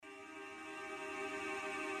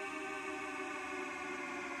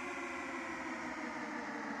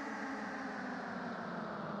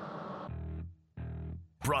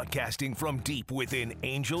Broadcasting from deep within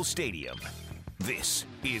Angel Stadium, this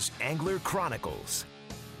is Angler Chronicles.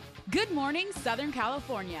 Good morning, Southern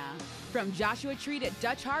California. From Joshua Tree to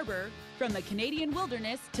Dutch Harbor, from the Canadian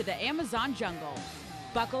wilderness to the Amazon jungle.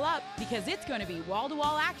 Buckle up because it's going to be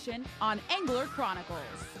wall-to-wall action on Angler Chronicles.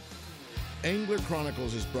 Angler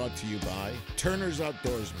Chronicles is brought to you by Turner's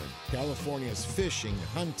Outdoorsman, California's fishing,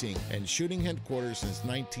 hunting, and shooting headquarters since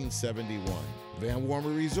 1971. Van Warmer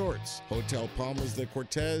Resorts, Hotel Palmas de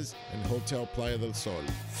Cortez, and Hotel Playa del Sol.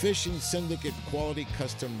 Fishing Syndicate quality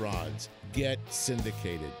custom rods. Get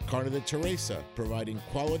syndicated. Carne de Teresa, providing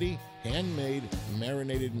quality, handmade,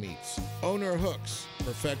 marinated meats. Owner Hooks,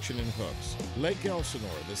 perfection in hooks. Lake Elsinore,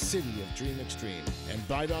 the city of Dream Extreme. And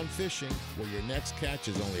Bite On Fishing, where your next catch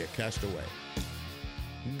is only a cast away.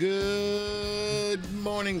 Good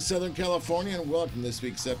morning, Southern California, and welcome to this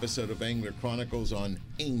week's episode of Angler Chronicles on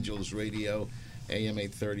Angels Radio, AM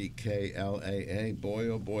 830 KLAA. Boy,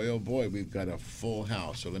 oh boy, oh boy, we've got a full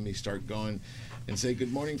house. So let me start going and say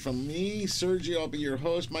good morning from me, Sergio. I'll be your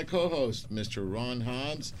host. My co-host, Mr. Ron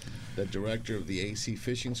Hobbs, the director of the AC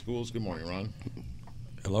Fishing Schools. Good morning, Ron.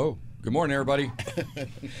 Hello. Good morning, everybody.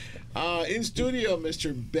 In studio,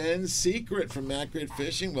 Mr. Ben Secret from Accurate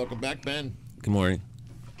Fishing. Welcome back, Ben. Good morning.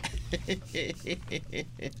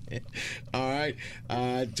 All right.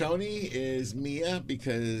 Tony is Mia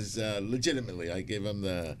because legitimately I gave him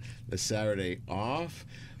the Saturday off.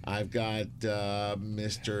 I've got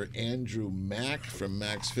Mr. Andrew Mack from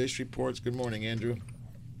Mack's Fish Reports. Good morning, Andrew.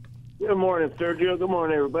 Good morning, Sergio. Good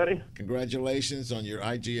morning, everybody. Congratulations on your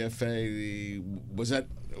IGFA. Was that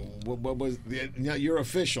what was the? Now you're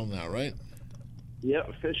official now, right? Yep,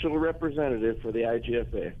 official representative for the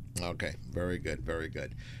IGFA. Okay, very good, very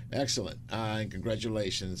good. Excellent. And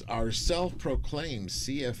congratulations. Our self-proclaimed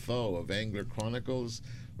CFO of Angler Chronicles,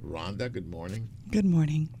 Rhonda, good morning. Good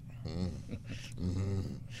morning.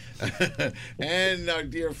 And our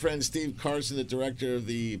dear friend Steve Carson, the director of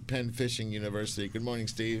the Penn Fishing University. Good morning,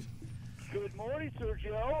 Steve. Good morning,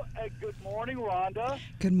 Sergio. Good morning, Rhonda.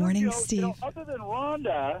 Good morning, Sergio, Steve. Other than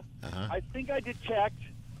Rhonda, I think I detect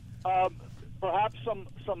perhaps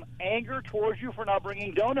some anger towards you for not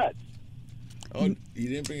bringing donuts. Oh, you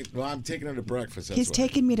didn't bring it? Well, I'm taking her to breakfast. That's He's why.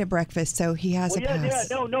 taking me to breakfast, so he has a pass.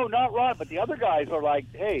 No, not Ron, but the other guys are like,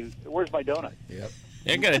 hey, where's my donut? Yep.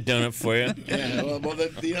 I got a donut for you. Yeah, well,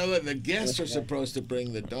 the guests are supposed to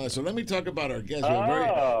bring the donuts. So let me talk about our guests. We have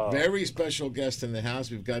a very, very special guest in the house.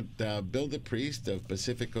 We've got Bill DePriest of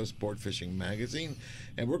Pacifico Sport Fishing Magazine,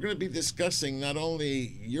 and we're going to be discussing not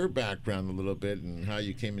only your background a little bit and how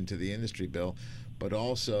you came into the industry, Bill, but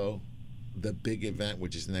also the big event,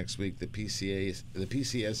 which is next week, the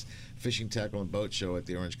PCS Fishing Tackle and Boat Show at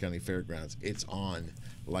the Orange County Fairgrounds. It's on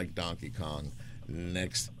like Donkey Kong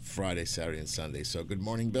next Friday, Saturday, and Sunday. So good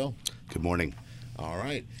morning, Bill. Good morning. All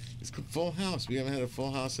right. It's a full house. We haven't had a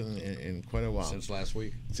full house in quite a while. Since last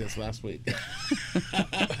week.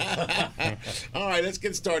 All right, let's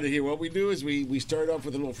get started here. What we do is we start off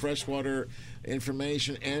with a little freshwater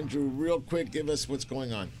information. Andrew, real quick, give us what's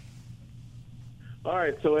going on. All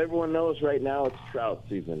right, so everyone knows right now it's trout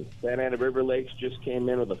season. Santa Ana River Lakes just came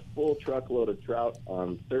in with a full truckload of trout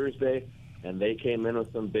on Thursday, and they came in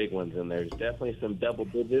with some big ones, and there's definitely some double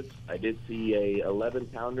digits. I did see a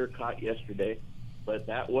 11-pounder caught yesterday, but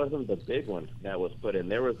that wasn't the big one that was put in.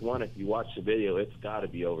 There was one, if you watch the video, it's got to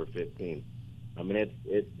be over 15. I mean,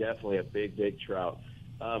 it's definitely a big trout.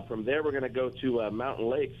 From there, we're going to go to Mountain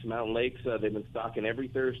Lakes. Mountain Lakes, they've been stocking every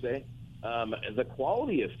Thursday. The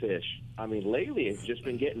quality of fish, I mean, lately it's just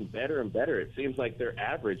been getting better and better. It seems like their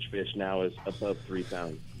average fish now is above 3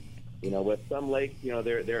 pounds. You know, with some lakes, you know,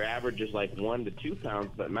 their average is like 1 to 2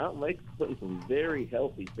 pounds, but Mountain Lake's putting some very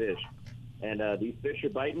healthy fish. And these fish are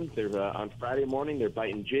biting. They're on Friday morning, they're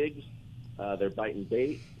biting jigs. They're biting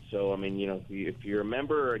bait. So, I mean, you know, if you're a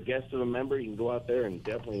member or a guest of a member, you can go out there and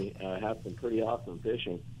definitely have some pretty awesome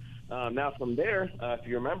fishing. Now, from there, if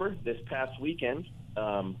you remember, this past weekend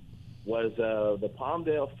was the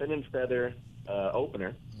Palmdale Fin and Feather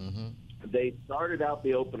opener. Mm-hmm. They started out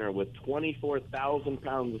the opener with 24,000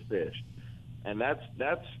 pounds of fish, and that's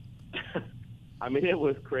I mean, it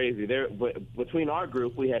was crazy. There, between our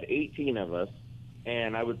group, we had 18 of us,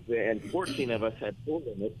 and 14 of us had full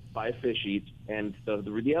limits, 5 fish each, and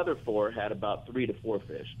the other 4 had about 3 to 4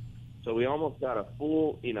 fish. So we almost got a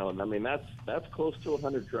full, you know, I mean, that's close to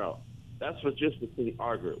 100 trout. That's was just between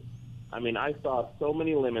our group. I mean, I saw so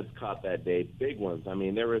many limits caught that day, big ones. I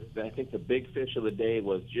mean, I think the big fish of the day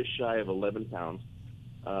was just shy of 11 pounds.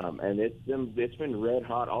 And it's been red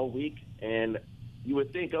hot all week. And you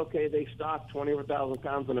would think, okay, they stocked 24,000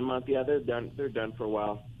 pounds in a month. Yeah, they're done for a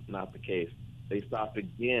while. Not the case. They stocked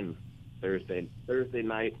again Thursday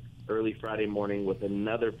night, early Friday morning with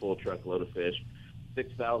another full truckload of fish,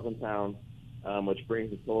 6,000 pounds, which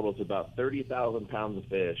brings the total to about 30,000 pounds of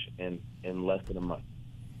fish in less than a month.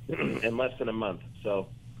 So,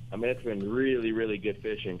 I mean, it's been really, really good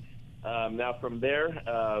fishing. Now from there,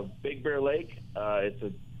 Big Bear Lake, it's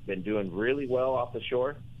been doing really well off the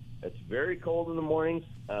shore. It's very cold in the mornings,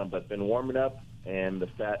 but been warming up, and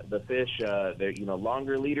the fish, they're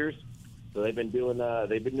longer leaders, so they've been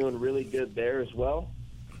doing really good there as well.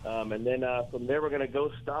 And then from there, we're going to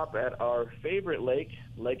go stop at our favorite lake,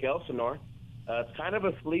 Lake Elsinore. It's kind of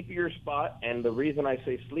a sleepier spot, and the reason I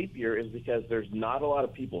say sleepier is because there's not a lot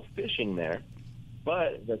of people fishing there,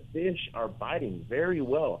 but the fish are biting very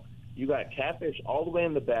well. You got catfish all the way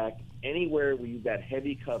in the back, anywhere where you've got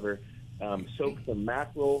heavy cover. Soak some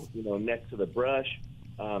mackerel, next to the brush.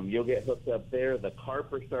 You'll get hooked up there. The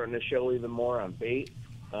carp are starting to show even more on bait.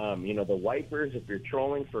 The wipers, if you're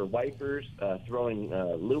trolling for wipers, throwing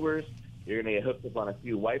lures, you're going to get hooked up on a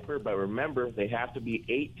few wiper. But remember, they have to be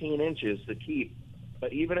 18 inches to keep.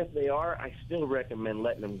 But even if they are, I still recommend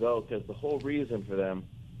letting them go, because the whole reason for them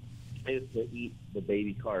is to eat the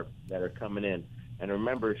baby carp that are coming in. And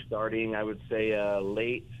remember, starting, I would say,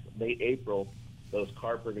 late April, those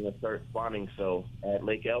carp are going to start spawning. So at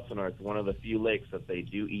Lake Elsinore, it's one of the few lakes that they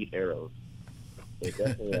do eat arrows. So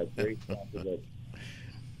definitely a great spot to go.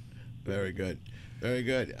 Very good. Very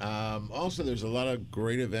good. Also, there's a lot of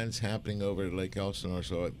great events happening over at Lake Elsinore.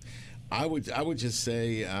 So I would just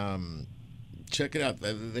say check it out.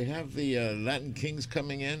 They have the Latin Kings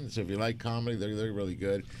coming in. So if you like comedy, they're really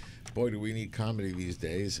good. Boy, do we need comedy these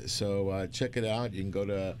days. So check it out. You can go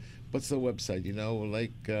to, what's the website?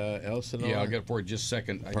 Lake Elsinore? Yeah, I'll get it for you just a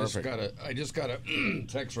second. Perfect. I just got a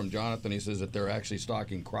text from Jonathan. He says that they're actually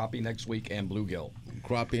stocking crappie next week and bluegill.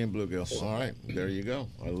 Crappie and bluegill. All right, there you go.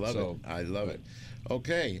 I love it.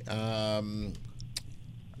 Okay, I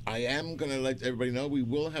am going to let everybody know we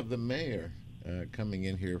will have the mayor coming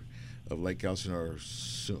in here of Lake Elsinore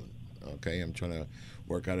soon. Okay, I'm trying to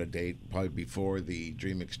work out a date probably before the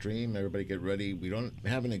Dream Extreme. Everybody get ready. We don't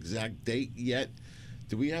have an exact date yet.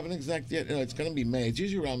 Do we have an exact date? No, it's going to be May. It's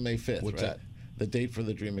usually around May 5th. What's right? that? The date for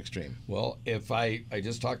the Dream Extreme. Well, if I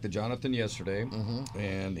just talked to Jonathan yesterday,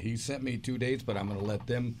 and he sent me 2 dates, but I'm going to let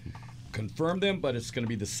them confirm them, but it's going to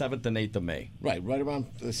be the 7th and 8th of May. Right around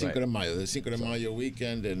the Cinco de Mayo. The Cinco de Mayo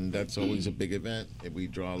weekend, and that's always a big event. We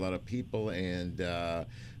draw a lot of people, and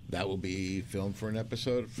that will be filmed for an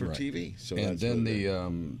episode for TV. So and that's then the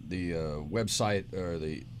website or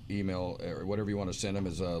the email or whatever you want to send them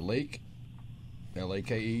is Lake,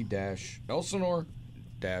 LAKE-Elsinore-org.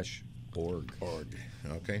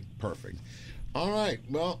 Okay, perfect. All right,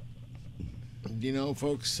 well,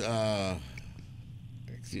 folks, I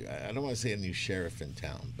don't want to say a new sheriff in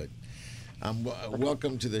town, but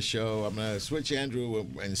welcome to the show. I'm going to switch Andrew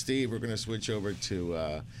and Steve. We're going to switch over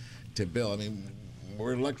to Bill. I mean,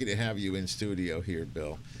 we're lucky to have you in studio here,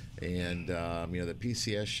 Bill. And, the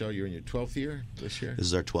PCS show, you're in your 12th year this year? This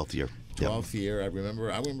is our 12th year. 12th year. I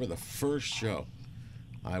remember the first show.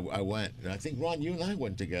 I went, and I think, Ron, you and I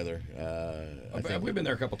went together. We've been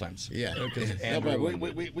there a couple times. Yeah.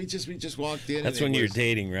 We just walked in. That's when you're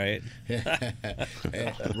dating, right?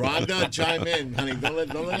 Ron, don't chime in, honey. Don't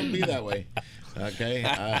let him be that way.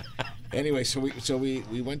 Okay. Anyway, so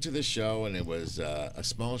we went to the show, and it was a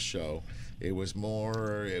small show. It was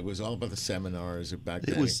all about the seminars back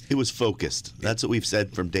then. It was focused. That's what we've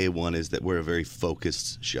said from day one, is that we're a very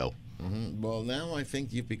focused show. Mm-hmm. Well, now I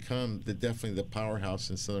think you've become definitely the powerhouse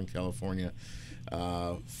in Southern California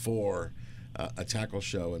for a tackle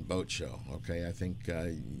show and boat show. Okay, I think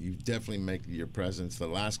you've definitely made your presence. The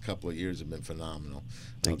last couple of years have been phenomenal.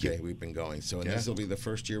 Thank you. We've been going. So, and this will be the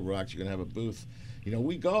first year we're actually going to have a booth.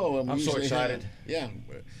 We go. And I'm so excited.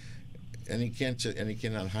 And he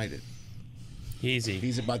cannot hide it. Easy.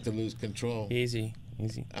 He's about to lose control. Easy.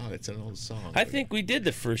 Oh, it's an old song. I think we did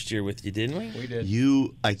the first year with you, didn't we? We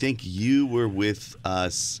did. I think you were with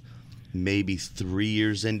us maybe 3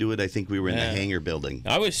 years into it. I think we were in the hangar building.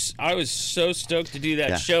 I was so stoked to do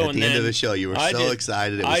that show. At the end of the show, you were so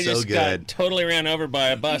excited. It was so good. I just got totally ran over by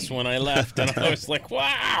a bus when I left, and I was like,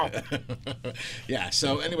 wow. Yeah,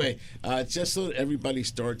 so anyway, just so that everybody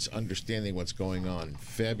starts understanding what's going on.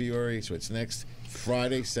 February, so it's next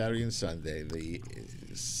Friday, Saturday, and Sunday, the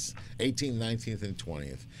 18th, 19th, and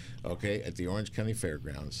 20th, okay, at the Orange County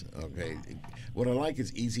Fairgrounds, okay. What I like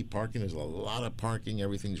is easy parking. There's a lot of parking.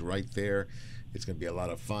 Everything's right there. It's going to be a lot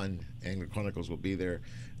of fun. Angler Chronicles will be there.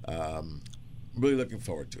 Really looking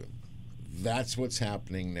forward to it. That's what's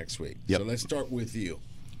happening next week. Yep. So let's start with you.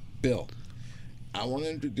 Bill, I want to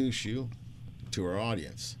introduce you to our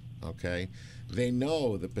audience, okay? They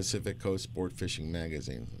know the Pacific Coast Sport Fishing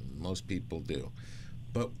Magazine. Most people do.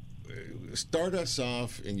 But start us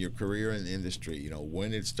off in your career in the industry. You know,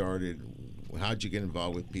 when it started, how'd you get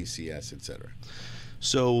involved with PCS, et cetera?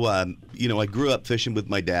 So, you know, I grew up fishing with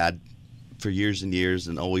my dad for years and years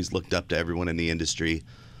and always looked up to everyone in the industry.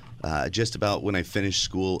 Just about when I finished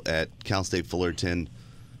school at Cal State Fullerton,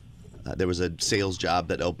 there was a sales job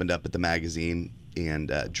that opened up at the magazine,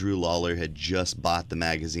 and Drew Lawler had just bought the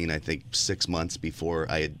magazine, I think 6 months before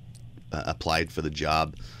I had applied for the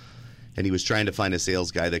job. And he was trying to find a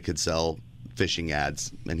sales guy that could sell fishing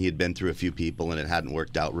ads, and he had been through a few people and it hadn't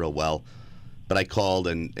worked out real well. But I called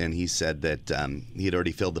and he said that he had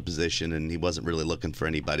already filled the position and he wasn't really looking for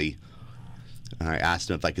anybody. I asked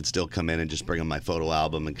him if I could still come in and just bring him my photo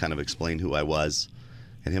album and kind of explain who I was.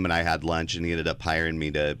 And him and I had lunch, and he ended up hiring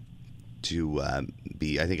me to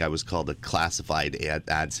be, I think I was called a classified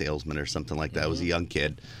ad salesman or something like that. I was a young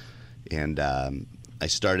kid. And I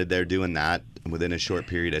started there doing that. And within a short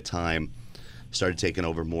period of time, started taking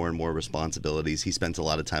over more and more responsibilities. He spent a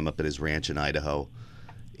lot of time up at his ranch in Idaho.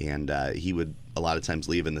 And he would a lot of times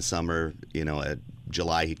leave in the summer. You know, at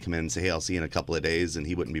July, he'd come in and say, hey, I'll see you in a couple of days, and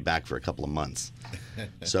he wouldn't be back for a couple of months.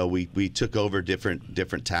 So we took over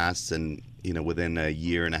different tasks, and, you know, within a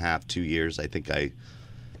year and a half, 2 years, I think I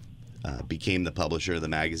became the publisher of the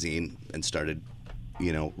magazine and started,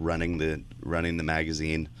 you know, running the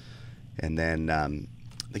magazine. And then I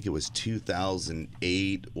think it was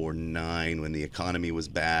 2008 or 9 when the economy was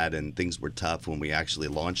bad and things were tough when we actually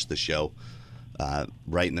launched the show.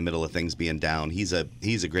 Right in the middle of things being down. He's a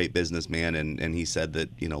great businessman, and he said that,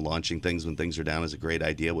 you know, launching things when things are down is a great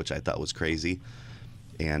idea, which I thought was crazy.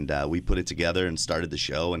 And we put it together and started the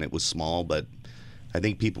show, and it was small, but I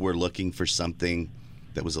think people were looking for something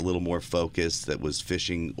that was a little more focused, that was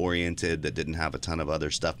fishing oriented, that didn't have a ton of other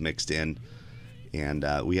stuff mixed in. And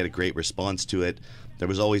we had a great response to it. There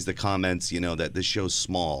was always the comments, you know, that this show's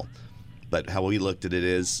small, but how we looked at it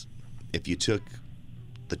is, if you took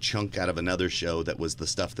the chunk out of another show that was the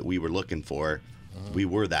stuff that we were looking for, we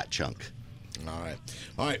were that chunk. All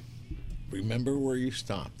right. Remember where you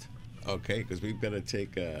stopped, okay? Because we've got to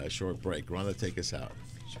take a short break. Rhonda, take us out.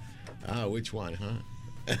 Which one,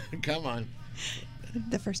 huh? Come on.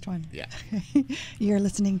 The first one. Yeah. You're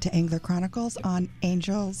listening to Angler Chronicles on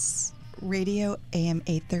Angels Radio AM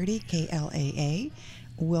 830 KLAA.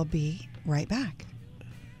 We'll be right back.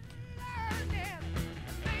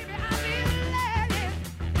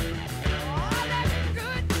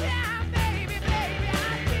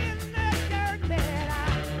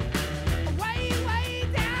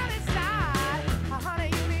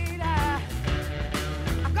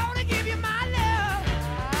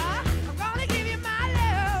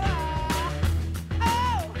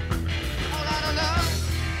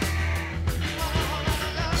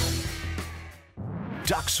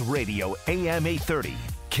 Ducks Radio AM 830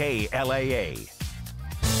 KLAA.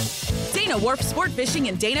 Dana Wharf Sport Fishing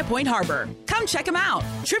in Dana Point Harbor. Come check them out.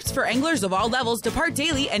 Trips for anglers of all levels depart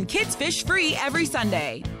daily, and kids fish free every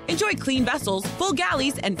Sunday. Enjoy clean vessels, full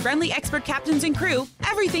galleys, and friendly expert captains and crew.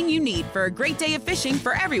 Everything you need for a great day of fishing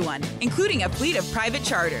for everyone, including a fleet of private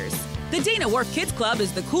charters. The Dana Wharf Kids Club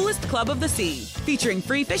is the coolest club of the sea, featuring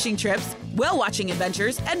free fishing trips, whale-watching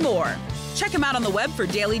adventures, and more. Check them out on the web for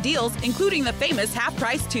daily deals, including the famous Half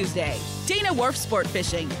Price Tuesday. Dana Wharf Sport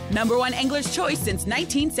Fishing, #1 angler's choice since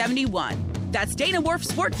 1971. That's Dana Wharf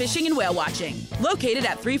Sport Fishing and Whale Watching, located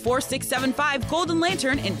at 34675 Golden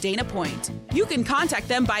Lantern in Dana Point. You can contact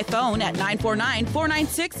them by phone at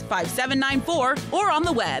 949-496-5794 or on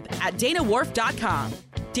the web at danawharf.com.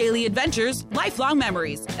 Daily adventures, lifelong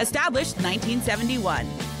memories, established 1971.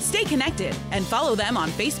 Stay connected and follow them on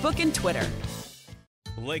Facebook and Twitter.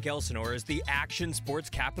 Lake Elsinore is the action sports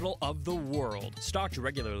capital of the world, stocked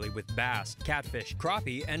regularly with bass, catfish,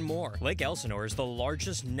 crappie, and more. Lake Elsinore is the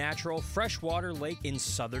largest natural freshwater lake in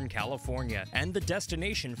Southern California and the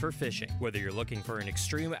destination for fishing. Whether you're looking for an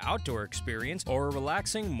extreme outdoor experience or a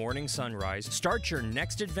relaxing morning sunrise, start your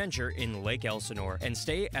next adventure in Lake Elsinore and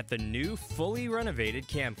stay at the new, fully renovated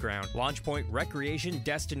campground, Launch Point Recreation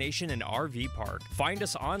Destination and RV Park. Find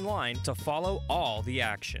us online to follow all the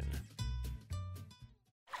action.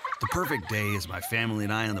 The perfect day is my family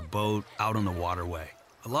and I on the boat out on the waterway.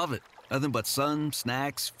 I love it. Nothing but sun,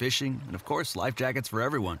 snacks, fishing, and of course, life jackets for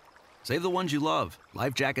everyone. Save the ones you love.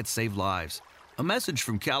 Life jackets save lives. A message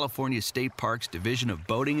from California State Parks Division of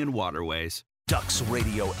Boating and Waterways. Ducks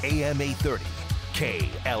Radio AM 830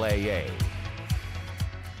 KLAA.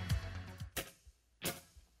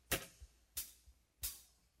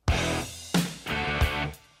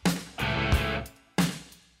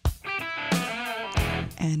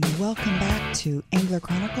 and welcome back to Angler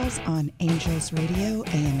Chronicles on Angels Radio,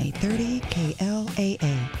 AM 830,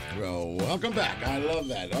 KLAA. Well, welcome back. I love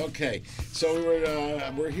that. Okay, so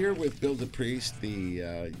we're here with Bill DePriest,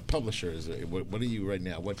 the publisher. What are you right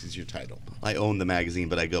now? What is your title? I own the magazine,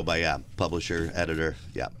 but I go by publisher, editor.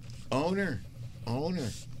 Yeah. Owner.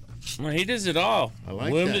 Well, he does it all. I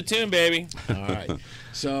like Womb that. to tune, baby. All right.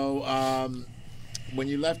 So when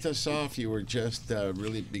you left us off, you were just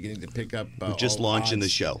really beginning to pick up. We're just launching the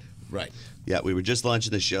show. Right. Yeah, we were just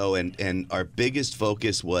launching the show, and our biggest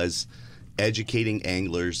focus was educating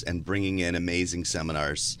anglers and bringing in amazing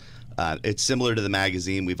seminars. It's similar to the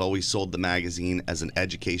magazine. We've always sold the magazine as an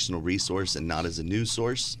educational resource and not as a news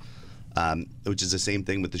source, which is the same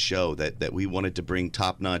thing with the show, that we wanted to bring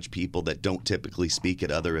top-notch people that don't typically speak at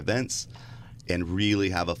other events and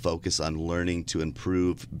really have a focus on learning to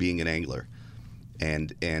improve being an angler.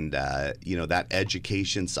 And that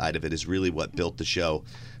education side of it is really what built the show.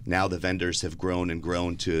 Now the vendors have grown and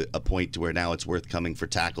grown to a point to where now it's worth coming for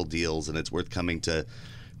tackle deals and it's worth coming to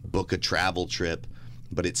book a travel trip,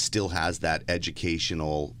 but it still has that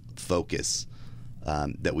educational focus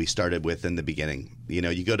that we started with in the beginning.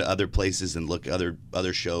 You go to other places and look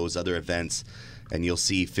other shows, other events, and you'll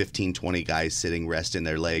see 15, 20 guys sitting resting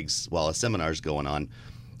their legs while a seminar's going on.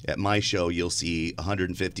 At my show, you'll see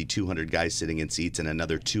 150, 200 guys sitting in seats and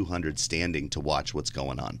another 200 standing to watch what's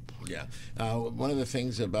going on. Yeah. One of the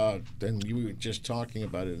things about, and you were just talking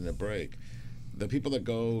about it in the break, the people that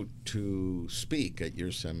go to speak at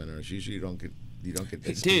your seminars usually you don't get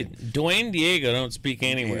to speak. Dude, Dwayne Diego don't speak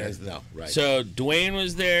anywhere. No, right. So Dwayne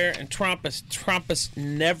was there, and Trumpus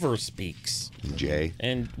never speaks. Jay.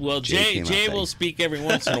 And Jay will speak every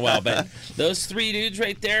once in a while, but those three dudes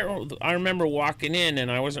right there, I remember walking in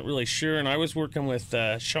and I wasn't really sure, and I was working with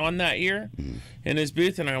Sean that year in his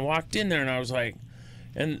booth, and I walked in there and I was like,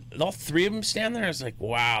 and all three of them stand there, I was like,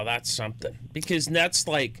 wow, that's something. Because that's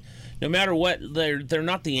like, no matter what, they're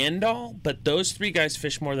not the end all, but those three guys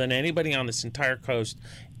fish more than anybody on this entire coast,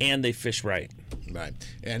 and they fish right. Right.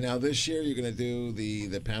 And now this year you're going to do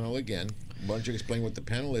the panel again. Why don't you explain what the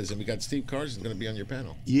panel is? And we got Steve Carson going to be on your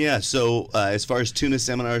panel. Yeah, so as far as tuna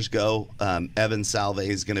seminars go, Evan Salve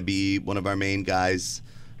is going to be one of our main guys.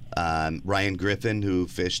 Ryan Griffin, who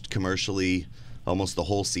fished commercially almost the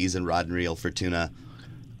whole season, rod and reel for tuna.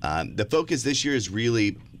 The focus this year is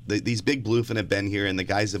really these big bluefin have been here, and the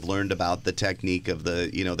guys have learned about the technique of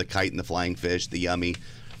the kite and the flying fish, the yummy.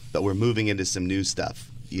 But we're moving into some new stuff,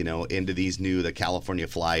 into the California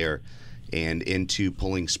Flyer, and into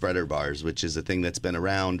pulling spreader bars, which is a thing that's been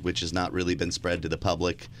around, which has not really been spread to the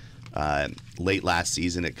public. Late last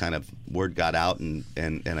season, it kind of word got out, and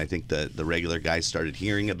I think the regular guys started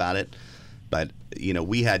hearing about it. But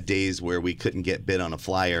we had days where we couldn't get bid on a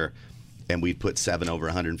flyer, and we'd put 7 over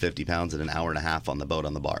 150 pounds in an hour and a half on the boat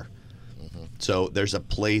on the bar. Mm-hmm. So there's a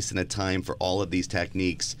place and a time for all of these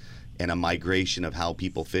techniques and a migration of how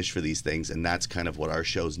people fish for these things, and that's kind of what our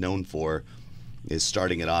show's known for, is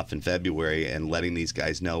starting it off in February and letting these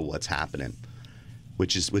guys know what's happening,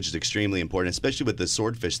 which is extremely important, especially with the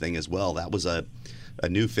swordfish thing as well. That was a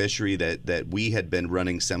new fishery that we had been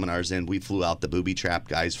running seminars in. We flew out the booby trap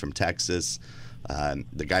guys from Texas.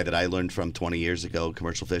 The guy that I learned from 20 years ago,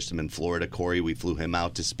 commercial fished him in Florida, Corey, we flew him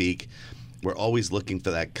out to speak. We're always looking for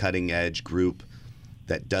that cutting edge group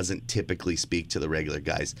that doesn't typically speak to the regular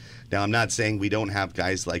guys. Now, I'm not saying we don't have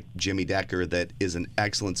guys like Jimmy Decker that is an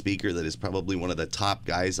excellent speaker, that is probably one of the top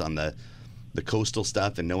guys on the coastal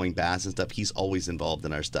stuff and knowing bass and stuff. He's always involved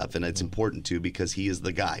in our stuff, and it's important too because he is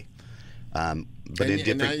the guy. But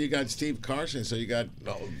and now you got Steve Carson, so you got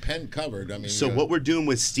Penn covered. I mean, so what we're doing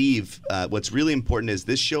with Steve, what's really important is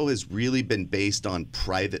this show has really been based on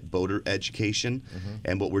private boater education,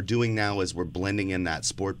 and what we're doing now is we're blending in that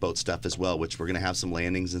sport boat stuff as well, which we're going to have some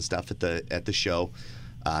landings and stuff at the show,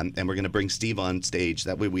 and we're going to bring Steve on stage.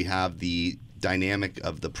 That way we have the dynamic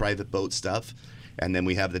of the private boat stuff, and then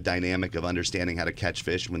we have the dynamic of understanding how to catch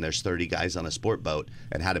fish when there's 30 guys on a sport boat,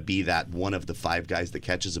 and how to be that one of the 5 guys that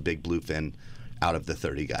catches a big bluefin out of the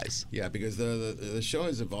 30 guys. Yeah, because the show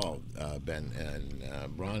has evolved, Ben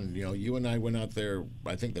and Ron. You and I went out there,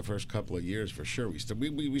 I think the first couple of years for sure.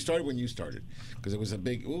 We started when you started, because it was a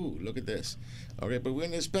big, ooh, look at this. Okay, but we're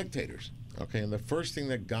the spectators. Okay, and the first thing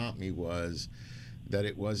that got me was that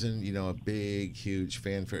it wasn't, a big, huge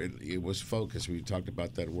fanfare. It was focused. We talked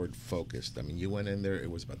about that word focused. I mean, you went in there, it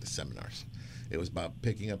was about the seminars. It was about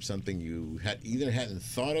picking up something you either hadn't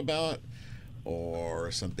thought about,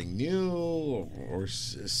 or something new, or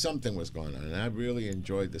something was going on. And I really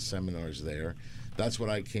enjoyed the seminars there. That's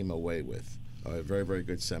what I came away with. Very, very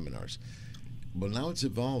good seminars. But now it's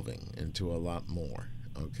evolving into a lot more.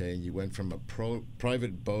 Okay, you went from a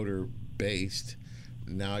private boater based.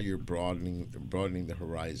 Now you're broadening the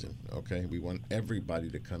horizon. Okay, we want everybody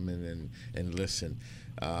to come in and listen.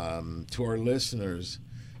 To our listeners,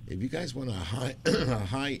 if you guys want a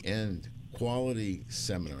high end quality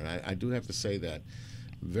seminar, and I do have to say that,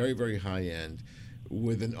 very, very high end,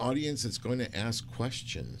 with an audience that's going to ask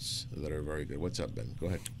questions that are very good. What's up, Ben? Go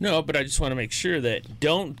ahead. No, but I just want to make sure that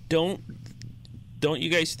don't you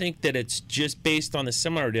guys think that it's just based on the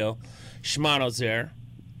seminar deal. Shimano's there,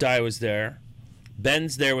 Daiwa's there,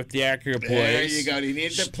 Ben's there with the Acura boys. There you go. You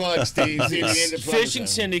need the plug, Steve. You need the plug. Fishing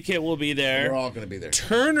Syndicate will be there. We're all going to be there.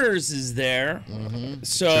 Turner's is there. Mm-hmm.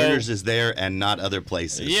 So Turner's is there and not other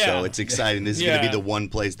places. Yeah. So it's exciting. This is going to be the one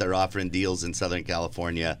place they're offering deals in Southern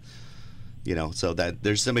California. You know, so that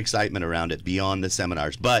there's some excitement around it beyond the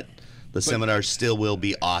seminars. But the seminars still will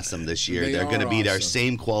be awesome this year. They're going to be our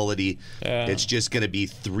same quality. It's just going to be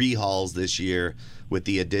 3 halls this year, with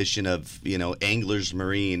the addition of, you know, Anglers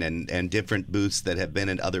Marine and different booths that have been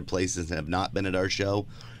at other places and have not been at our show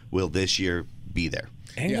will this year be there.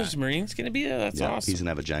 Anglers Marine's going to be there? That's awesome. He's going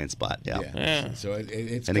to have a giant spot, Yeah. So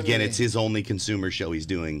it's and again, it's his only consumer show he's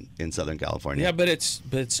doing in Southern California. Yeah, but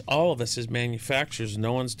it's all of us as manufacturers.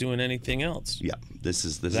 No one's doing anything else. Yeah, this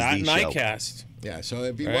is the NICAST. Yeah, so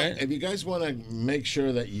if you guys want to make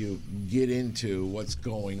sure that you get into what's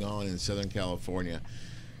going on in Southern California,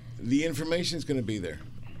 the information is going to be there,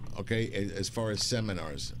 okay, as far as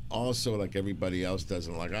seminars. Also, like everybody else does,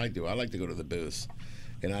 and like I do, I like to go to the booths,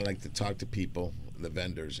 and I like to talk to people, the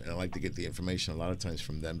vendors, and I like to get the information a lot of times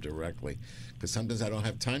from them directly, because sometimes I don't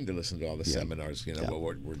have time to listen to all the seminars, you know,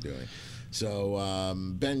 what we're doing. So,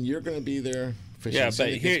 Ben, you're going to be there. Here's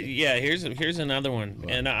another one.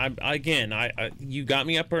 And I you got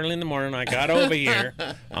me up early in the morning. I got over here.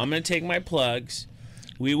 I'm going to take my plugs.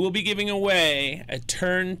 We will be giving away a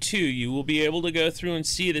Turn 2. You will be able to go through and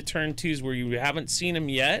see the Turn 2s where you haven't seen them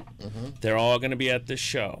yet. Mm-hmm. They're all going to be at the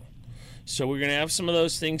show. So we're going to have some of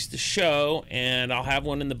those things to show, and I'll have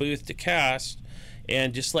one in the booth to cast.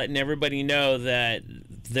 And just letting everybody know that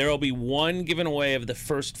there will be one given away of the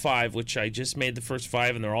first 5, which I just made the first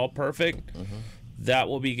 5, and they're all perfect. Mm-hmm. That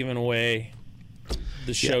will be given away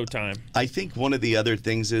the show time. I think one of the other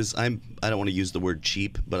things is I don't want to use the word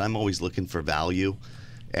cheap, but I'm always looking for value.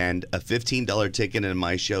 And a $15 ticket in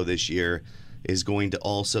my show this year is going to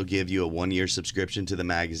also give you a 1-year subscription to the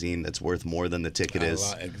magazine that's worth more than the ticket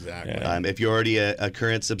is. Exactly. If you're already a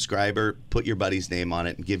current subscriber, put your buddy's name on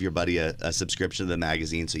it and give your buddy a subscription to the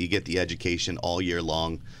magazine so you get the education all year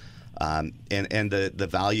long. And the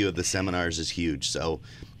value of the seminars is huge. So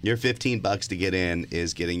your $15 to get in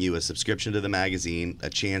is getting you a subscription to the magazine, a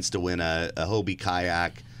chance to win a Hobie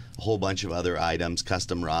kayak, a whole bunch of other items,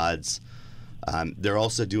 custom rods. They're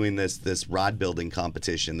also doing this rod building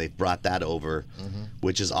competition. They've brought that over,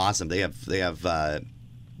 which is awesome. They have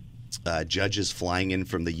judges flying in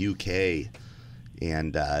from the UK,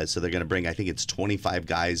 and so they're going to bring, I think it's 25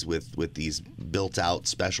 guys with these built-out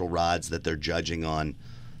special rods that they're judging on.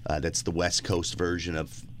 That's the West Coast version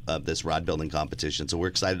of this rod building competition. So we're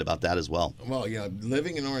excited about that as well. Well, you know,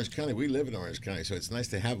 living in Orange County, we live in Orange County, so it's nice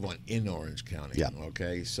to have one in Orange County. Yeah.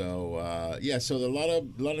 Okay. So so a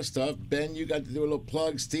lot of stuff. Ben, you got to do a little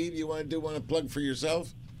plug. Steve, you want to plug for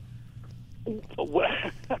yourself?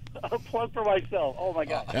 A plug for myself. Oh my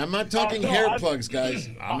God. I'm not talking hair plugs, guys.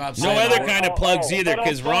 I'm not no saying other kind of plugs either,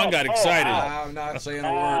 because Ron got excited. I'm not saying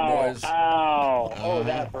a word, boys. Oh,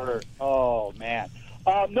 that hurt. Oh man.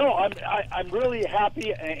 No, I'm really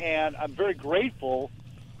happy, and I'm very grateful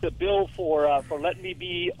to Bill for letting me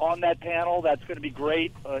be on that panel. That's going to be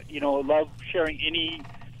great. I love sharing any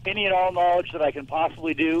and all knowledge that I can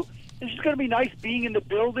possibly do. It's just going to be nice being in the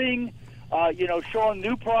building, showing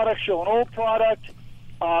new product, showing old product,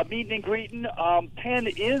 meeting and greeting. Penn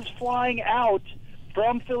is flying out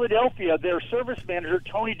from Philadelphia. Their service manager,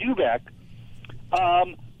 Tony Dubeck,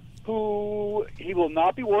 who he will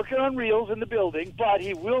not be working on reels in the building, but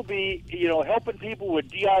he will be, helping people with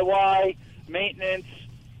DIY, maintenance,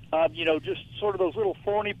 just sort of those little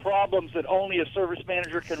thorny problems that only a service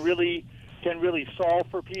manager can really solve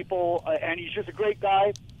for people. And he's just a great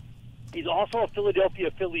guy. He's also a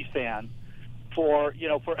Philadelphia Phillies fan. For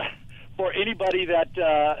anybody that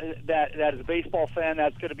is a baseball fan,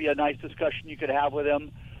 that's going to be a nice discussion you could have with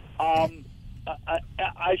him.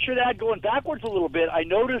 I should add, going backwards a little bit, I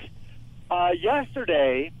noticed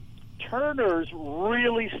yesterday Turner's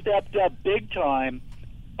really stepped up big time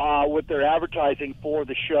with their advertising for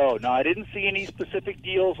the show. Now, I didn't see any specific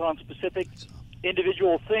deals on specific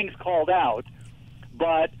individual things called out,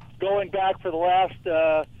 but going back for the last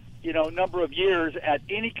number of years, at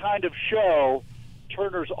any kind of show,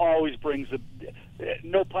 Turner's always brings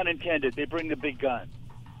no pun intended, they bring the big gun.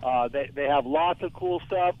 They have lots of cool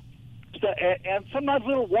stuff, and sometimes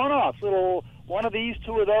little one-offs, little one of these,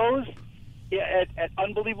 two of those, at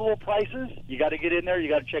unbelievable prices. You got to get in there. You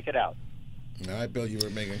got to check it out. All right, Bill, you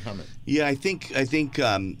were making a comment. Yeah, I think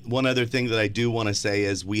one other thing that I do want to say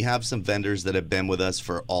is we have some vendors that have been with us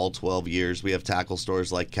for all 12 years. We have tackle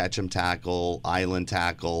stores like Ketchum Tackle, Island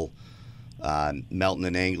Tackle, Melton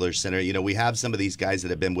and Angler Center. You know, we have some of these guys that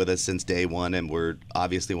have been with us since day one, and we're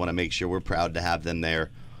obviously want to make sure we're proud to have them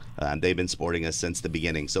there. They've been supporting us since the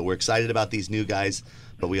beginning. So we're excited about these new guys,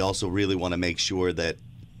 but we also really want to make sure that,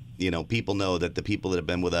 you know, people know that the people that have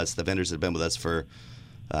been with us, the vendors that have been with us for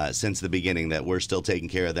since the beginning, that we're still taking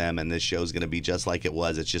care of them, and this show is going to be just like it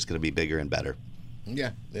was. It's just going to be bigger and better.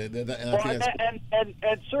 Yeah. And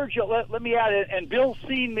Sergio, let me add it. And Bill's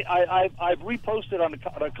seen me. I've reposted on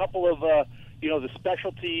a couple of the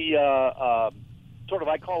specialty sort of,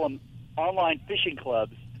 I call them online fishing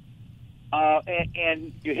clubs.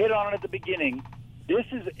 And you hit on it at the beginning. This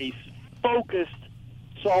is a focused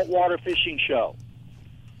saltwater fishing show.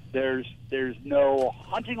 There's no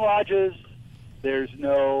hunting lodges. There's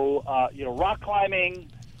no rock climbing.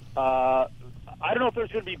 I don't know if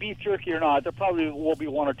there's going to be beef jerky or not. There probably will be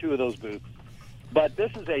one or two of those booths. But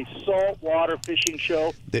this is a saltwater fishing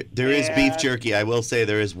show. There is beef jerky. I will say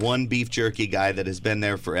there is one beef jerky guy that has been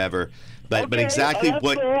there forever. But exactly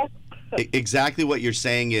what you're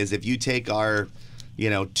saying is, if you take our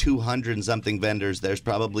 200 and something vendors, there's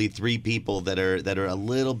probably 3 people that are a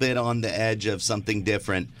little bit on the edge of something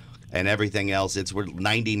different, and everything else, we're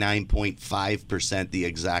 99.5% the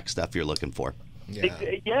exact stuff you're looking for.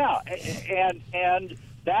 Yeah, and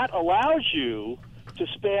that allows you to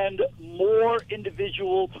spend more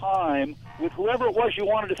individual time with whoever it was you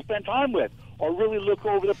wanted to spend time with, or really look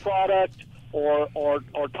over the product, or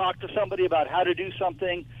talk to somebody about how to do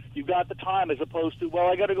something. You've got the time, as opposed to, well,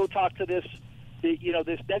 I got to go talk to this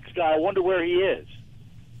next guy. I wonder where he is.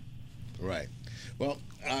 Right. Well,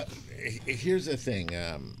 here's the thing.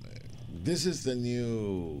 This is the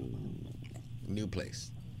new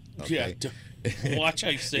place. Okay? Yeah. Watch how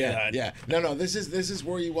you say that. Yeah. No. This is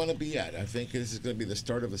where you want to be at. I think this is going to be the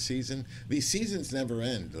start of a season. These seasons never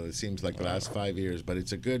end. It seems like the last 5 years, but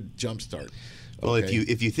it's a good jump start. Okay? Well,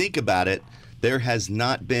 if you think about it, there has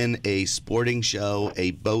not been a sporting show,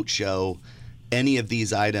 a boat show, any of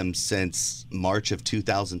these items since March of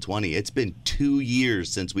 2020. It's been 2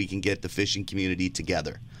 years since we can get the fishing community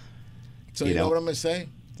together. So you know what I'm going to say?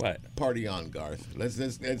 What? Party on, Garth. Let's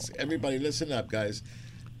everybody listen up, guys.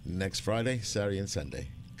 Next Friday, Saturday, and Sunday,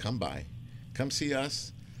 come by, come see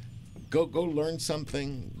us. Go learn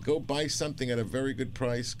something. Go buy something at a very good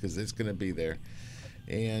price, because it's going to be there.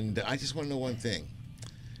 And I just want to know one thing.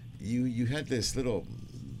 You had this little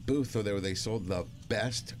booth over there where they sold the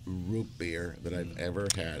best root beer that I've ever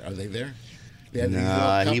had. Are they there?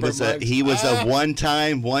 He was a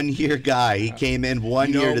one-year guy. He came in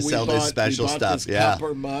one year to sell this special stuff. Yeah.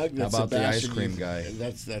 Copper mug. How about the ice cream guy?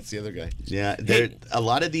 That's the other guy. Yeah. A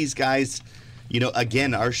lot of these guys,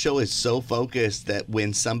 again, our show is so focused that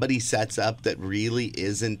when somebody sets up that really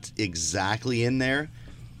isn't exactly in there,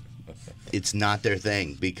 it's not their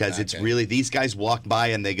thing, because it's really, these guys walk by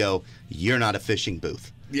and they go, "You're not a fishing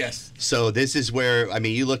booth." Yes. So this is where,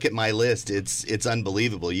 you look at my list, it's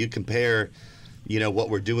unbelievable. You compare, what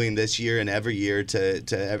we're doing this year and every year to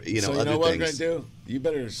so other you know things. what we're going to do? You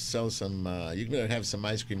better sell some, you better have some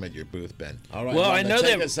ice cream at your booth, Ben. All right. Well, Rhonda, I know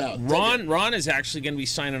that Ron is actually going to be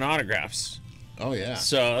signing autographs. Oh, yeah.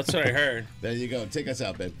 So that's what I heard. There you go. Take us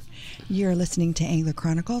out, babe. You're listening to Angler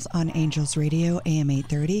Chronicles on Angels Radio, AM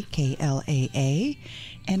 830 KLAA,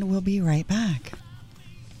 and we'll be right back.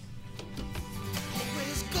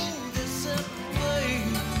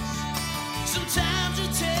 Sometimes you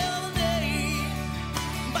tell the day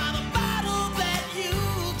by the bottle that you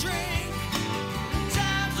drink.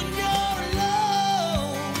 Times when you're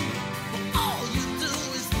alone, all you do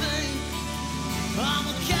is think. I'm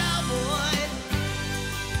a cowboy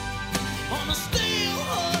on a steel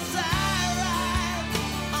horse I ride.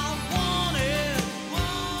 I'm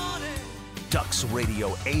wanted. Ducks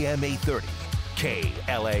Radio AM 830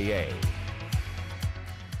 KLAA.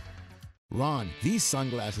 Ron, these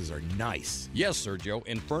sunglasses are nice. Yes, Sergio.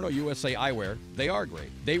 Inferno USA Eyewear, they are great.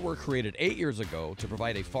 They were created 8 years ago to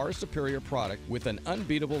provide a far superior product with an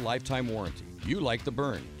unbeatable lifetime warranty. You like the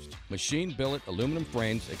burns. Machine billet aluminum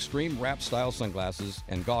frames, extreme wrap style sunglasses,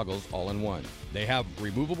 and goggles all in one. They have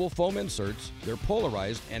removable foam inserts, they're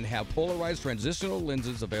polarized, and have polarized transitional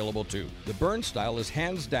lenses available too. The burn style is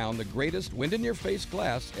hands down the greatest wind-in-your-face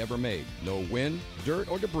glass ever made. No wind, dirt,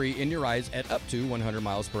 or debris in your eyes at up to 100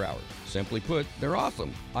 miles per hour. Simply put, they're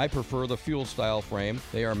awesome. I prefer the fuel style frame.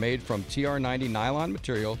 They are made from TR90 nylon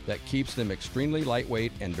material that keeps them extremely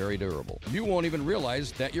lightweight and very durable. You won't even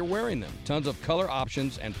realize that you're wearing them. Tons of color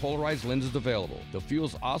options and polarized lenses available. The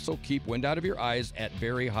fuels also keep wind out of your eyes at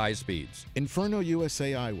very high speeds. Inferno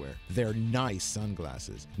USA Eyewear. They're nice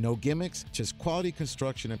sunglasses. No gimmicks, just quality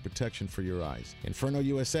construction and protection for your eyes. Inferno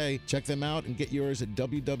USA, check them out and get yours at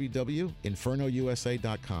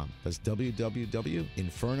www.infernousa.com. That's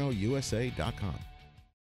www.infernousa.com.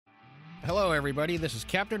 Hello, everybody. This is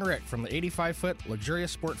Captain Rick from the 85-foot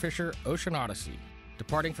luxurious sport fisher Ocean Odyssey.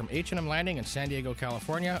 Departing from H&M Landing in San Diego,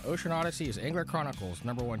 California, Ocean Odyssey is Angler Chronicles'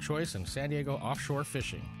 #1 choice in San Diego offshore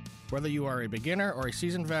fishing. Whether you are a beginner or a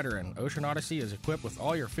seasoned veteran, Ocean Odyssey is equipped with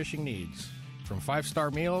all your fishing needs. From 5-star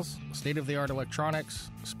meals, state-of-the-art electronics,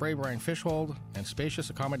 spray brine fish hold, and spacious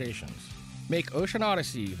accommodations. Make Ocean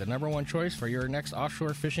Odyssey the #1 choice for your next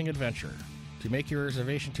offshore fishing adventure. To make your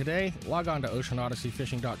reservation today, log on to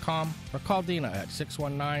oceanodysseyfishing.com or call Dina at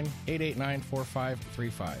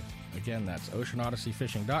 619-889-4535. Again, that's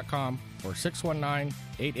oceanodysseyfishing.com or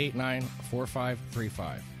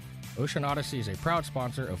 619-889-4535. Ocean Odyssey is a proud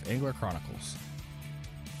sponsor of Angler Chronicles.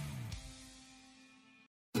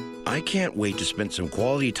 I can't wait to spend some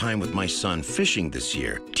quality time with my son fishing this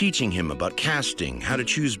year, teaching him about casting, how to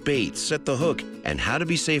choose baits, set the hook, and how to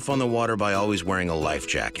be safe on the water by always wearing a life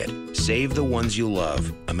jacket. Save the ones you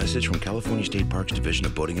love. A message from California State Parks Division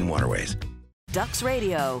of Boating and Waterways. Ducks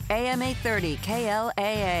Radio, AM 830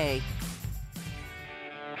 KLAA.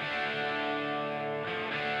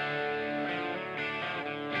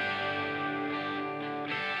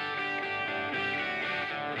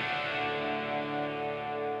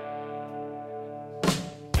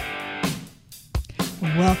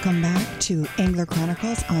 Welcome back to Angler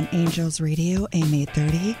Chronicles on Angels Radio, AM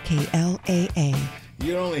 830 KLAA.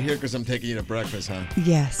 You're only here because I'm taking you to breakfast, huh?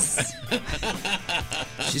 Yes.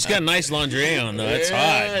 She's got nice lingerie on, though. It's hot.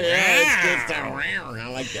 Yeah, it's good stuff. I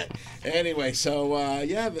like that. Anyway, so,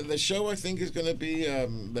 the show, I think, is going to be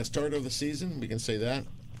the start of the season. We can say that.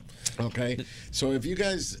 Okay. So if you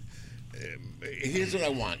guys, here's what I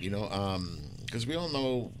want, because we all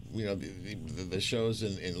know, the shows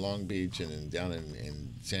in Long Beach and down in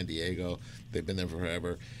San Diego, they've been there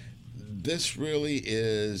forever. This really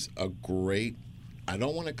is a great, I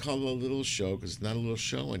don't want to call it a little show because it's not a little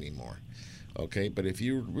show anymore. Okay, but if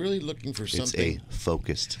you're really looking for something, it's a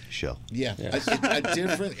focused show. Yeah. It's a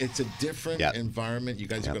different environment. You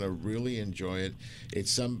guys are going to really enjoy it.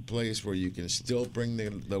 It's some place where you can still bring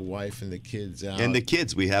the wife and the kids out. And the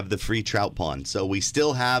kids, we have the free trout pond. So we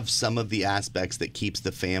still have some of the aspects that keeps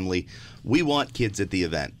the family. We want kids at the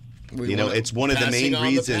event. It's one of the main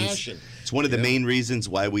reasons. It's one of the main reasons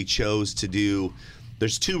why we chose to do.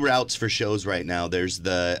 There's 2 routes for shows right now. There's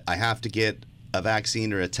the I have to get a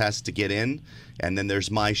vaccine or a test to get in, and then there's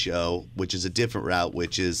my show, which is a different route,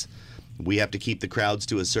 which is we have to keep the crowds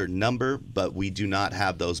to a certain number, but we do not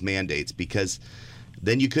have those mandates because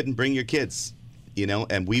then you couldn't bring your kids,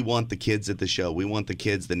 and we want the kids at the show. We want the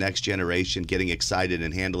kids, the next generation, getting excited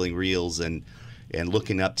and handling reels and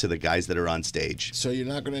looking up to the guys that are on stage. So you're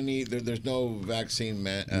not going to need, there's no vaccine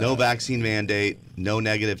no vaccine mandate, no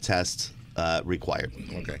negative test required.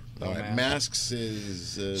 Okay. All right. Masks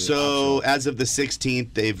is so optional. As of the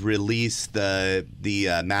 16th, they've released the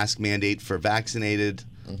mask mandate for vaccinated.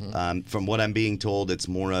 Mm-hmm. From what I'm being told, it's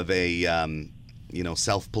more of a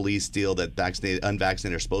self-police deal that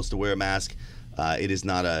unvaccinated are supposed to wear a mask. It is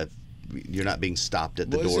not you're not being stopped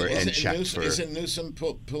at the door and checked for. Isn't Newsom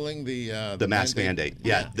pulling the mask mandate?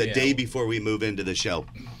 Yeah, the day before we move into the show.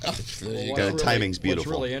 The timing's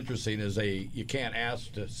beautiful. What's really interesting is you can't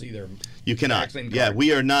ask to see their. You cannot. Yeah,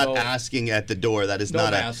 we are not asking at the door. That is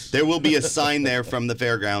not mask. There will be a sign there from the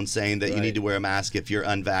fairgrounds saying that you need to wear a mask if you're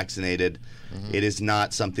unvaccinated. Mm-hmm. It is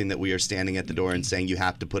not something that we are standing at the door and saying you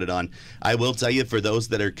have to put it on. I will tell you, for those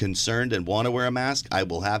that are concerned and want to wear a mask, I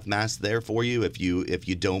will have masks there for you. If you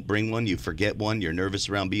don't bring one, you forget one, you're nervous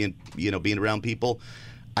around being around people,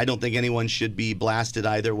 I don't think anyone should be blasted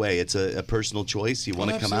either way. It's a personal choice. You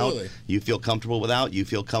want to come out, you feel comfortable without, you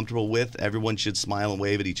feel comfortable with. Everyone should smile and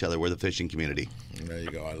wave at each other. We're the fishing community. There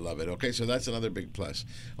you go. I love it. Okay, so that's another big plus.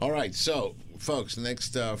 All right, so folks,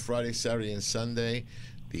 next Friday, Saturday, and Sunday,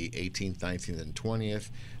 the 18th, 19th, and 20th.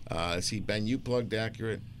 See, Ben, you plugged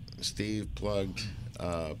Accurate. Steve plugged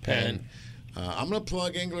Penn. I'm going to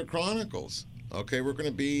plug Angler Chronicles. Okay, we're going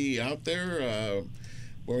to be out there.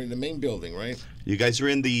 We're in the main building, right? You guys are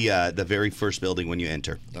in the very first building when you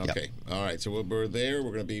enter. Okay. Yep. All right. So we're there.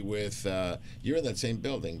 We're going to be with. You're in that same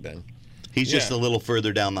building, Ben. He's just a little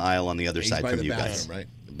further down the aisle on the other He's side by from the you bathroom, guys. right?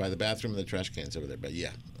 By the bathroom and the trash cans over there. But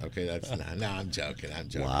yeah, okay, that's no. I'm joking.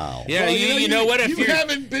 Wow. Yeah, Well, you know what? If you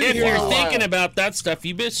haven't been if here you're a while. thinking about that stuff,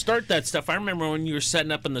 you better start that stuff. I remember when you were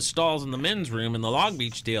setting up in the stalls in the men's room in the Long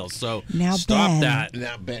Beach deals. So Now, stop Ben. that.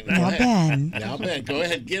 Now Ben, Now, go ahead. Ben. Now Ben, go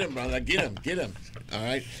ahead, get him, brother, get him. All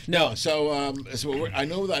right. No, so I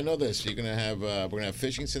know this. You're gonna have we're gonna have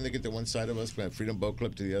Fishing Syndicate to one side of us. We're gonna have Freedom Boat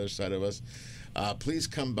Club to the other side of us. Please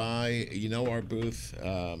come by. You know our booth.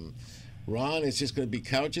 Ron, it's just gonna be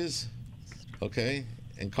couches, okay,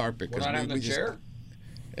 and carpet. We're not having a chair.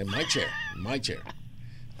 And my chair.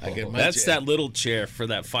 I get my That's chair. that little chair for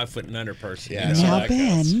that 5 foot and under person. Yeah, Now, so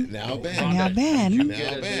Ben. Now Ben.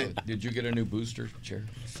 Now, Ben. Did you get a new booster chair?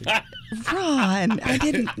 Ron, I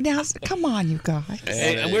didn't. Now, come on, you guys.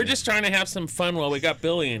 Hey, and we're just trying to have some fun while we got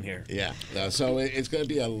Billy in here. Yeah. So it's going to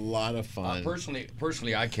be a lot of fun.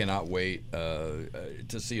 Personally, I cannot wait to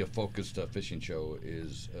see a focused fishing show.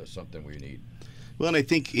 Is something we need. Well, and I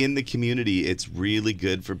think in the community, it's really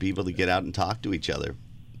good for people to get out and talk to each other.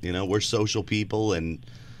 You know, we're social people, and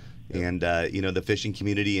you know, the fishing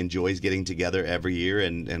community enjoys getting together every year,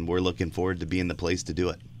 and we're looking forward to being the place to do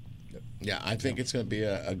it. Yeah, I think it's going to be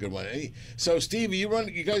a good one. Hey, so, Steve, you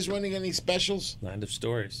guys running any specials? Land of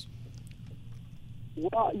Stories.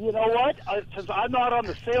 Well, you know what? Since I'm not on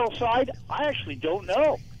the sales side, I actually don't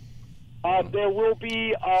know. There will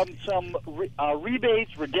be some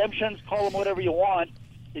rebates, redemptions, call them whatever you want,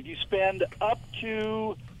 if you spend up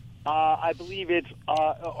to, I believe it's,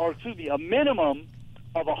 a minimum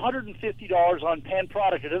of $150 on Penn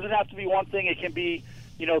product. It doesn't have to be one thing. It can be,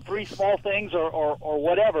 you know, 3 small things or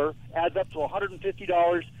whatever. Adds up to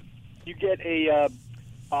 $150. You get a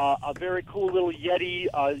very cool little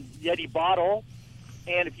Yeti bottle,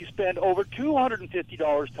 and if you spend over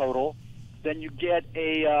 $250 total, then you get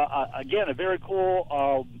again a very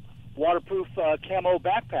cool waterproof camo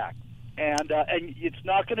backpack, and it's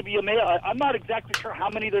not going to be a mail. I'm not exactly sure how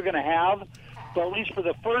many they're going to have, but at least for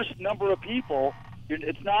the first number of people,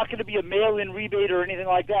 it's not going to be a mail-in rebate or anything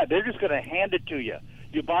like that. They're just going to hand it to you.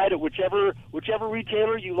 You buy it at whichever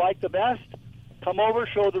retailer you like the best. Come over,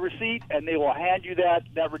 show the receipt, and they will hand you that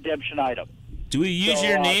redemption item. Do we use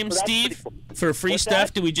your name, so that's Steve, pretty cool. for free What's stuff?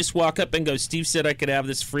 that? Do we just walk up and go, Steve said I could have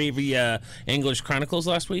this free via English Chronicles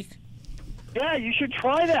last week? Yeah, you should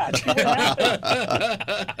try that. See what happens.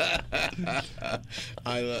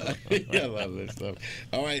 I love this stuff.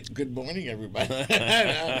 All right, good morning, everybody.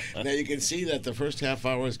 Now you can see that the first half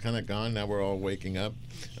hour is kind of gone. Now we're all waking up.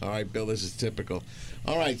 All right, Bill, this is typical.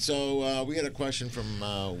 All right, so we had a question from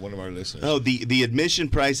one of our listeners. Oh, the admission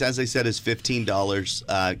price, as I said, is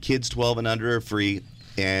 $15. Kids 12 and under are free,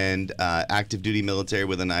 and active duty military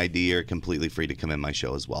with an ID are completely free to come in my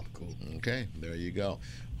show as well. Cool. Okay, there you go.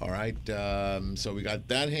 All right, so we got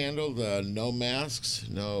that handled. No masks,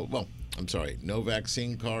 no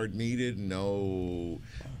vaccine card needed, no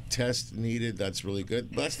test needed. That's really good.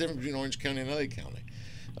 But that's different between Orange County and LA County.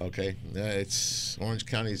 Okay, it's Orange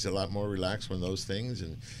County is a lot more relaxed on those things,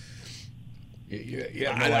 and you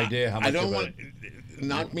have no idea how much. I don't of want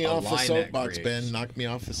knock me off the line that soapbox, creates. Ben. Knock me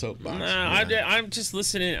off the soapbox. No, Yeah. I'm just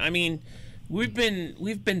listening. I mean, we've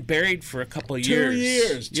been buried for a couple of 2 years.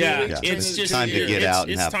 years. 2 Yeah, weeks. it's just time to get out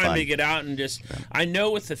and it's have time fun. to get out and just. I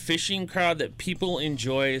know with the fishing crowd that people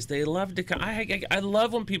enjoy is they love to come. I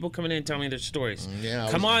love when people come in and tell me their stories. Yeah,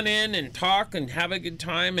 come on in and talk and have a good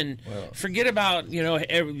time and forget about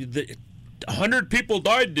 100 people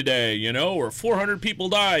died today, or 400 people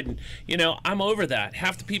died. I'm over that.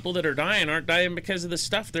 Half the people that are dying aren't dying because of the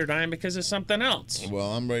stuff. They're dying because of something else.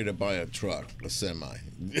 Well, I'm ready to buy a truck, a semi.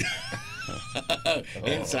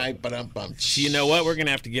 Inside, but You know what? We're going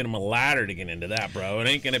to have to get them a ladder to get into that, bro. It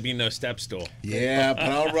ain't going to be no step stool. Yeah, but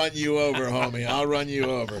I'll run you over, homie. I'll run you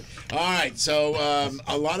over. All right, so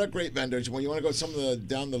a lot of great vendors. Well, you want to go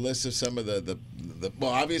down the list of some of the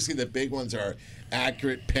well, obviously the big ones are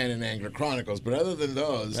Accurate, Penn, and Angler Chronicles. But other than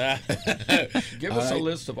those, give us a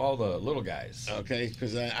list of all the little guys. Okay,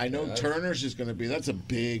 because I know Turner's is going to be. That's a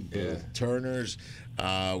big booth. Turner's.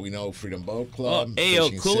 We know Freedom Boat Club. AO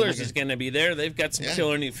Fishing Coolers Syndicate. is going to be there. They've got some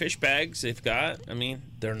killer new fish bags. They've got. I mean,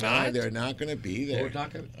 they're not. They're not going to be there. We're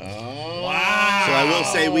not going to. Oh. Wow. So I will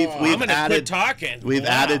say I'm we've gonna added quit talking. We've Wow.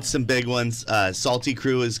 added some big ones. Salty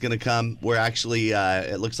Crew is going to come. We're actually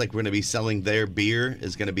it looks like we're going to be selling their beer.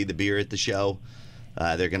 Is going to be the beer at the show.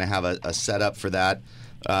 They're going to have a setup for that.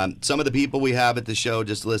 Some of the people we have at the show,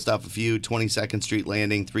 just to list off a few: 22nd Street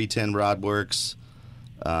Landing, 310 Rodworks,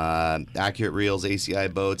 Accurate Reels,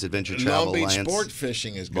 ACI Boats, Adventure Travel Long Beach Alliance, Sport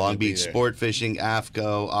Fishing is going Long to be Beach there. Sport Fishing,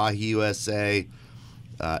 AFCO, Ahi USA,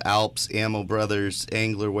 Alps, Ammo Brothers,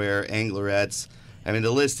 Anglerware, Anglerettes. I mean,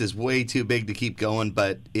 the list is way too big to keep going,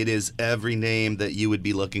 but it is every name that you would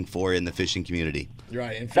be looking for in the fishing community.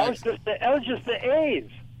 Right. In That was fact, just the A's.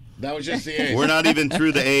 that was just the A's. We're not even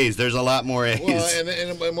through the A's. There's a lot more A's. Well,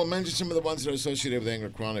 and we'll mention some of the ones that are associated with Angler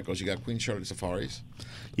Chronicles. You got Queen Charlotte Safaris.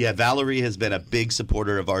 Yeah, Valerie has been a big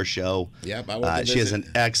supporter of our show. Yep, I went to she has visit.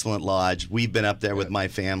 an excellent lodge. We've been up there with my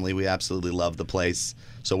family. We absolutely love the place.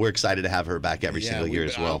 So we're excited to have her back every single year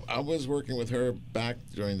as well. I was working with her back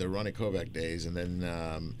during the Ronnie Kovac days, and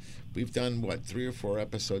then we've done, 3 or 4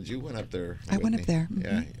 episodes. You went up there. I went up there.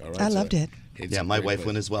 Yeah, all right. I loved it. It's Yeah, a my great wife place.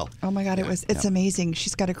 went as well. Oh my God, it's amazing.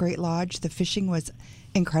 She's got a great lodge. The fishing was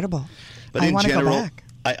incredible. But I in want to go general, back.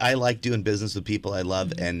 I like doing business with people I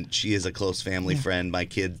love, and she is a close family friend. My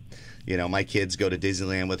kids go to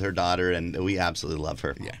Disneyland with her daughter, and we absolutely love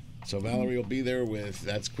her. Yeah. So Valerie will be there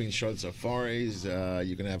that's Queen Charlotte Safaris. You're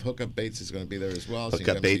going to have Hookup Baits is going to be there as well. So you Hookup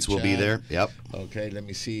can come Baits see will be Chad. there. Yep. Okay, let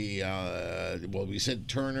me see. We said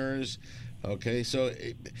Turner's. Okay, so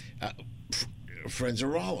Friends of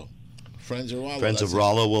Rollo. Friends of Rollo. Friends of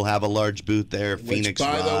Rollo will have a large booth there. Which, Phoenix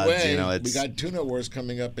by rods. the way, it's we got Tuna Wars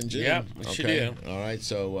coming up in June. Yeah, we should do. All right,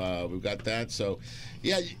 so we've got that. So,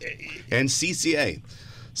 yeah. And CCA.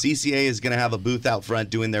 CCA is going to have a booth out front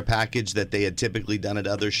doing their package that they had typically done at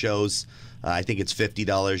other shows. I think it's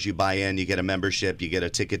 $50. You buy in, you get a membership, you get a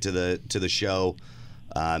ticket to the show.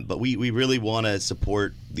 But we really want to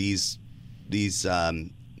support these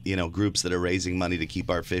groups that are raising money to keep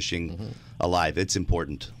our fishing alive. It's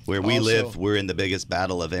important. Where we live, we're in the biggest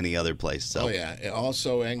battle of any other place. So. Oh yeah.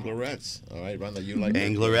 Also Anglerettes. All right, Rhonda, you like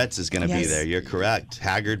Anglerettes is going to be there. You're correct.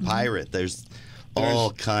 Haggard Pirate. There's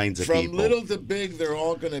all kinds of from people. little to big, they're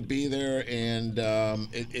all going to be there, and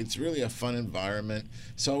it's really a fun environment.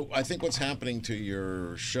 So I think what's happening to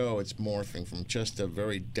your show, it's morphing from just a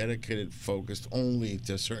very dedicated, focused only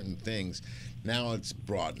to certain things. Now it's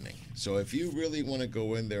broadening. So if you really want to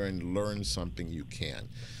go in there and learn something, you can.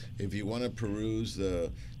 If you want to peruse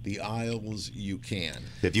the aisles, you can.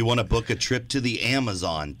 If you want to book a trip to the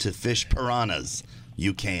Amazon to fish piranhas,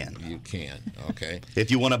 you can. You can, okay.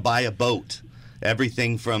 If you want to buy a boat,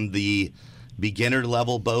 everything from the beginner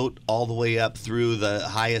level boat all the way up through the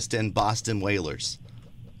highest end Boston whalers,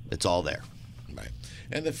 it's all there. Right.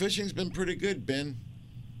 And the fishing's been pretty good, Ben,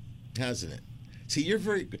 hasn't it? See, you're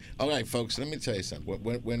very good. All right, folks, let me tell you something.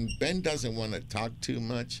 When Ben doesn't want to talk too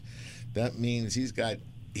much, that means he's got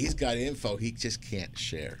info he just can't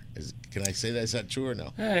share. Can I say that? Is that true or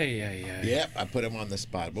no? Hey. Yep, I put him on the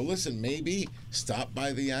spot. Well, listen, maybe stop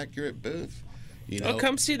by the Accurate booth.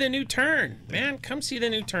 Come see the new turn, man. Come see the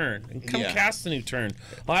new turn. And come Yeah. cast the new turn.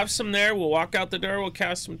 I'll have some there. We'll walk out the door. We'll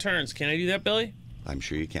cast some turns. Can I do that, Billy? I'm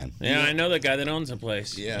sure you can. Yeah, I know the guy that owns the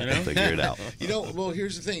place. Yeah. You know? Figure it out. Well,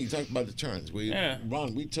 here's the thing. You talked about the turns.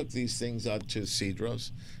 Ron, we took these things out to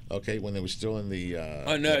Cedros, okay, when they were still in the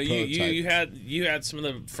Oh no, the you prototype. you had some of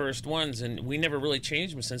the first ones, and we never really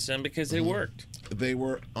changed them since then because they worked. They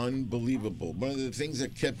were unbelievable. One of the things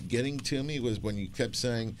that kept getting to me was when you kept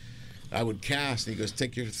saying, I would cast, and he goes,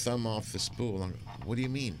 take your thumb off the spool. I'm like, what do you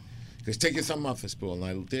mean? He goes, take your thumb off the spool. And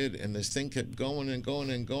I did, and this thing kept going and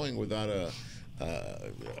going and going without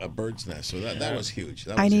a bird's nest. So that was huge.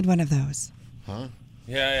 I need one of those. Huh?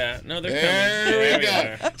 Yeah. No, they're There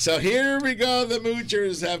coming. we go. So here we go. The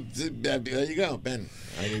moochers have to, there you go, Ben.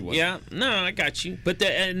 I need one. Yeah, no, I got you. But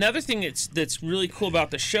another thing that's really cool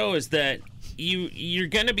about the show is that you're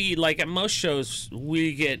going to be, like at most shows,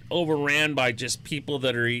 we get overran by just people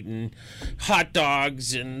that are eating hot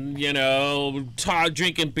dogs and,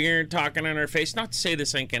 drinking beer and talking on our face. Not to say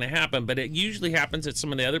this ain't going to happen, but it usually happens at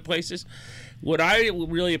some of the other places. What I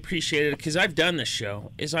really appreciated, because I've done this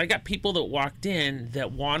show, is I got people that walked in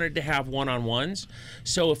that wanted to have one-on-ones.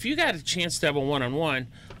 So if you got a chance to have a one-on-one,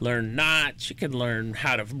 learn knots, you can learn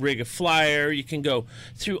how to rig a flyer, you can go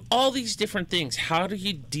through all these different things. How do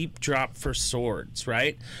you deep drop for swords,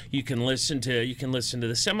 right? You can listen to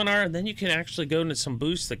the seminar, and then you can actually go into some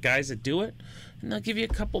booths, the guys that do it, and they'll give you a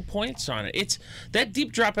couple points on it. It's that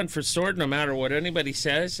deep dropping for sword, no matter what anybody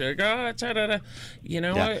says. They go,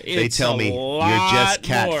 They tell me you're just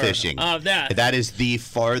catfishing. Of that. That is the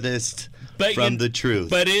farthest from the truth.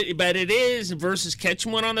 But it is versus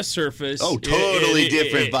catching one on the surface. Oh, totally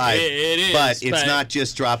different vibe. It is, but it's not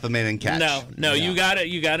just drop them in and catch. No, you got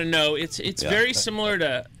to know. It's very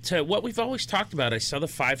similar to what we've always talked about. I saw the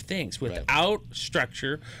 5 things: without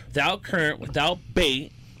structure, without current, without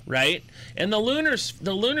bait. Right, and the lunar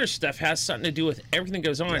stuff has something to do with everything that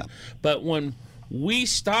goes on. Yeah. But when we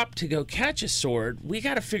stop to go catch a sword, we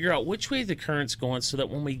got to figure out which way the current's going, so that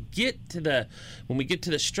when we get to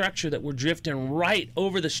the structure, that we're drifting right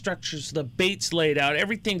over the structure, so the bait's laid out.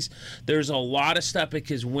 There's a lot of stuff,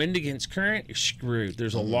 because wind against current, you're screwed.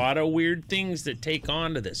 There's a lot of weird things that take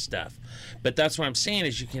on to this stuff. But that's what I'm saying,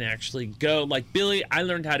 is you can actually go, like Billy, I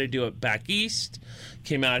learned how to do it back east,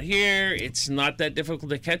 came out here. It's not that difficult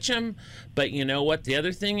to catch them. But you know what? The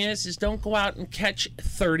other thing is don't go out and catch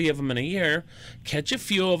 30 of them in a year. Catch a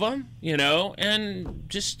few of them, and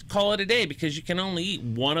just call it a day, because you can only eat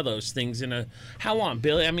one of those things in how long,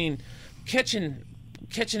 Billy? I mean, catching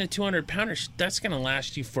a 200-pounder, that's going to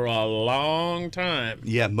last you for a long time.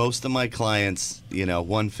 Yeah, most of my clients,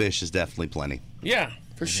 one fish is definitely plenty. Yeah,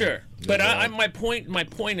 for sure. But my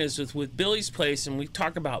point is with Billy's place, and we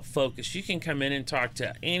talk about focus. You can come in and talk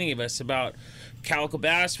to any of us about calico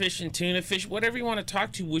bass fishing, tuna fish, whatever you want to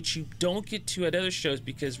talk to, which you don't get to at other shows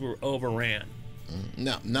because we're overran.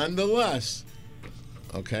 Now, nonetheless,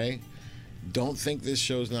 okay, don't think this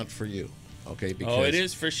show's not for you. Okay, because it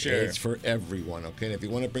is for sure. It's for everyone. Okay, and if you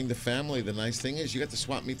want to bring the family, the nice thing is you got the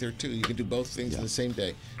swap meet there too. You can do both things in the same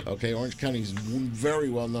day. Okay, Orange County is very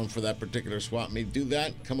well known for that particular swap meet. Do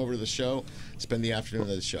that. Come over to the show. Spend the afternoon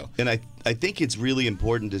at the show. And I think it's really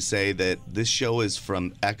important to say that this show is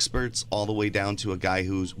from experts all the way down to a guy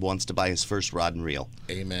who wants to buy his first rod and reel.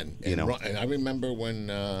 Amen. And I remember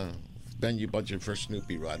when. Ben, you bought your first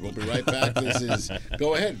Snoopy rod. We'll be right back.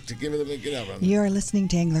 Go ahead to give it a get out on. You're listening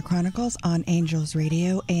to Angler Chronicles on Angels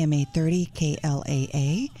Radio, AM 830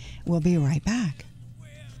 KLAA. We'll be right back.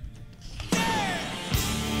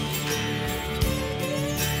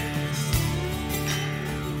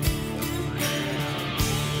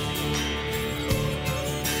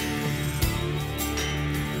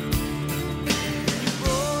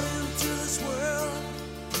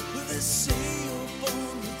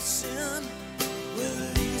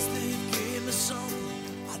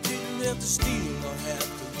 To steal or have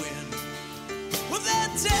to win. Well, then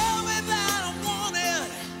tell me that I'm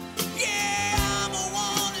wanted. Yeah, I'm a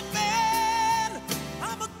wanted man.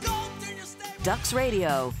 I'm a goat in your state. Ducks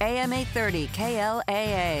Radio, AM 830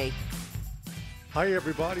 KLAA. Hi,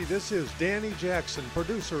 everybody. This is Danny Jackson,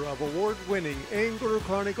 producer of award-winning Angler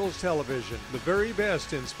Chronicles Television. The very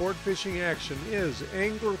best in sport fishing action is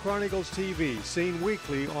Angler Chronicles TV, seen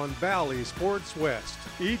weekly on Bally Sports West.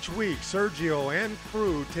 Each week, Sergio and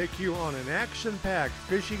crew take you on an action-packed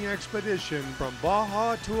fishing expedition from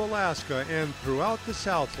Baja to Alaska and throughout the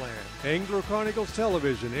Southland. Angler Chronicles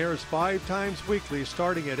Television airs 5 times weekly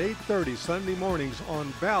starting at 8:30 Sunday mornings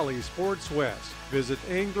on Bally Sports West. Visit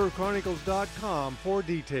anglerchronicles.com for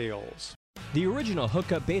details. The original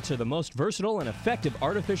hookup baits are the most versatile and effective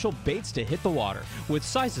artificial baits to hit the water. With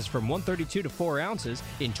sizes from 132 to 4 ounces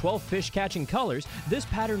in 12 fish-catching colors, this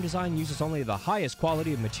pattern design uses only the highest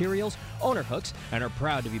quality of materials, owner hooks, and are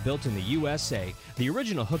proud to be built in the USA. The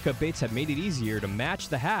original hookup baits have made it easier to match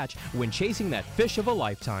the hatch when chasing that fish of a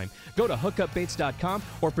lifetime. Go to hookupbaits.com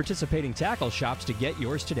or participating tackle shops to get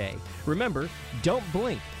yours today. Remember, don't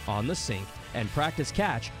blink on the sink, and practice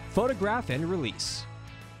catch, photograph, and release.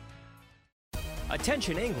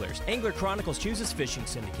 Attention anglers, Angler Chronicles chooses Fishing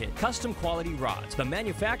Syndicate. Custom quality rods, the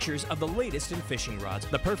manufacturers of the latest in fishing rods.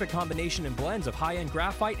 The perfect combination and blends of high-end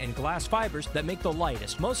graphite and glass fibers that make the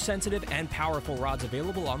lightest, most sensitive, and powerful rods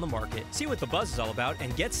available on the market. See what the buzz is all about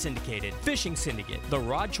and get syndicated. Fishing Syndicate, the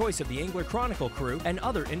rod choice of the Angler Chronicle crew and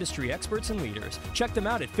other industry experts and leaders. Check them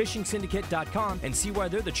out at fishingsyndicate.com and see why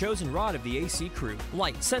they're the chosen rod of the AC crew.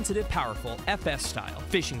 Light, sensitive, powerful, FS style.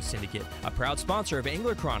 Fishing Syndicate, a proud sponsor of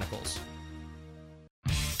Angler Chronicles.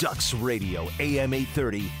 Ducks Radio, AM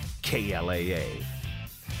 830, KLAA.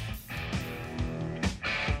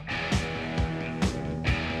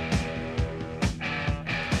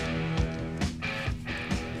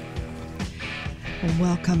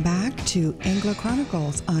 Welcome back to Angler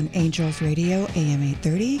Chronicles on Angels Radio, AM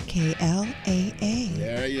 830 KLAA.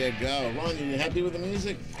 There you go. Ron, are you happy with the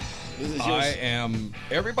music? I am.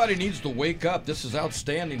 Everybody needs to wake up. This is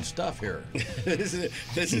outstanding stuff here. this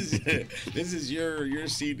is your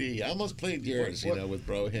CD. I almost played yours, with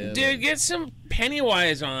Brohim. Dude, get some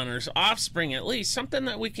Pennywise on or Offspring at least, something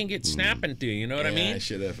that we can get snapping to. You know what I mean? I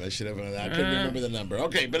should have. I couldn't remember the number.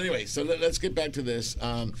 Okay, but anyway, so let's get back to this.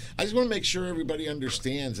 I just want to make sure everybody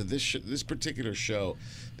understands that this particular show,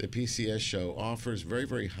 the PCS show, offers very,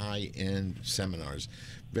 very high-end seminars.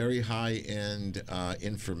 Very high-end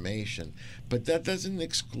information, but that doesn't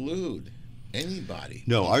exclude anybody.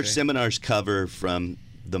 No, our seminars cover from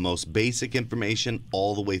the most basic information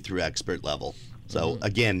all the way through expert level. So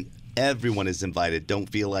again, everyone is invited. Don't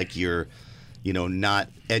feel like you're not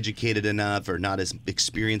educated enough or not as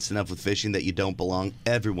experienced enough with fishing that you don't belong.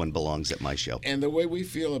 Everyone belongs at my show. And the way we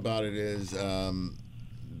feel about it is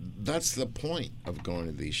that's the point of going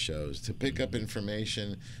to these shows, to pick up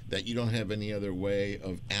information that you don't have any other way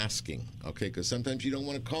of asking, okay? Because sometimes you don't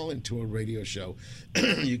want to call into a radio show.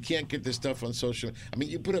 You can't get this stuff on social. I mean,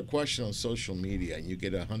 you put a question on social media and you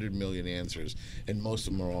get 100 million answers, and most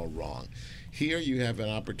of them are all wrong. Here you have an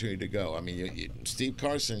opportunity to go. I mean, Steve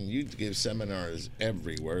Carson, you give seminars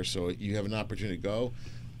everywhere, so you have an opportunity to go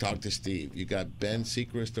talk to Steve. You got Ben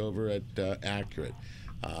Sechrist over at Accurate.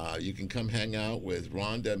 You can come hang out with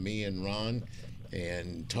Rhonda, me, and Ron,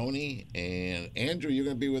 and Tony, and Andrew. You're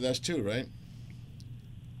going to be with us too, right?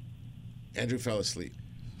 Andrew fell asleep.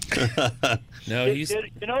 No, he's.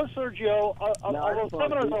 Sergio, although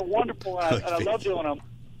seminars are wonderful, and I love doing them,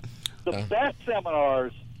 the best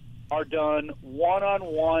seminars are done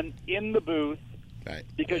one-on-one in the booth, right?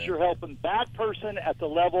 Because you're helping that person at the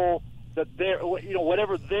level that they're,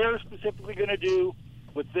 whatever they're specifically going to do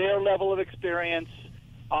with their level of experience.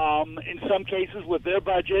 In some cases, with their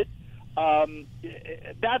budget,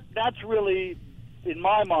 that's really, in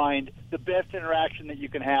my mind, the best interaction that you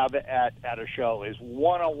can have at a show is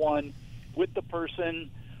one-on-one with the person.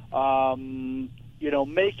 Making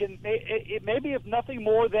maybe if nothing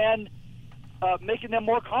more than making them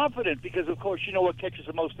more confident, because of course you know what catches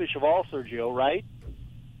the most fish of all, Sergio, right?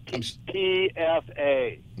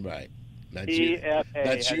 PFA. Right. PFA.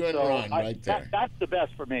 That's you and Ron right there. That's the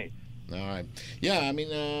best for me. All right. Yeah, I mean,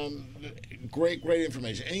 great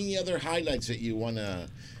information. Any other highlights that you want to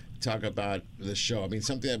talk about the show? I mean,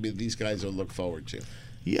 something that these guys will look forward to.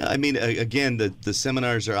 Yeah, I mean, again, the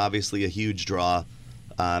seminars are obviously a huge draw.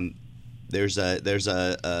 There's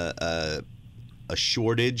a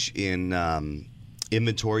shortage in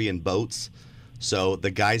inventory in boats. So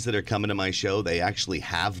the guys that are coming to my show, they actually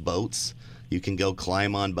have boats. You can go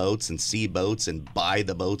climb on boats and see boats and buy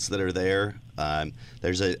the boats that are there.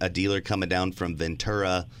 There's a dealer coming down from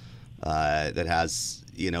Ventura that has,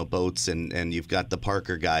 boats, and you've got the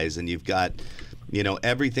Parker guys, and you've got,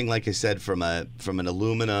 everything, like I said, from an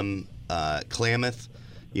aluminum Klamath,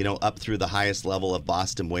 up through the highest level of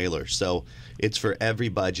Boston Whaler. So it's for every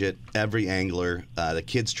budget, every angler. The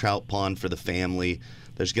kids' trout pond for the family.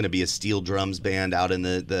 There's going to be a steel drums band out in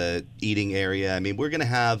the eating area. I mean, we're going to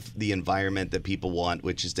have the environment that people want,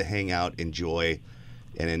 which is to hang out, enjoy,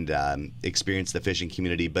 and experience the fishing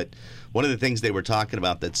community. But one of the things they were talking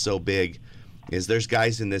about that's so big is there's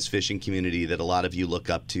guys in this fishing community that a lot of you look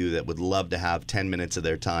up to that would love to have 10 minutes of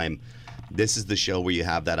their time. This is the show where you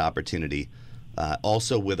have that opportunity.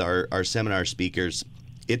 Also, with our seminar speakers,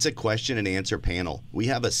 it's a question and answer panel. We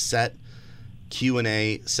have a set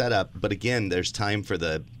Q&A setup, but again, there's time for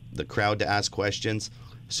the crowd to ask questions.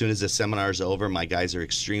 As soon as the seminar's over, my guys are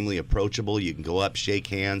extremely approachable. You can go up, shake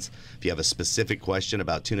hands. If you have a specific question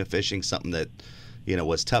about tuna fishing, something that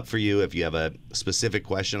was tough for you, if you have a specific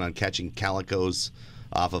question on catching calicos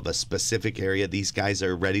off of a specific area, these guys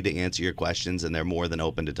are ready to answer your questions, and they're more than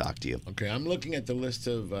open to talk to you. Okay, I'm looking at the list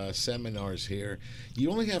of seminars here.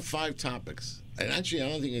 You only have 5 topics. And actually, I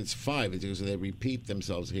don't think it's 5 because they repeat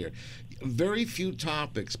themselves here. Very few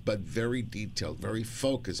topics, but very detailed, very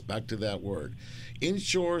focused. Back to that word.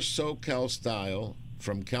 Inshore SoCal style,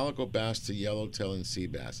 from calico bass to yellowtail and sea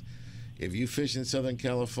bass. If you fish in Southern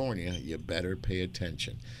California, you better pay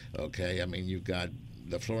attention. Okay, I mean, you've got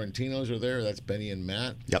the Florentinos are there. That's Benny and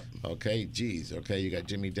Matt. Yep. Okay, geez. Okay, you got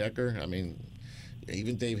Jimmy Decker. I mean,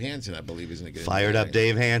 even Dave Hansen, I believe, isn't it? Fired up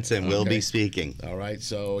Dave Hansen will be speaking. All right,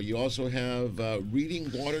 so you also have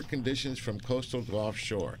reading water conditions from coastal to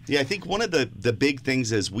offshore. Yeah, I think one of the big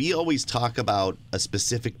things is we always talk about a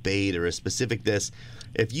specific bait or a specific this.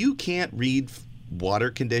 If you can't read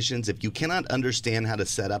water conditions, if you cannot understand how to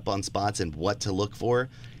set up on spots and what to look for,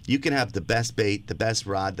 you can have the best bait, the best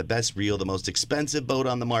rod, the best reel, the most expensive boat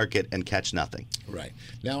on the market and catch nothing. Right.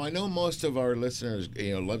 Now, I know most of our listeners,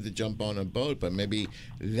 love to jump on a boat, but maybe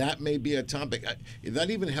that may be a topic. That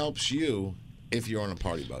even helps you if you're on a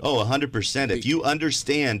party boat. Oh, 100%. If you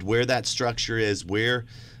understand where that structure is,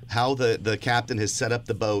 how the captain has set up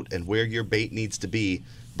the boat and where your bait needs to be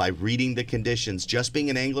by reading the conditions, just being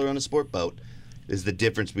an angler on a sport boat is the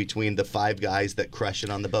difference between the 5 guys that crush it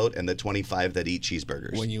on the boat and the 25 that eat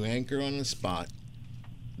cheeseburgers. When you anchor on a spot,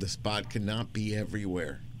 the spot cannot be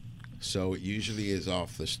everywhere. So it usually is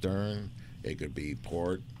off the stern. It could be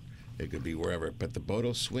port. It could be wherever. But the boat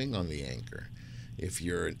will swing on the anchor. If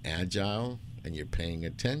you're agile and you're paying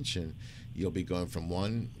attention, you'll be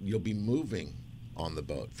going you'll be moving on the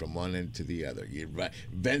boat from one end to the other. You're right.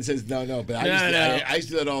 Ben says no, but I used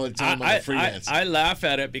to do that all the time on the freelance. I laugh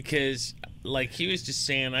at it because like he was just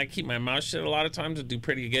saying, I keep my mouth shut a lot of times and do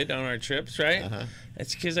pretty good on our trips, right?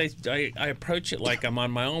 It's because I approach it like I'm on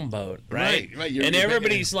my own boat, right? Right. And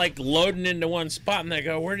everybody's like loading into one spot, and they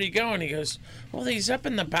go, "Where are you going?" He goes, "Well, he's up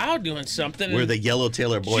in the bow doing something." Where the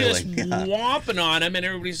yellowtail are boiling. Just whomping on him, and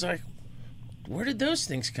everybody's like, "Where did those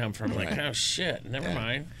things come from?" Like, oh shit, never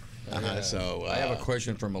mind. So I have a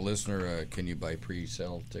question from a listener. Can you buy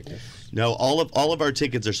pre-sale tickets? No, all of our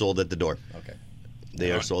tickets are sold at the door. Okay.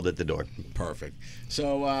 They are sold at the door. Perfect.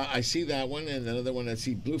 So I see that one, and another one I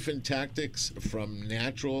see Bluefin Tactics from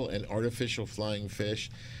natural and artificial flying fish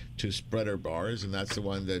to spreader bars, and that's the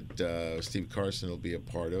one that Steve Carson will be a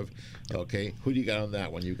part of. Okay, who do you got on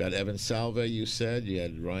that one? You got Evan Salva, you said. You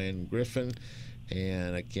had Ryan Griffin,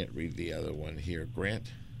 and I can't read the other one here.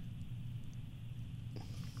 Grant?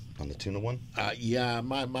 On the tuna one? Yeah,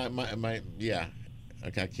 yeah.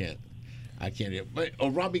 Okay, I can't. But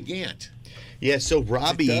Robbie Gant. Yeah, so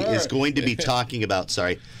Robbie is going to be talking about,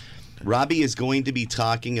 Robbie is going to be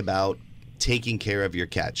talking about taking care of your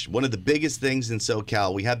catch. One of the biggest things in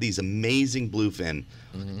SoCal, we have these amazing bluefin,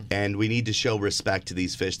 and we need to show respect to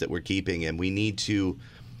these fish that we're keeping, and we need to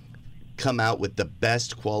come out with the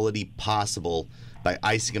best quality possible by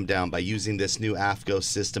icing them down, by using this new AFCO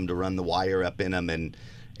system to run the wire up in them and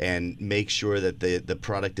make sure that the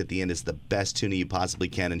product at the end is the best tuna you possibly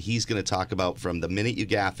can. And he's going to talk about from the minute you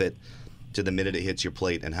gaff it to the minute it hits your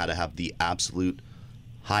plate and how to have the absolute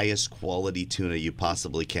highest quality tuna you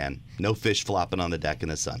possibly can. No fish flopping on the deck in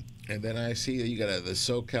the sun. And then I see that you got the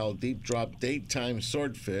SoCal Deep Drop Daytime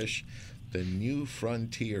Swordfish, the new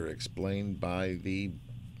frontier, explained by the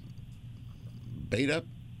Bait Up.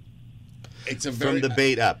 It's From the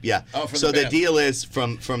bait up, yeah. Oh, from so the bait the up. deal is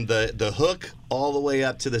from the hook all the way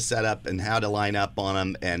up to the setup and how to line up on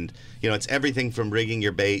them, and it's everything from rigging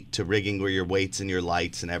your bait to rigging where your weights and your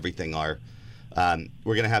lights and everything are.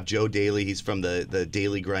 We're gonna have Joe Daly. He's from the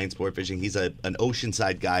Daily Grind Sport Fishing. He's an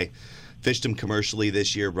Oceanside guy. Fished him commercially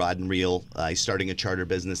this year, rod and reel. He's starting a charter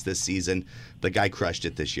business this season. The guy crushed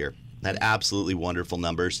it this year. Had absolutely wonderful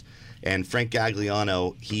numbers. And Frank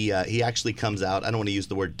Gagliano, he actually comes out. I don't want to use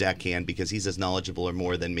the word deckhand because he's as knowledgeable or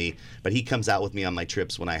more than me, but he comes out with me on my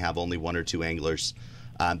trips when I have only one or two anglers.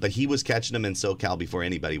 But he was catching them in SoCal before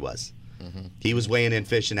anybody was. He was weighing in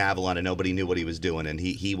fish in Avalon and nobody knew what he was doing, and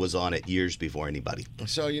he was on it years before anybody.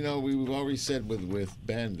 So, we've already said with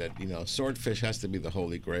Ben that, swordfish has to be the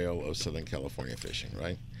holy grail of Southern California fishing,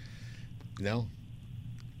 right? No?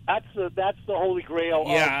 That's the holy grail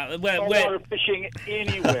of saltwater fishing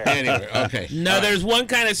anywhere. Anywhere, okay. No, there's one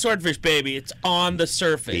kind of swordfish, baby. It's on the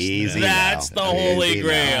surface. Easy That's now. the holy Easy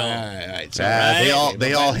grail. All right. So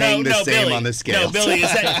They all hang the same Billy. on the scales. No, Billy,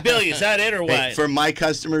 is that it or what? Hey, for my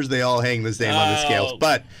customers, they all hang the same on the scales.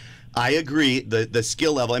 But I agree, the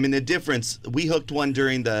skill level. I mean, the difference. We hooked one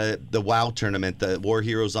during the WOW tournament, the War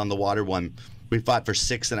Heroes on the Water one. We fought for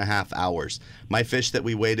 6.5 hours. My fish that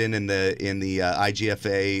we weighed in the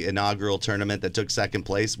IGFA inaugural tournament that took second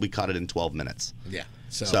place, we caught it in 12 minutes. Yeah.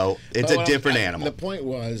 So it's a different animal. The point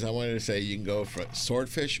was, I wanted to say you can go from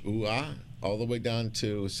swordfish, all the way down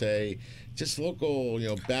to, say, just local,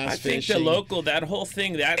 bass fishing. I think the local, that whole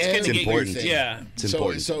thing, that's going to get important. It's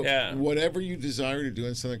important. So whatever you desire to do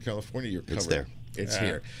in Southern California, you're covered. It's there. It's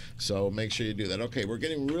here. So make sure you do that. Okay, we're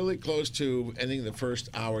getting really close to ending the first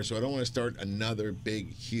hour, so I don't want to start another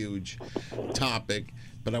big, huge topic.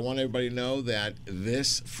 But I want everybody to know that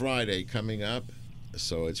this Friday coming up,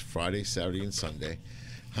 so it's Friday, Saturday, and Sunday.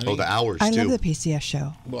 Honey, the hours, I love the PCS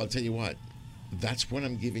show. Well, I'll tell you what. That's what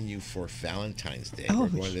I'm giving you for Valentine's Day. Oh. We're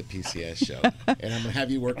going to the PCS show. And I'm going to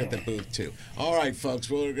have you work at the booth, too. All right, folks.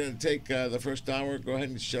 We're going to take the first hour. Go ahead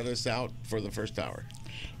and shut us out for the first hour.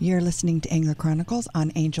 You're listening to Angler Chronicles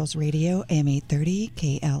on Angels Radio, AM 830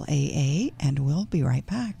 KLAA, and we'll be right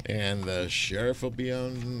back. And the sheriff will be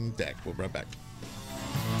on deck. We'll be right back.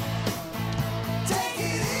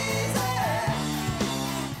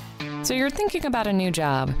 So you're thinking about a new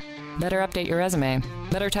job. Better update your resume.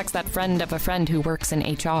 Better text that friend of a friend who works in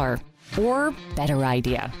HR. Or, better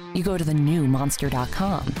idea, you go to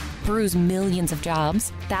thenewmonster.com. Peruse millions of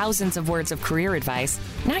jobs, thousands of words of career advice.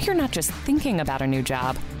 Now you're not just thinking about a new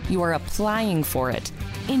job, you are applying for it,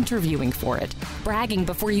 interviewing for it, bragging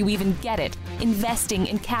before you even get it, investing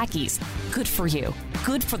in khakis. Good for you.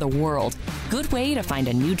 Good for the world. Good way to find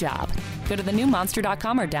a new job. Go to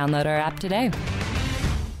thenewmonster.com or download our app today.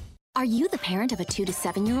 Are you the parent of a 2 to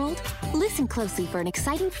 7-year-old? Listen closely for an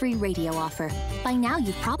exciting free radio offer. By now,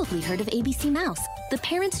 you've probably heard of ABC Mouse, the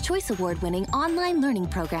Parents' Choice Award-winning online learning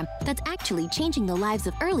program that's actually changing the lives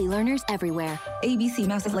of early learners everywhere. ABC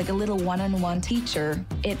Mouse is like a little one-on-one teacher.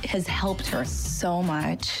 It has helped her so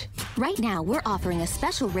much. Right now, we're offering a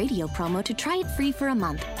special radio promo to try it free for a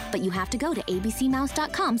month. But you have to go to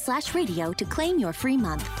abcmouse.com/radio to claim your free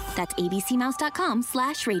month. That's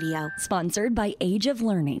abcmouse.com/radio. Sponsored by Age of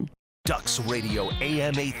Learning. Ducks Radio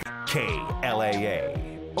AM 8 KLAA.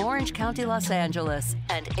 Orange County, Los Angeles,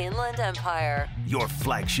 and Inland Empire. Your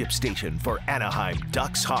flagship station for Anaheim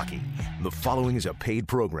Ducks hockey. The following is a paid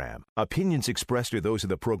program. Opinions expressed are those of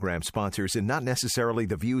the program sponsors and not necessarily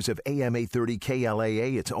the views of AM 830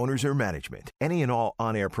 KLAA, its owners, or management. Any and all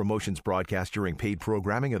on-air promotions broadcast during paid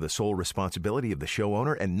programming are the sole responsibility of the show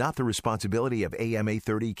owner and not the responsibility of AM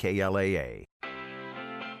 830 KLAA.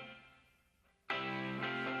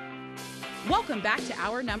 Welcome back to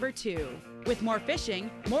hour number 2 with more fishing,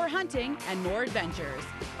 more hunting, and more adventures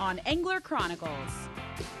on Angler Chronicles.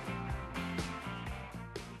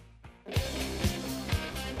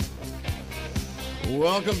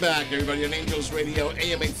 Welcome back, everybody, on Angels Radio,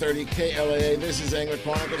 AM 830 KLAA. This is Angler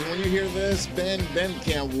Chronicles. When you hear this, Ben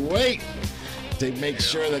can't wait to make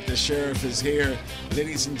sure that the sheriff is here.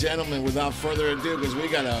 Ladies and gentlemen, without further ado, because we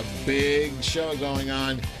got a big show going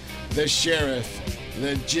on, the sheriff,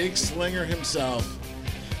 the jig slinger himself,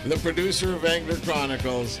 the producer of Angler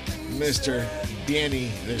Chronicles, Mr. Danny,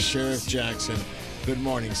 the Sheriff Jackson. Good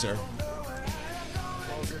morning, sir.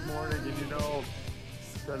 Oh, good morning. And you know,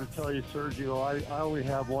 I'm going to tell you, Sergio, I only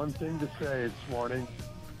have one thing to say this morning.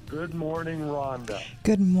 Good morning, Rhonda.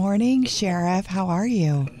 Good morning, Sheriff. How are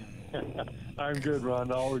you? I'm good,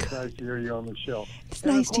 Rhonda. Always nice to hear you on the show. It's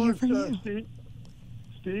and nice of to hear course, from you.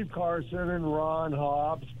 Steve Carson and Ron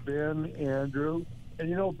Hobbs, Ben, Andrew, and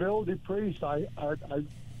you know, Bill DePriest, I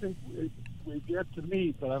think we get to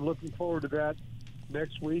meet, but I'm looking forward to that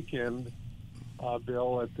next weekend,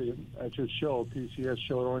 Bill, at your show, PCS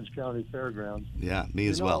show at Orange County Fairgrounds. Yeah, me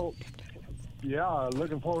as well. Yeah,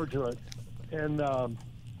 looking forward to it. And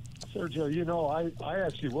Sergio, you know, I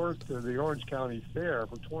actually worked at the Orange County Fair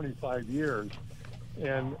for 25 years,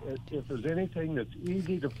 and if there's anything that's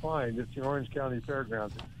easy to find, it's the Orange County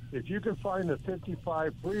Fairgrounds. If you can find the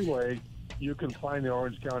 55 freeway, you can find the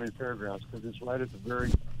Orange County Fairgrounds because it's right at the very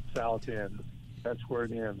south end. That's where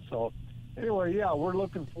it ends. So anyway, yeah, we're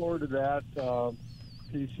looking forward to that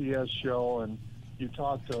PCS show. And you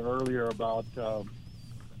talked earlier about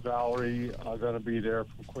Valerie going to be there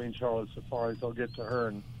from Queen Charlotte Safaris. I'll get to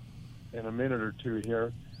her in a minute or two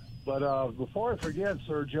here. But before I forget,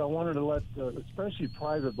 Sergio, I wanted to let especially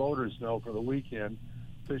private boaters know for the weekend,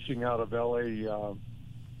 fishing out of L.A.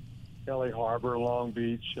 Harbor, Long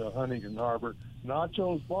Beach, Huntington Harbor.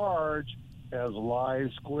 Nacho's Barge has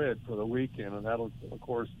live squid for the weekend, and that'll, of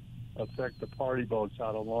course, affect the party boats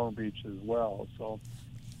out of Long Beach as well. So,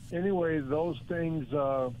 anyway, those things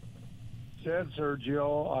said,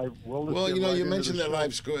 Sergio, I will. Well, you know, you mentioned that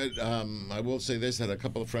live squid. I will say this: I had a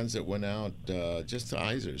couple of friends that went out just to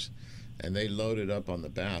Isers, and they loaded up on the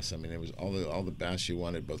bass. I mean, it was all the bass you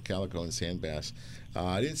wanted, both calico and sand bass.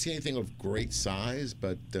 I didn't see anything of great size,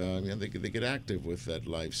 but you know, they get active with that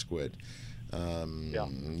live squid. Yeah.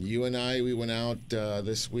 You and I, we went out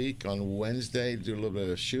this week on Wednesday to do a little bit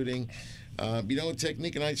of shooting. You know,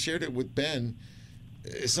 technique, and I shared it with Ben.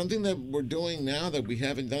 It's something that we're doing now that we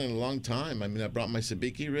haven't done in a long time. I mean, I brought my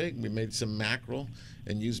sabiki rig. We made some mackerel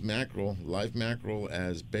and used live mackerel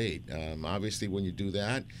as bait. Obviously, when you do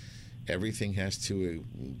that, everything has to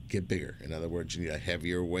get bigger. In other words, you need a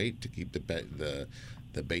heavier weight to keep the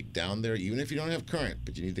bait down there, even if you don't have current,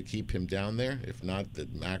 but you need to keep him down there. If not, the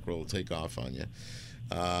mackerel will take off on you.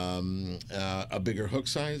 A bigger hook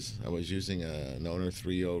size. I was using an Owner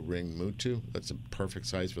 3.0 ring Mutu. That's a perfect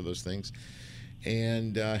size for those things.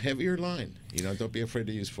 And heavier line. You know, don't be afraid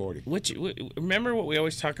to use 40. Remember what we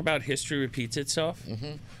always talk about, history repeats itself?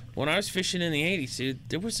 Mm-hmm. When I was fishing in the 80s, dude,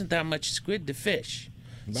 there wasn't that much squid to fish.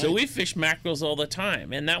 Right. So we fished mackerels all the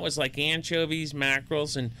time. And that was like anchovies,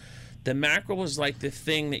 mackerels, and the mackerel was like the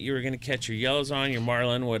thing that you were going to catch your yellows on, your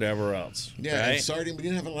marlin, whatever else. Yeah, right? and sardine. We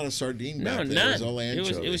didn't have a lot of sardine back then. None. It was all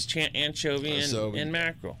anchovy. It was anchovy and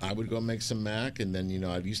mackerel. I would go make some mac, and then, you know,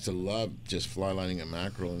 I used to love just fly lining a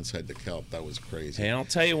mackerel inside the kelp. That was crazy. Hey, I'll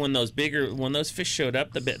tell you, when those fish showed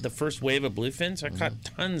up, the first wave of bluefins, I caught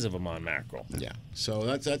tons of them on mackerel. Yeah, so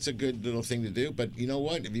that's a good little thing to do. But you know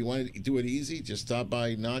what? If you want to do it easy, just stop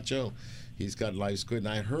by Nacho. He's got live squid, and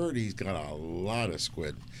I heard he's got a lot of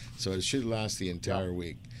squid, so it should last the entire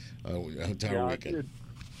week, weekend.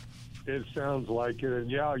 It sounds like it, and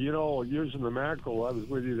yeah, you know, using the mackerel, I was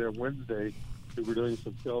with you there Wednesday. We were doing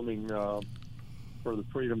some filming for the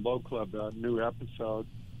Freedom Boat Club, new episode,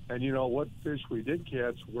 and you know what fish we did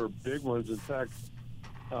catch were big ones. In fact,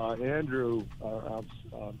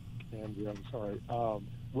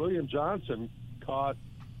 William Johnson caught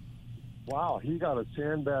wow, he got a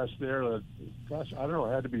sand bass there that, gosh, I don't know,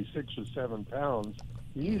 it had to be 6 or 7 pounds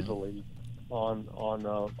easily on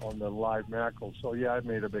the live mackerel. So yeah, it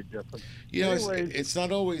made a big difference. You know, Anyways, it's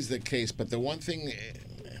not always the case, but the one thing,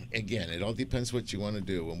 again, it all depends what you want to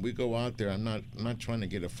do. When we go out there, I'm not trying to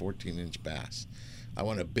get a 14-inch bass. I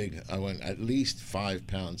want at least 5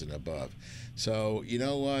 pounds and above. So you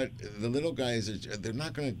know what? The little guys, they're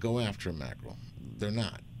not going to go after a mackerel. They're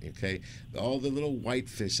not. Okay, all the little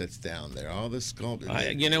whitefish that's down there, all the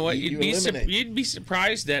sculpin. You know what? You'd be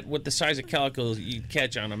surprised at what the size of calico you'd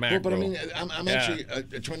catch on a mackerel. Well, but I mean, I'm actually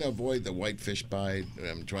trying to avoid the whitefish bite.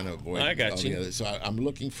 I'm trying to avoid. I got all you. the other, so I'm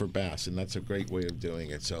looking for bass, and that's a great way of doing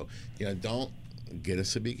it. So don't get a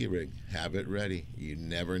sabiki rig. Have it ready. You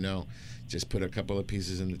never know. Just put a couple of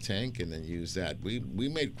pieces in the tank and then use that. We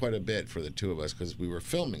made quite a bit for the two of us because we were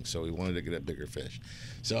filming, so we wanted to get a bigger fish.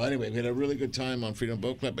 So anyway, we had a really good time on Freedom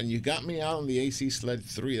Boat Club, and you got me out on the AC Sled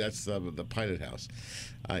 3. That's the Pilot House.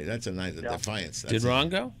 That's a nice Defiance. Did Ron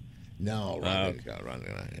go? No, Ron didn't go. Ron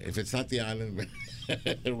didn't go. If it's not the island,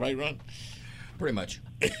 right, Ron? Pretty much.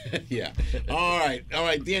 Yeah. All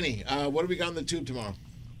right, Danny. What do we got on the tube tomorrow?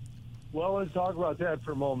 well, let's talk about that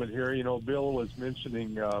for a moment here. You know, Bill was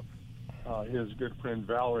mentioning his good friend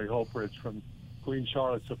Valerie Hopritz from Queen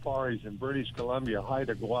Charlotte Safaris in British Columbia,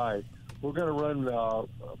 Haida Gwaii. We're going to run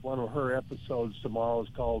one of her episodes tomorrow.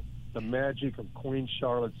 It's called The Magic of Queen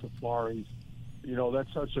Charlotte Safaris. You know,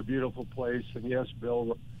 that's such a beautiful place. And yes,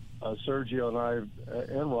 Bill, Sergio and I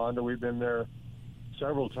and Rhonda, we've been there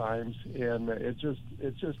several times, and it's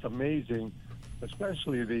just amazing,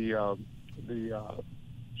 especially the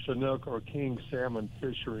Chinook or king salmon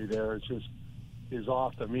fishery there. It's just is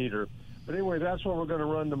off the meter. But anyway, that's what we're going to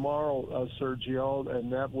run tomorrow, Sergio,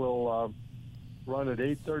 and that will run at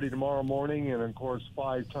 8:30 tomorrow morning, and of course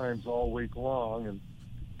 5 times all week long. And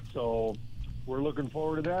so we're looking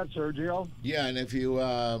forward to that, Sergio. Yeah, and if you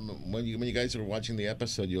when you guys are watching the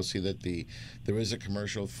episode, you'll see that there is a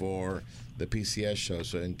commercial for the PCS show.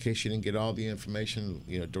 So in case you didn't get all the information,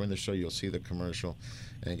 during the show, you'll see the commercial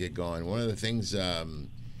and get going. One of the things,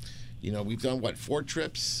 we've done 4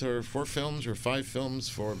 trips or 4 films or 5 films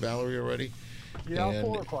for Valerie already. Yeah, and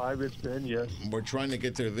 4 or 5 it's been, yes. We're trying to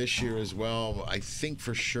get there this year as well. I think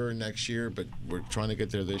for sure next year, but we're trying to get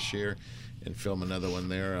there this year and film another one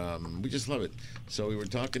there. We just love it. So we were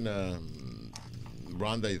talking to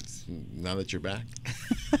Rhonda, now that you're back.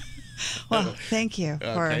 Well, thank you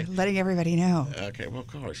for letting everybody know. Okay, well, of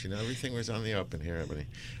course. Everything was on the open here, everybody.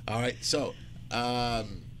 All right, so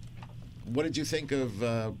what did you think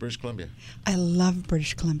of British Columbia? I love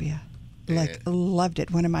British Columbia. Loved it.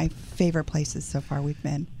 One of my favorite places so far we've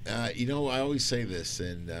been. I always say this,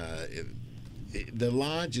 and the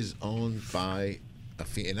lodge is owned by a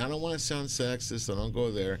female. And I don't want to sound sexist, so don't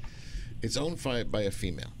go there. It's owned by a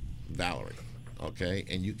female, Valerie, okay?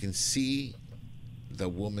 And you can see the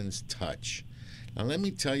woman's touch. Now, let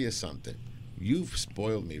me tell you something. You've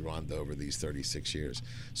spoiled me, Rhonda, over these 36 years.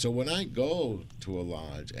 So when I go to a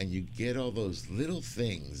lodge and you get all those little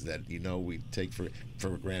things that we take for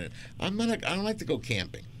granted, I don't like to go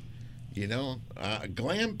camping.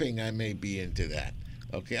 Glamping, I may be into that.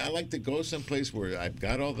 Okay, I like to go someplace where I've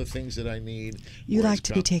got all the things that I need. You like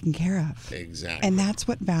to be taken care of. Exactly. And that's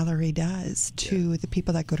what Valerie does to the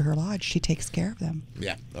people that go to her lodge. She takes care of them.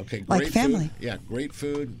 Yeah, okay. Great like family. Food. Yeah, great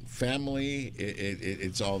food, family,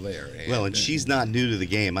 it's all there. And she's not new to the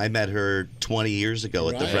game. I met her 20 years ago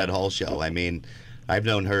at the Fred Hall Show. I mean, I've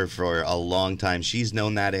known her for a long time. She's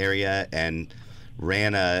known that area and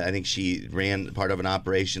I think she ran part of an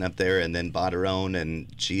operation up there and then bought her own, and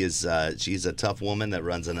she's a tough woman that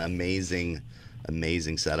runs an amazing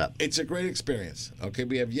setup. It's a great experience. Okay,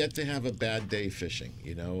 we have yet to have a bad day fishing,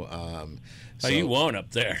 you won't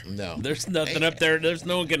up there. No. There's nothing up there. There's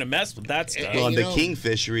no one going to mess with that stuff. Well, in the king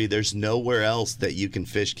fishery, there's nowhere else that you can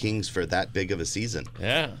fish kings for that big of a season.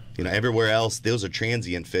 Yeah. Everywhere else, those are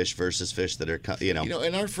transient fish versus fish that are,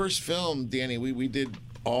 in our first film, Danny, we did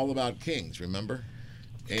all about kings, remember?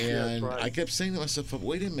 And I kept saying to myself,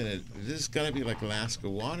 wait a minute, this has got to be like Alaska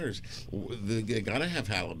waters. They got to have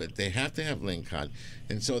halibut. They have to have lingcod.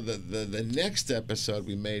 And so the next episode,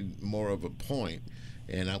 we made more of a point.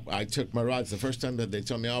 And I took my rods. The first time that they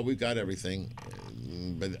told me, we got everything.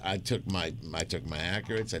 But I took my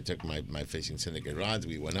accurates. I took my Fishing Syndicate rods.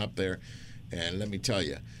 We went up there. And let me tell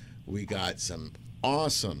you, we got some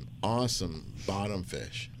awesome bottom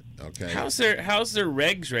fish. Okay. How's their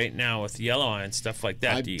regs right now with yellow eye and stuff like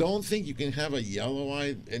that? I don't think you can have a yellow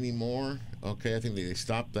eye anymore. Okay, I think they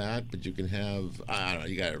stopped that, but you can have, I don't know,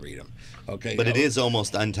 you got to read them. Okay. But it is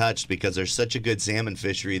almost untouched because there's such a good salmon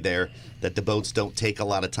fishery there that the boats don't take a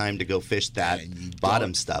lot of time to go fish that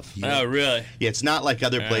bottom stuff. Oh, really? Yeah, it's not like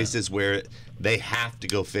other Yeah. places where they have to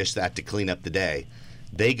go fish that to clean up the day.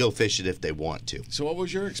 They go fish it if they want to. So what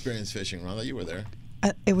was your experience fishing, Rhonda? You were there.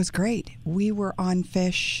 It was great. We were on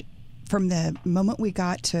fish from the moment we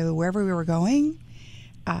got to wherever we were going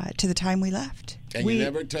to the time we left. And you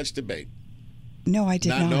never touched a bait? No, I did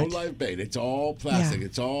not. No live bait. It's all plastic. Yeah.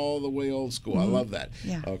 It's all the way old school. I Mhm. love that.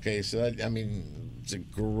 Yeah. Okay, so that, I mean, it's a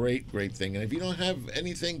great thing. And if you don't have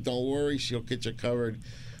anything, don't worry. She'll get you covered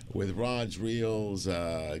with rods, reels,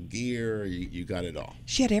 gear. You got it all.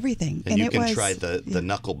 She had everything. And you it can was, try the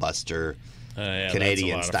knuckle buster that's a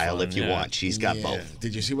Canadian lot of style fun, if you yeah. want. She's got both.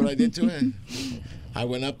 Did you see what I did to it? I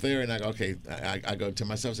went up there and I go to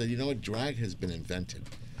myself, said, you know what, drag has been invented.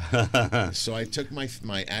 So I took my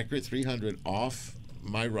Accurate 300 off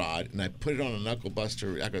my rod and I put it on a knuckle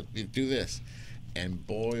buster. I go, do this. And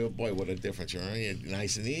boy, oh boy, what a difference. You're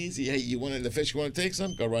nice and easy. Hey, the fish, you want to take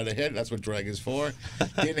some? Go right ahead. That's what drag is for.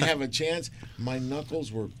 Didn't have a chance. My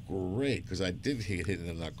knuckles were great because I did hit in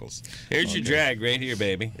the knuckles. Here's your drag right here,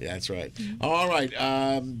 baby. Yeah, that's right. All right.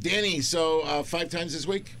 Danny, so 5 times this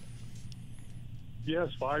week? Yes,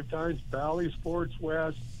 5 times. Valley Sports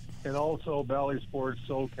West and also Valley Sports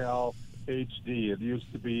SoCal HD. It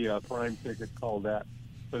used to be a prime ticket called that.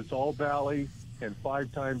 But it's all Valley and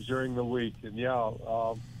 5 times during the week. And,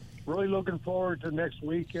 really looking forward to next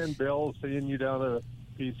weekend, Bill, seeing you down at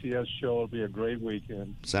the PCS show. It'll be a great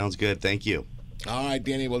weekend. Sounds good. Thank you. All right,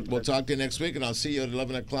 Danny, we'll talk to you next week, and I'll see you at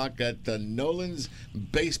 11 o'clock at the Nolan's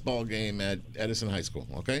baseball game at Edison High School,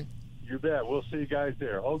 okay? You bet. We'll see you guys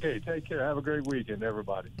there. Okay, take care. Have a great weekend,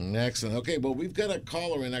 everybody. Excellent. Okay, well, we've got a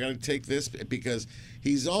caller in. I got to take this because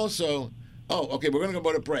he's also... Oh, okay, we're going to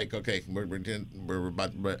go to break. Okay, we're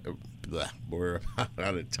about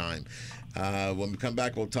out of time. When we come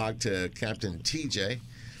back, we'll talk to Captain TJ.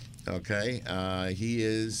 Okay, he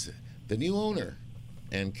is the new owner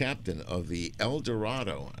and captain of the El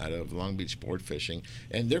Dorado out of Long Beach Sport Fishing,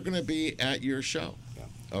 and they're going to be at your show.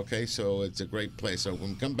 Okay, so it's a great place. So when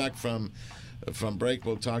we come back from break,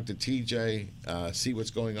 we'll talk to TJ, see what's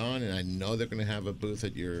going on, and I know they're going to have a booth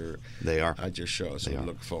at your show, so we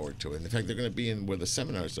look forward to it. In fact, they're going to be in where the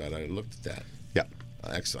seminars are. I looked at that. Yeah.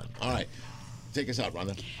 Excellent. All right. Take us out,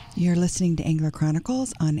 Rhonda. You're listening to Angler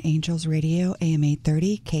Chronicles on Angels Radio, AM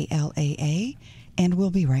 830, KLAA, and we'll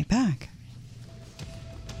be right back.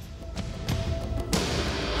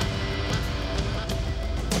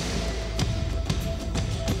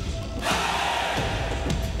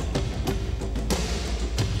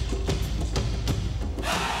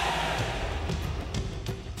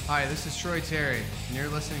 Hi, this is Troy Terry, and you're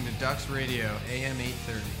listening to Ducks Radio, AM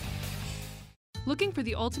 830. Looking for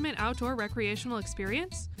the ultimate outdoor recreational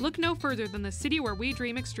experience? Look no further than the city where we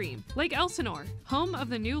dream extreme, Lake Elsinore, home of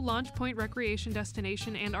the new Launch Point Recreation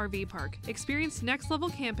Destination and RV Park. Experience next-level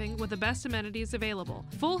camping with the best amenities available.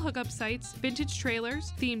 Full hookup sites, vintage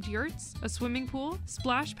trailers, themed yurts, a swimming pool,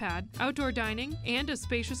 splash pad, outdoor dining, and a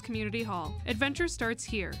spacious community hall. Adventure starts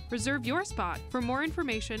here. Reserve your spot. For more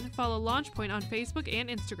information, follow Launch Point on Facebook and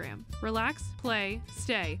Instagram. Relax, play,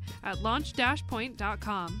 stay at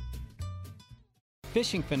launch-point.com.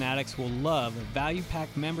 Fishing fanatics will love a value pack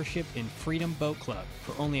membership in Freedom Boat Club.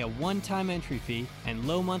 For only a one-time entry fee and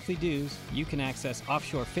low monthly dues, you can access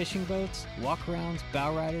offshore fishing boats, walkarounds,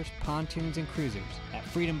 bow riders, pontoons, and cruisers at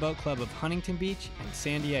Freedom Boat Club of Huntington Beach and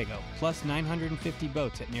San Diego, plus 950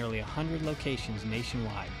 boats at nearly 100 locations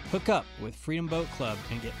nationwide. Hook up with Freedom Boat Club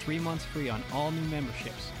and get 3 months free on all new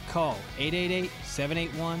memberships. Call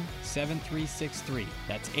 888-781-7363.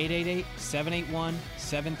 That's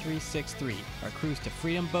 888-781-7363. Or cruise to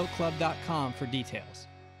freedomboatclub.com for details.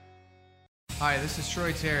 Hi, this is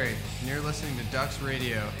Troy Terry, and you're listening to Ducks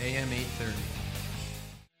Radio, AM 830.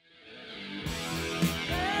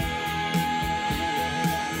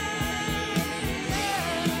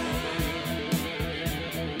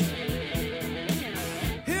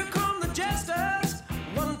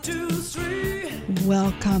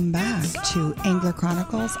 Welcome back to Angler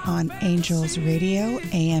Chronicles on Angels Radio,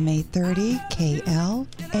 AM 830,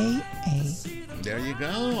 KLAA. There you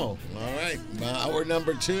go. All right. Hour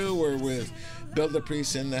number 2, we're with Bill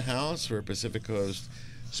DePriest in the house for Pacific Coast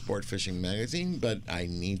Sport Fishing Magazine, but I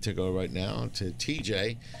need to go right now to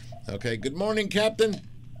TJ. Okay. Good morning, Captain.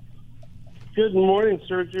 Good morning,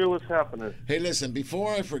 Sergio. What's happening? Hey, listen,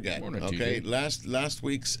 before I forget, Morning, okay, TJ. last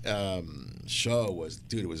week's show was,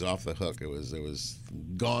 it was off the hook. It was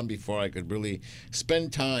gone before I could really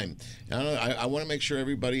spend time. I want to make sure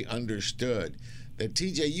everybody understood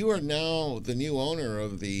TJ, you are now the new owner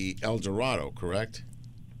of the El Dorado, correct?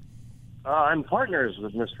 I'm partners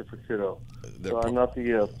with Mr. Facundo. So I'm not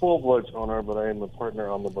the full-fledged owner, but I am the partner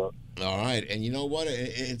on the boat. All right, and you know what?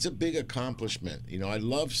 It's a big accomplishment. You know, I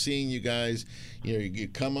love seeing you guys. You know, you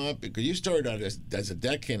come up because you started out as a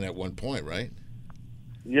deckhand at one point, right?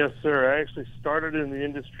 Yes, sir. I actually started in the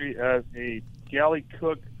industry as a galley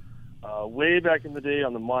cook way back in the day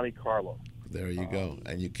on the Monte Carlo. There you go.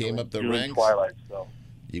 And you came up the doing ranks. Twilight, so.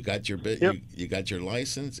 You got your bit. Yep. You got your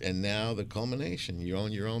license, and now the culmination. You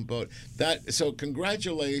own your own boat. So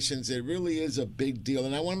congratulations! It really is a big deal,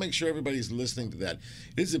 and I want to make sure everybody's listening to that.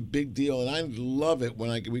 It is a big deal, and I love it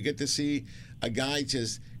when we get to see a guy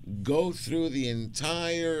just go through the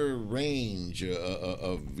entire range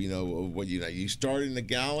of what you started in the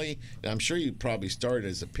galley. And I'm sure you probably started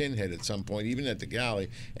as a pinhead at some point, even at the galley,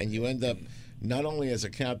 and you end up not only as a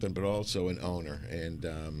captain but also an owner. And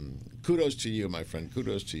kudos to you, my friend.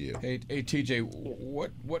 Kudos to you. Hey, TJ,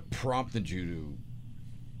 what prompted you to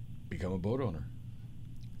become a boat owner?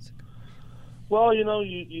 Well,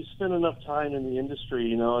 you spend enough time in the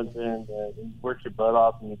industry, and you work your butt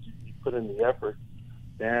off, and you put in the effort.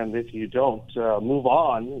 And if you don't move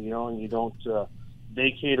on, and you don't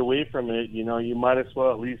vacate away from it, you might as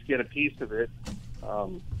well at least get a piece of it. I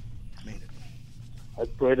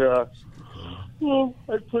put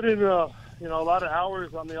in a lot of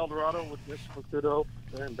hours on the El Dorado with Mr. Facundo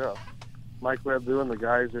and Mike Webdu and the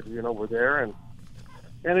guys that were there, and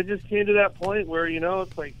it just came to that point where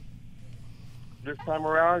it's like this time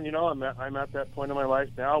around, I'm at that point in my life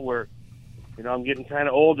now where I'm getting kind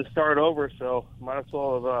of old to start over, so might as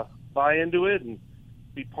well buy into it and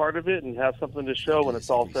be part of it and have something to show when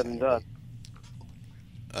it's all said and done.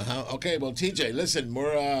 Okay, well, TJ, listen,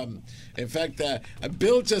 we're, in fact,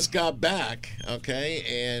 Bill just got back, okay,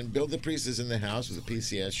 and Bill the Priest is in the house with the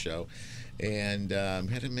PCS show, and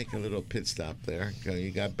had to make a little pit stop there.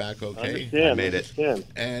 You got back okay? I made it.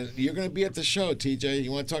 And you're going to be at the show, TJ.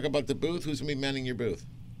 You want to talk about the booth? Who's going to be manning your booth?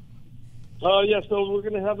 Yeah, so we're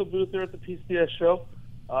going to have a booth there at the PCS show.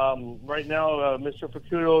 Right now, Mr.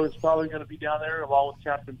 Facundo is probably going to be down there along with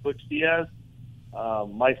Captain Butch Diaz.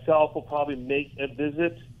 Myself will probably make a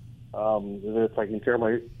visit if I can tear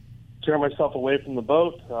myself away from the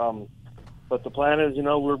boat. But the plan is,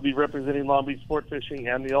 we'll be representing Long Beach Sport Fishing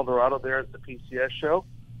and the El Dorado there at the PCS show.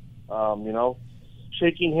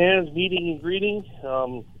 Shaking hands, meeting and greeting,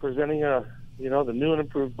 presenting the new and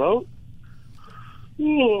improved boat.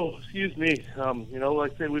 Oh, excuse me.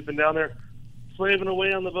 Like I said, we've been down there slaving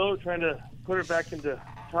away on the boat, trying to put her back into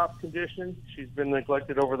top condition. She's been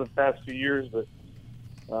neglected over the past few years, but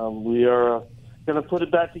we are going to put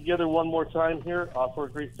it back together one more time here, offer a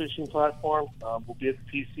great fishing platform. We'll be at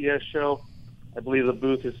the PCS show. I believe the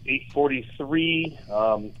booth is 843.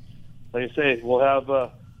 Like I say, we'll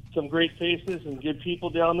have some great faces and good people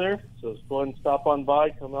down there, so go ahead and stop on by,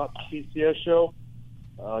 come out to the PCS show.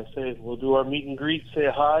 I say we'll do our meet and greet, say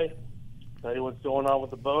hi, tell you what's going on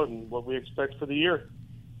with the boat and what we expect for the year.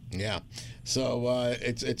 Yeah, so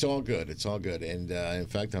it's all good. It's all good, and in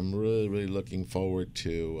fact, I'm really, really looking forward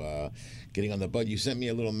to getting on the boat. You sent me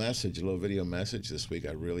a little video message this week.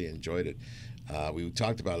 I really enjoyed it. We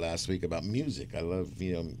talked about last week about music. I love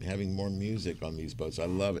having more music on these boats. I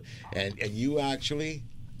love it, and you actually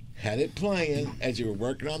had it playing as you were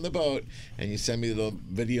working on the boat, and you sent me a little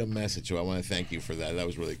video message. So I want to thank you for that. That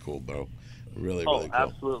was really cool, bro. Really, really cool.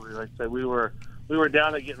 Absolutely. Like I said, we were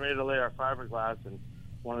down there getting ready to lay our fiberglass, and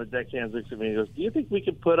one of the deckhands looks at me and goes, "Do you think we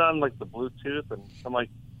could put on like the Bluetooth?" And I'm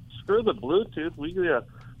like, "Screw the Bluetooth.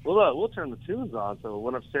 We'll turn the tunes on." So we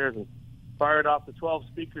went upstairs and fired off the 12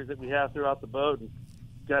 speakers that we have throughout the boat, and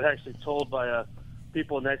got actually told by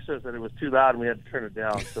people next to us that it was too loud and we had to turn it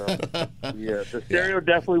down. So yeah, the stereo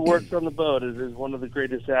definitely works on the boat. It is one of the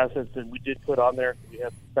greatest assets that we did put on there. We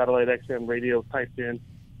have satellite XM radio typed in,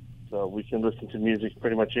 so we can listen to music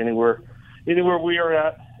pretty much anywhere we are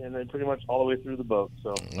at, and then pretty much all the way through the boat.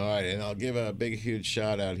 So all right, and I'll give a big, huge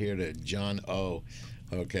shout out here to John O.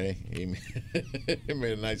 Okay, he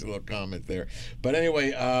made a nice little comment there. But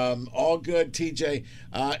anyway, all good, TJ.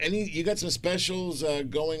 You got some specials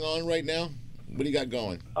going on right now? What do you got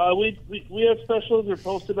going? We have specials. They're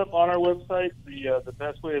posted up on our website. The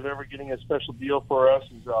best way of ever getting a special deal for us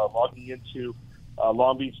is logging into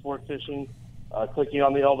Long Beach Sport Fishing, clicking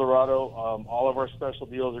on the El Dorado. All of our special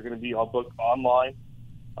deals are going to be all booked online.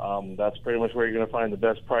 That's pretty much where you're going to find the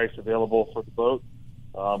best price available for the boat.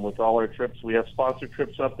 With all our trips, we have sponsored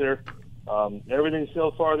trips up there. Everything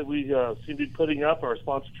so far that we seem to be putting up, our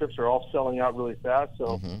sponsored trips are all selling out really fast.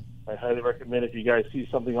 So I highly recommend if you guys see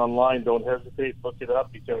something online, don't hesitate, book it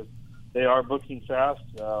up because they are booking fast.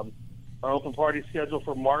 Our open party schedule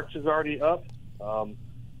for March is already up.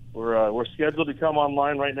 We're scheduled to come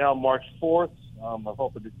online right now March 4th. I'm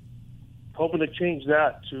hoping to change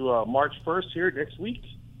that to March 1st here next week.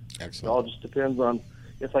 Excellent. It all just depends on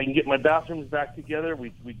if I can get my bathrooms back together.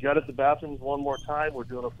 We gutted the bathrooms one more time. We're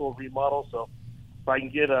doing a full remodel, so if I can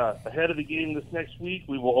get ahead of the game this next week,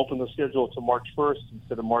 we will open the schedule to March 1st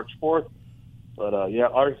instead of March 4th. But,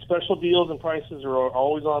 our special deals and prices are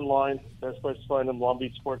always online. Best place to find them, Long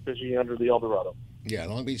Beach Sport Fishing under the Eldorado. Yeah,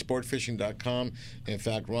 longbeachsportfishing.com. In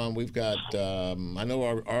fact, Ron, we've got, I know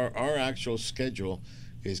our actual schedule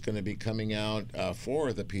is going to be coming out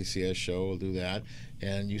for the PCS show. We'll do that.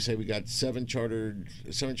 And you say we got seven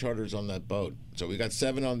charters on that boat. So we got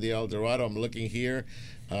 7 on the Eldorado. I'm looking here.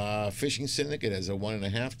 Fishing Syndicate has a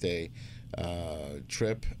 1.5 day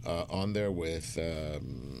trip on there with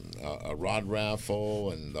a rod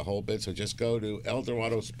raffle and the whole bit. So just go to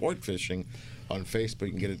Eldorado Sport Fishing on Facebook.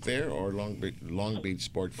 You can get it there, or Long Beach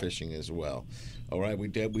Sport Fishing as well. All right,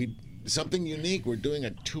 we something unique. We're doing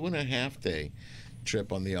a 2.5 day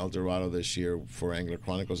trip on the Eldorado this year for Angler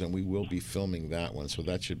Chronicles, and we will be filming that one. So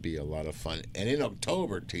that should be a lot of fun. And in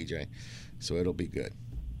October, TJ, so it'll be good.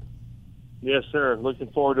 Yes, sir.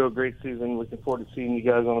 Looking forward to a great season. Looking forward to seeing you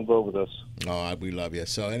guys on the boat with us. Oh, we love you.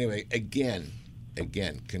 So anyway, again,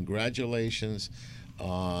 congratulations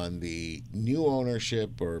on the new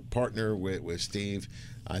ownership or partner with Steve.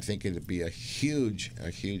 I think it'd be a huge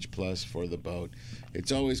plus for the boat.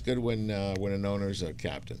 It's always good when an owner's a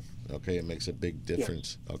captain. Okay, it makes a big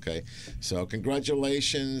difference. Yes. Okay, so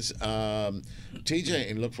congratulations, TJ,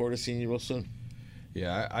 and look forward to seeing you real soon.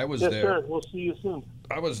 Yeah, I was yes, there. Sir. We'll see you soon.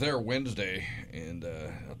 I was there Wednesday, and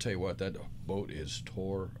I'll tell you what, that boat is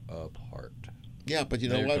tore apart. Yeah, but you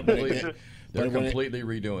know what? They're completely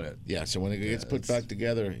redoing it. Yeah, so when it gets put back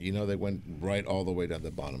together, they went right all the way down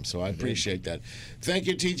the bottom. So I appreciate that. Thank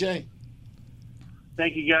you, TJ.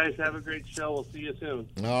 Thank you, guys. Have a great show. We'll see you soon.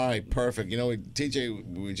 All right, perfect.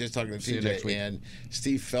 TJ, we were just talking to TJ, and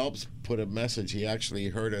Steve Phelps put a message. He actually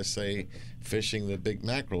heard us say fishing the big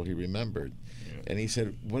mackerel. He remembered. Yeah. And he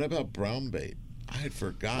said, what about brown bait? I had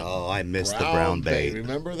forgotten. Oh, I missed the brown bait.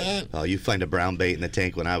 Remember that? Oh, you find a brown bait in the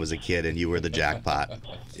tank when I was a kid, and you were the jackpot.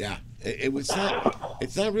 Yeah. It was not.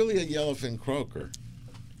 It's not really a yellowfin croaker.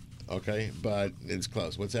 Okay, but it's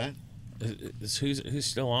close. What's that? Who's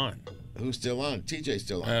still on? Who's still on? TJ's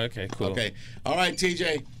still on. Okay, cool. Okay. All right, TJ.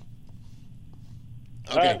 Okay.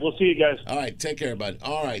 All right, we'll see you guys. All right, take care, bud.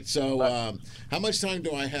 All right, so how much time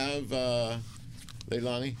do I have,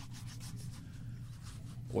 Leilani?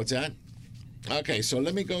 What's that? Okay, so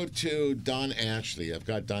let me go to Don Ashley. I've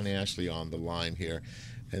got Don Ashley on the line here,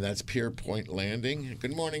 and that's Pier Point Landing.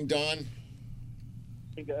 Good morning, Don.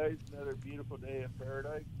 Hey, guys. Another beautiful day in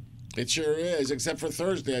paradise. It sure is, except for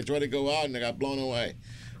Thursday. I tried to go out, and I got blown away.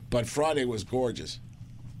 But Friday was gorgeous.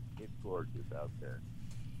 It's gorgeous out there.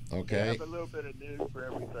 Okay. I have a little bit of news for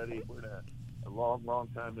everybody. We're a long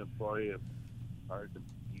time employee of ours.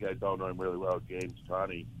 You guys all know him really well, James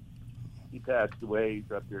Tawney. He passed away.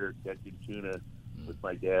 He's up here catching tuna with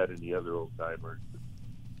my dad and the other old timers.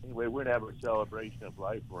 Anyway, we're going to have a celebration of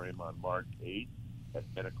life for him on March 8th at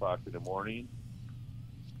 10 o'clock in the morning.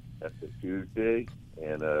 That's a Tuesday.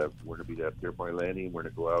 And we're going to be at Pier Point Landing. We're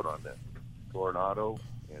going to go out on the Coronado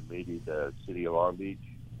and maybe the city of Long Beach.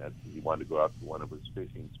 He wanted to go out to one of his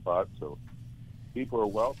fishing spots. So people are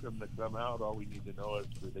welcome to come out. All we need to know is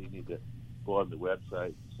that they need to go on the website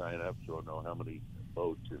and sign up so we'll know how many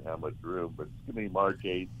boats and how much room. But it's going to be March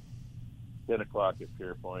 8th, 10 o'clock at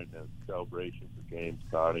Pier Point, and a celebration for James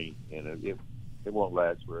Connie. And it won't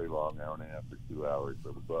last very long, hour and a half or 2 hours,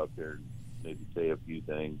 but we'll go out there and maybe say a few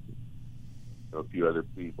things. A few other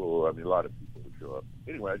people, a lot of people will show up.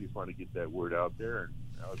 Anyway, I just want to get that word out there,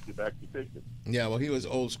 and let's get back to fishing. Yeah, well, he was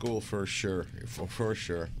old school for sure, for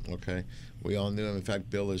sure. Okay, we all knew him. In fact,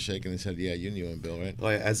 Bill is shaking his head. Yeah, you knew him, Bill, right?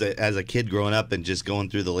 Well, as a kid growing up and just going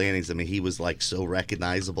through the landings, he was like so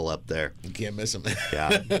recognizable up there. You can't miss him.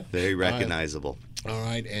 Yeah, very recognizable. All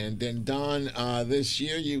right, and then Don, this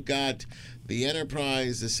year you got the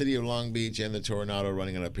Enterprise, the City of Long Beach, and the Tornado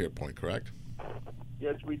running on a Pier Point, correct?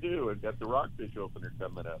 Yes, we do. And got the Rockfish opener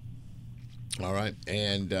coming up. All right.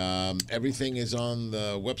 And everything is on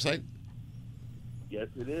the website? Yes,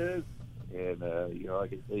 it is. And,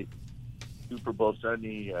 like I say, Super Bowl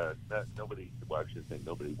Sunday, nobody watch this thing.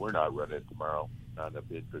 We're not running tomorrow. Not enough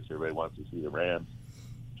interest. Everybody wants to see the Rams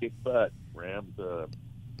kick butt. Rams.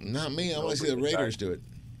 Not me. I want to see the Raiders do it.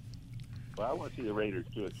 Well, I want to see the Raiders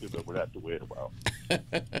do it, too, but we'll have to wait a while.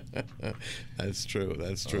 That's true.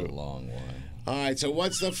 That's true. A long one. All right, so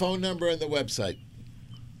what's the phone number and the website?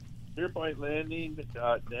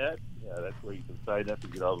 PierpointLanding.net. Yeah, that's where you can sign up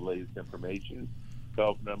and get all the latest information.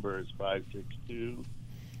 Call number is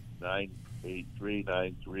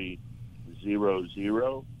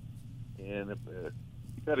 562-983-9300. And if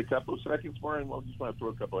you've got a couple of seconds for him, we'll just want to throw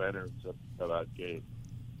a couple of entries up about game.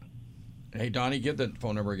 Hey, Donnie, give the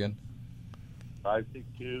phone number again.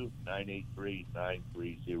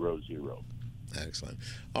 562-983-9300. Excellent.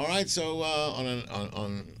 All right, so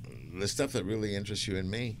on the stuff that really interests you and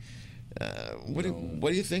me, what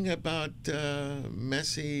do you think about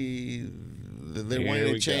Messi? They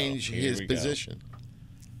wanted to change his position.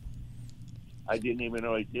 I didn't even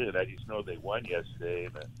know he did. I just know they won yesterday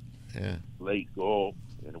in a late goal,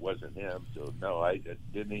 and it wasn't him. So no, I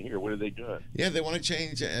didn't hear. What are they doing? Yeah, they want to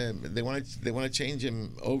change. They want to change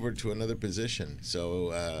him over to another position.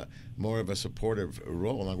 So more of a supportive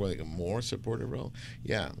role, not really a more supportive role.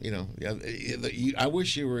 Yeah, I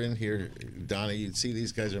wish you were in here, Donnie. You'd see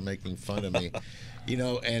these guys are making fun of me.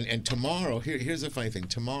 And tomorrow. Here's the funny thing.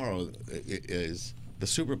 Tomorrow is the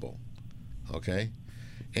Super Bowl. Okay,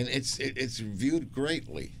 and it's viewed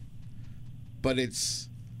greatly, but it's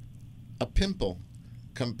a pimple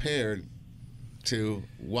compared to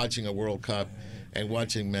watching a World Cup and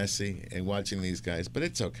watching Messi and watching these guys. But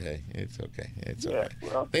it's okay. It's okay.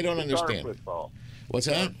 Well, they don't understand. Our football. What's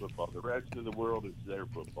it's that? Our football. The rest of the world is their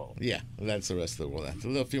football. Yeah, that's the rest of the world. That's a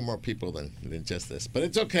little few more people than just this. But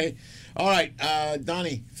it's okay. All right,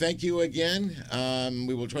 Donnie, thank you again.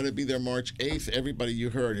 We will try to be there March 8th. Everybody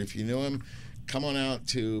you heard, if you knew him, come on out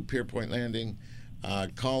to Pierpoint Landing.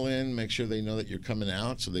 Call in, make sure they know that you're coming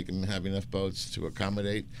out so they can have enough boats to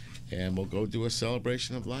accommodate, and we'll go do a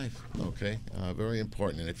celebration of life. Okay, very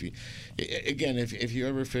important. And if you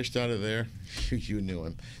ever fished out of there, you knew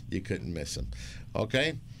him. You couldn't miss him.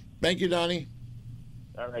 Okay, thank you, Donnie.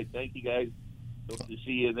 All right, thank you guys. Hope to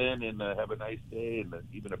see you then, and have a nice day and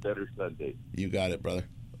even a better Sunday. You got it, brother.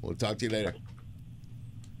 We'll talk to you later.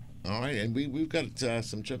 All right, and we've got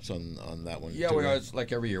some trips on that one. Yeah, it's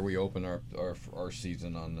like every year we open our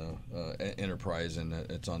season on Enterprise, and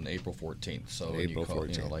it's on April 14th. So April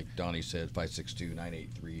 14th. Like Donnie said,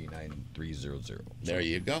 562-983-9300. There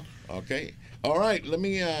you go. Okay. All right. Let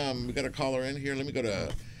me. We got a caller in here. Let me go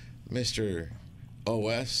to Mr.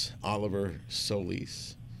 O.S. Oliver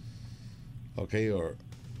Solis. Okay, or.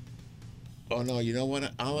 Oh, no, you know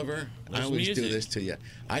what, Oliver? I always do this to you.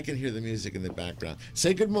 I can hear the music in the background.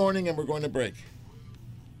 Say good morning, and we're going to break.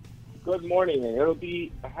 Good morning, and it'll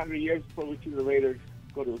be 100 years before we see the Raiders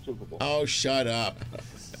go to the Super Bowl. Oh, shut up.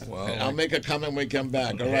 Well, I'll make a comment when we come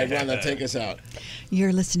back. All right, Rhonda, take us out.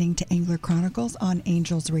 You're listening to Angler Chronicles on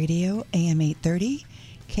Angels Radio, AM 830,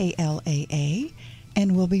 KLAA,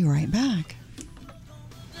 and we'll be right back.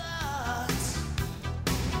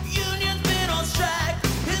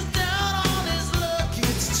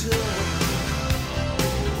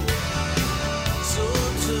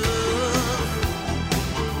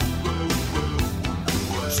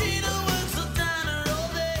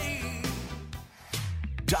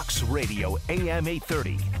 Ducks Radio, AM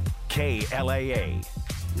 830, KLAA.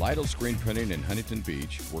 Lytle Screen Printing in Huntington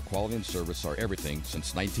Beach, where quality and service are everything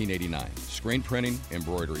since 1989. Screen printing,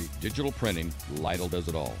 embroidery, digital printing, Lytle does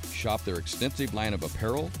it all. Shop their extensive line of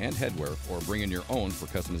apparel and headwear, or bring in your own for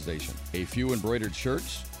customization. A few embroidered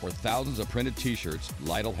shirts or thousands of printed t-shirts,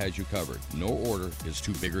 Lytle has you covered. No order is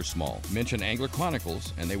too big or small. Mention Angler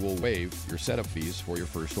Chronicles and they will waive your setup fees for your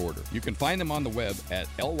first order. You can find them on the web at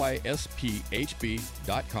lyspHB.com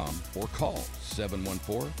or call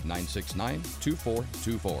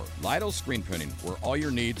 714-969-2424. Lytle Screen Printing, where all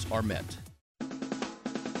your needs are met.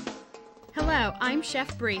 Hello, I'm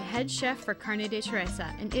Chef Brie, head chef for Carne de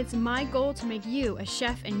Teresa, and it's my goal to make you a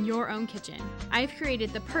chef in your own kitchen. I've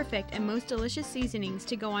created the perfect and most delicious seasonings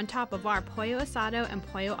to go on top of our pollo asado and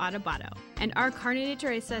pollo adobado. And our Carne de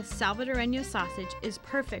Teresa Salvadoreño sausage is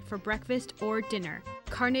perfect for breakfast or dinner.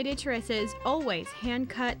 Carne de Teresa is always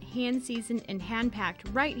hand-cut, hand-seasoned, and hand-packed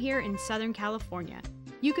right here in Southern California.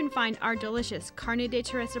 You can find our delicious Carne de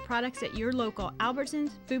Teresa products at your local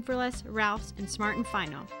Albertsons, Food 4 Less, Ralph's, and Smart &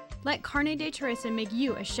 Final. Let Carne de Teresa make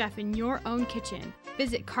you a chef in your own kitchen.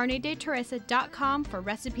 Visit carnedeteresa.com for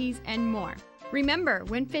recipes and more. Remember,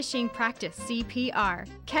 when fishing, practice CPR.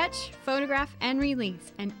 Catch, photograph, and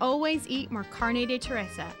release, and always eat more Carne de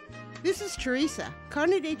Teresa. This is Teresa.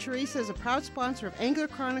 Carne de Teresa is a proud sponsor of Angler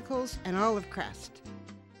Chronicles and Olive Crest.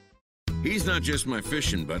 He's not just my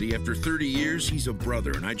fishing buddy. After 30 years, he's a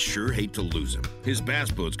brother, and I'd sure hate to lose him. His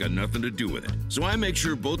bass boat's got nothing to do with it. So I make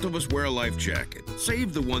sure both of us wear a life jacket.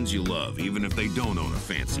 Save the ones you love, even if they don't own a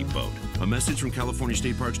fancy boat. A message from California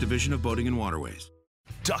State Parks Division of Boating and Waterways.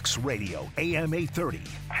 Ducks Radio, AM 830,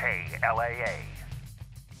 KLAA.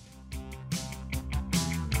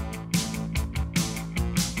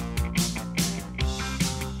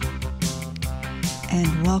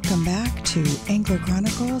 And welcome back to Angler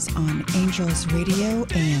Chronicles on Angels Radio,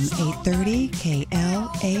 AM 830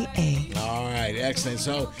 KLAA. All right, excellent.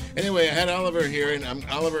 So anyway, I had Oliver here, and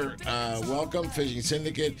Oliver, welcome, Fishing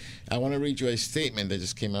Syndicate. I want to read you a statement that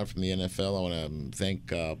just came out from the NFL. I want to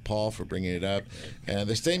thank Paul for bringing it up. And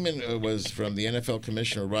the statement was from the NFL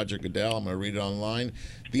Commissioner, Roger Goodell. I'm going to read it online.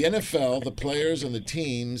 The NFL, the players, and the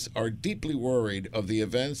teams are deeply worried of the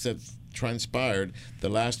events that transpired the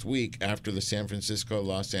last week after the San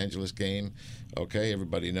Francisco-Los Angeles game. Okay,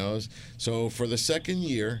 everybody knows. So for the second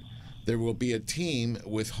year, there will be a team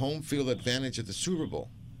with home field advantage at the Super Bowl.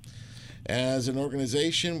 As an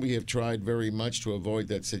organization, we have tried very much to avoid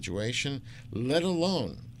that situation, let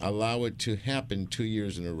alone allow it to happen 2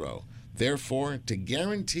 years in a row. Therefore, to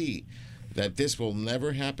guarantee that this will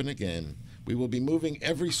never happen again, we will be moving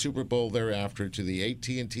every Super Bowl thereafter to the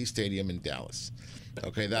AT&T Stadium in Dallas.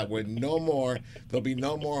 Okay, that way there'll be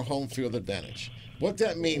no more home field advantage. What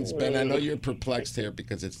that means, Ben, I know you're perplexed here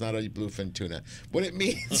because it's not a bluefin tuna. What it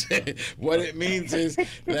means is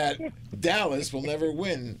that Dallas will never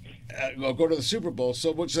win or go to the Super Bowl,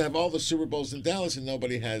 so we'll just have all the Super Bowls in Dallas and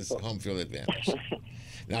nobody has home field advantage.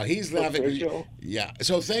 Now, he's laughing. Yeah,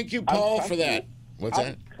 so thank you, Paul, for that. What's that?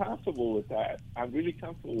 I'm comfortable with that. I'm really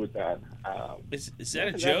comfortable with that. Is that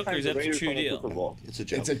a joke or is that the true deal? It's a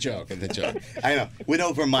joke. It's a joke. It's a joke. I know. Went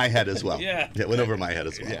over my head as well. Yeah. It went over my head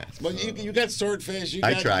as well. Yeah. Well, you got swordfish. You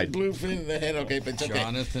I got tried. bluefin in the head. Okay, but it's okay.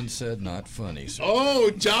 Jonathan said not funny. So.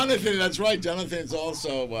 Oh, Jonathan. That's right. Jonathan's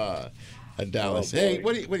also a Dallas. Hey,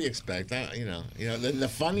 what do you expect?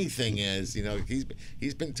 The funny thing is,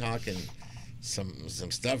 he's been talking some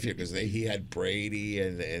stuff here because he had Brady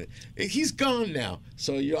and he's gone now.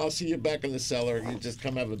 So I'll see you back in the cellar. You just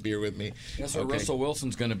come have a beer with me. Guess where Russell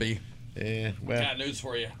Wilson's going to be. Yeah, well, got news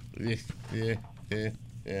for you. Yeah.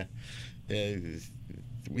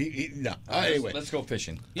 No. Anyway, let's go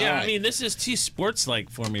fishing. Yeah, right. I mean, this is too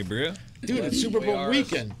sports-like for me, bro. Dude, it's Super Bowl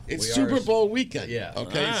weekend. It's Super Bowl weekend. Yeah.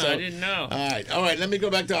 Okay. I didn't know. All right. Let me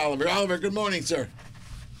go back to Oliver. Oliver, good morning, sir.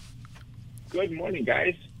 Good morning,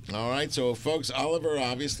 guys. All right, so folks, Oliver,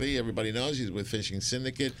 obviously, everybody knows he's with Fishing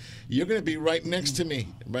Syndicate. You're going to be right next to me,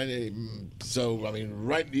 right? So, I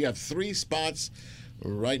mean, you have 3 spots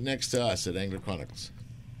right next to us at Angler Chronicles.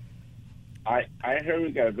 I heard we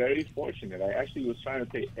got very fortunate. I actually was trying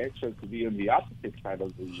to pay extra to be on the opposite side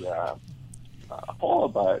of the hall,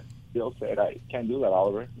 but Bill said I can't do that,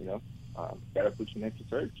 Oliver. Got to put you next to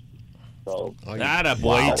Serge. So, that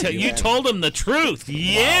boy. Wow. You told him the truth.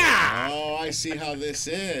 Yeah. Oh, I see how this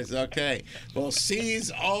is. Okay. Well,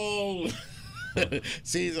 seize all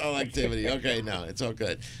activity. Okay, no, it's all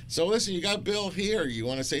good. So listen, you got Bill here. You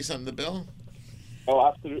want to say something to Bill? Oh,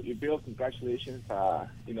 absolutely, Bill. Congratulations.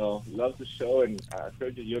 Love the show, and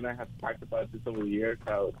Sergio, you and I have talked about this over the years.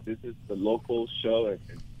 How this is the local show, and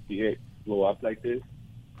see it blow up like this.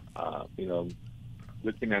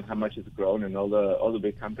 Looking at how much it's grown, and all the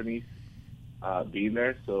big companies being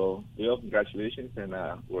there. So, Bill, congratulations, and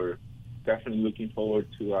we're definitely looking forward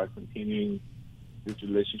to continuing this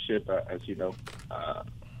relationship. As you know,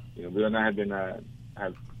 Bill and I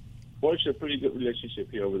have forged a pretty good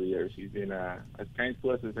relationship here over the years. He's been as kind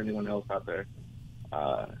to us as anyone else out there,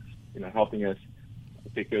 helping us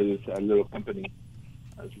take care of this little company,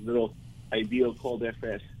 this little ideal called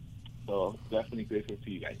FS. So definitely grateful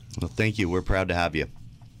to you guys. Well, thank you. We're proud to have you.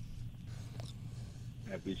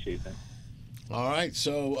 I appreciate that. All right,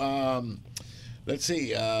 so let's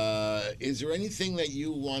see. Is there anything that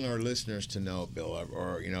you want our listeners to know, Bill?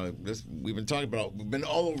 Or we've been talking about. We've been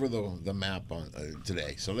all over the map on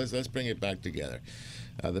today. So let's bring it back together.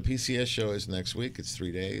 The PCS show is next week. It's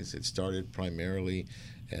 3 days. It started primarily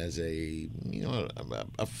as a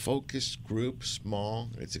focused group,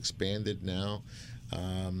 small. It's expanded now.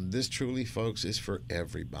 This truly, folks, is for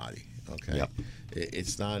everybody. Okay, yep.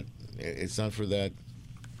 It's not for that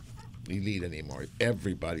elite anymore.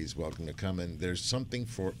 Everybody's welcome to come in. There's something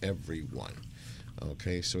for everyone.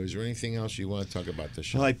 Okay, so is there anything else you want to talk about the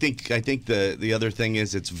show? Well, I think the other thing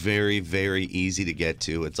is it's very, very easy to get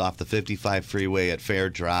to. It's off the 55 freeway at Fair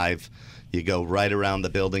Drive. You go right around the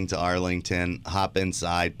building to Arlington, hop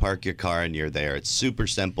inside, park your car, and you're there. It's super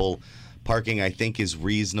simple. Parking, I think, is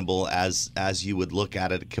reasonable as you would look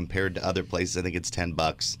at it compared to other places. I think it's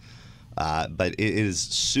 $10, but it is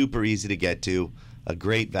super easy to get to. A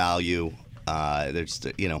great value.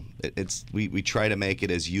 We try to make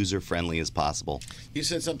it as user friendly as possible. You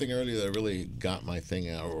said something earlier that really got my thing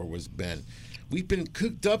out, or was Ben. We've been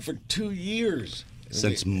cooked up for 2 years.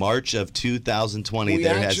 Since March of 2020,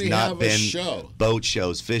 there has not been boat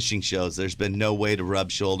shows, fishing shows. There's been no way to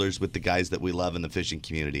rub shoulders with the guys that we love in the fishing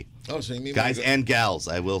community. Oh, so you mean guys and gals,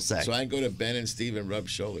 I will say. So I go to Ben and Steve and rub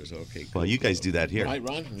shoulders. Okay, cool. Well, you guys do that here. Right,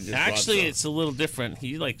 Ron? Actually, it's a little different.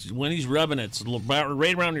 He when he's rubbing it, it's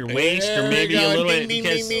right around your waist, or maybe a little bit.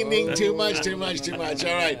 Because, Too much.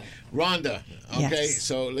 All right, Rhonda. Okay, Yes.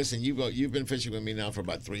 so listen, you've been fishing with me now for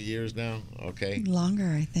about 3 years now. Okay.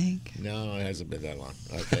 Longer, I think. No, it hasn't been that long.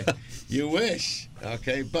 Okay, you wish.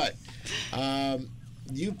 Okay, but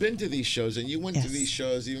you've been to these shows, and you went to these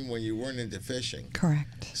shows even when you weren't into fishing.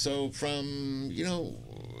 Correct. So from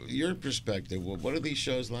your perspective, what are these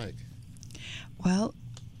shows like? Well,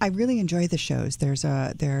 I really enjoy the shows. There's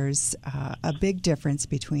a big difference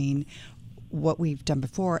between what we've done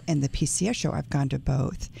before and the PCS show. I've gone to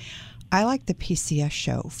both. I like the PCS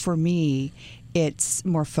show. For me, it's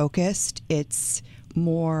more focused. It's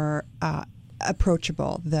more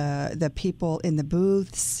approachable. The people in the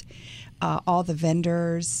booths, all the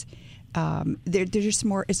vendors. They're just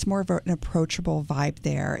more. It's more of an approachable vibe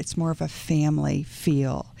there. It's more of a family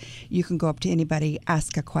feel. You can go up to anybody,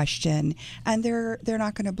 ask a question, and they're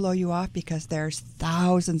not going to blow you off because there's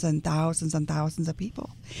thousands and thousands and thousands of people.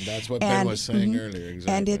 That's what Ben was saying earlier.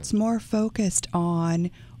 Exactly. And it's more focused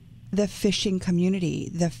on the fishing community,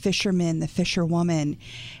 the fishermen, the fisherwoman,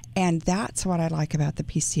 and that's what I like about the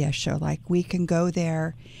PCS show. Like, we can go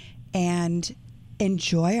there and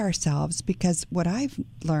enjoy ourselves, because what I've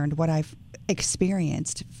learned, what I've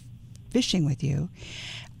experienced fishing with you,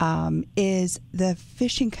 is the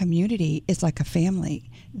fishing community is like a family.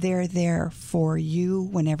 They're there for you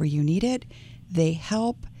whenever you need it. They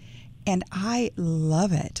help, and I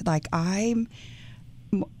love it. Like, I'm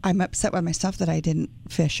upset with myself that I didn't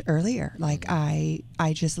fish earlier. Like, I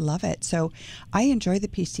just love it. So I enjoy the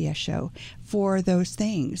PCS show for those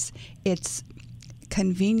things. It's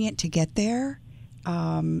convenient to get there.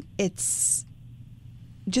 It's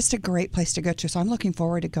just a great place to go to. So I'm looking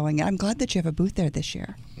forward to going. I'm glad that you have a booth there this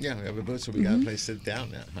year. Yeah, we have a booth, so we got a place to sit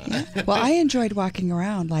down now. Huh? Yeah. Well, I enjoyed walking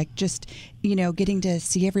around, like, just, getting to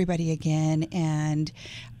see everybody again, and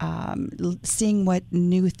seeing what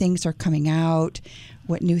new things are coming out,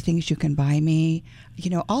 what new things you can buy me,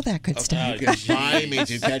 all that good stuff. Buy me. Did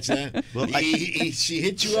you catch that? Well, she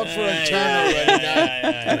hit you up for a turn already.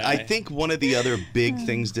 And I think one of the other big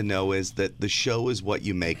things to know is that the show is what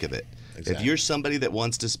you make of it. Exactly. If you're somebody that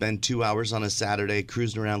wants to spend 2 hours on a Saturday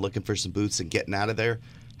cruising around looking for some booths and getting out of there,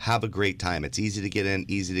 have a great time. It's easy to get in,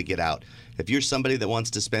 easy to get out. If you're somebody that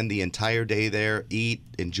wants to spend the entire day there, eat,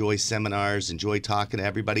 enjoy seminars, enjoy talking to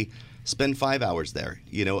everybody, spend 5 hours there.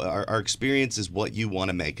 Our experience is what you want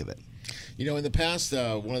to make of it. In the past,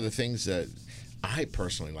 one of the things that I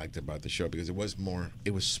personally liked about the show, because it was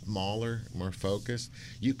smaller, more focused.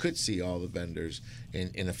 You could see all the vendors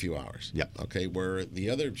in a few hours. Yep. Okay, where the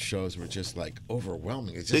other shows were just like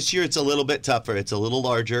overwhelming. This year it's a little bit tougher. It's a little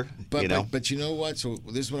larger. But you know what? So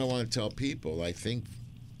this is what I want to tell people. I think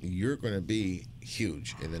you're going to be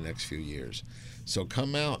huge in the next few years. So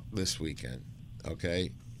come out this weekend, okay?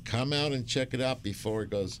 Come out and check it out before it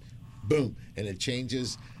goes boom and it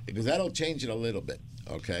changes, because that'll change it a little bit.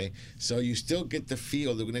 Okay, so you still get the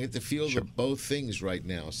feel. We're going to get the feel of both things right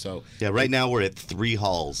now. So yeah, right now we're at 3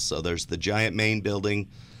 halls. So there's the giant main building,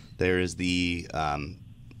 there is the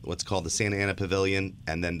what's called the Santa Ana Pavilion,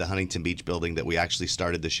 and then the Huntington Beach building that we actually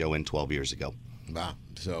started the show in 12 years ago. Wow,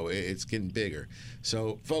 so it's getting bigger.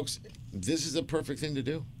 So folks, this is a perfect thing to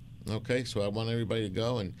do. Okay, so I want everybody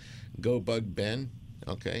to go bug Ben.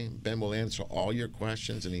 Okay, Ben will answer all your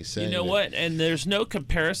questions, and he's saying, what? And there's no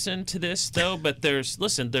comparison to this though. But there's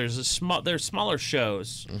smaller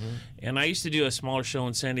shows, and I used to do a smaller show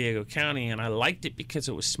in San Diego County, and I liked it because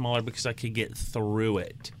it was smaller, because I could get through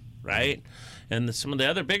it, right? And some of the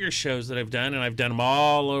other bigger shows that I've done, and I've done them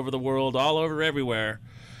all over the world, all over everywhere.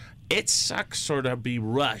 It sucks sort of be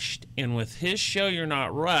rushed. And with his show, you're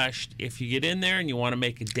not rushed. If you get in there and you want to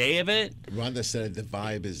make a day of it. Rhonda said the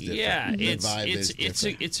vibe is different. Yeah,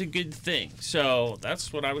 it's a good thing. So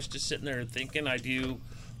that's what I was just sitting there thinking. I do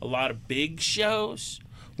a lot of big shows.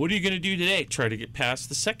 What are you going to do today? Try to get past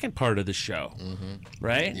the second part of the show,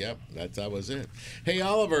 right? Yep, that was it. Hey,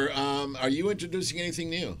 Oliver, are you introducing anything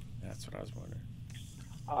new? That's what I was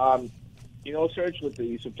wondering. Serge, with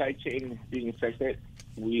the supply chain being affected,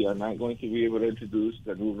 we are not going to be able to introduce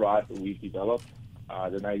the new rod that we developed,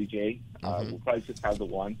 the 90J. We'll probably just have the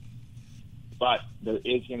one. But there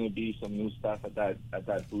is going to be some new stuff at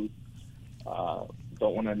that booth.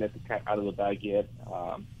 Don't want to let the cat out of the bag yet.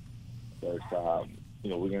 There's,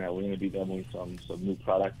 we're gonna be demoing some new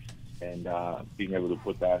products and being able to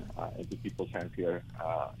put that into people's hands here.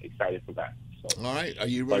 Excited for that. So, all right. Are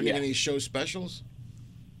you running any show specials?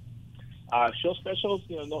 Show specials,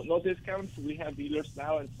 no discounts. We have dealers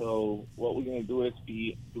now, and so what we're going to do is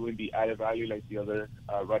be doing the added value like the other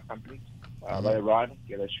rod companies. Buy a rod,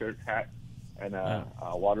 get a shirt, hat, and a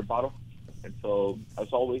water bottle. And so,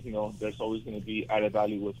 as always, there's always going to be added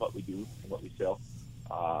value with what we do and what we sell.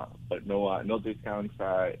 But no discounts,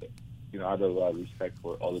 out of respect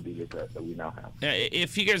for all the dealers that we now have. Yeah,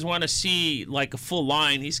 if you guys want to see like a full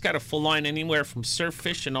line, he's got a full line anywhere from surf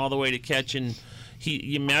fishing all the way to catching.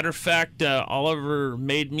 Matter of fact, Oliver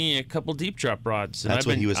made me a couple deep drop rods. That's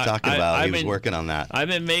what he was talking about. He was working on that. I've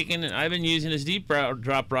been using his deep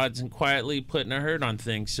drop rods and quietly putting a hurt on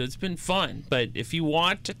things. So it's been fun. But if you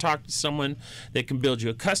want to talk to someone that can build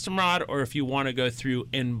you a custom rod, or if you want to go through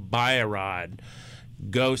and buy a rod,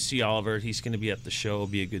 go see Oliver. He's going to be at the show. It'll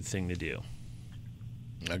be a good thing to do.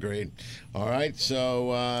 Agreed. All right.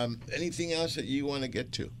 So anything else that you want to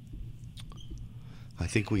get to? I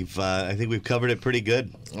think we've covered it pretty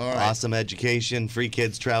good. All right. Awesome education, Free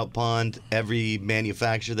Kids Trout Pond, every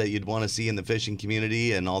manufacturer that you'd want to see in the fishing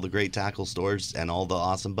community, and all the great tackle stores and all the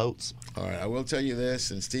awesome boats. All right, I will tell you this,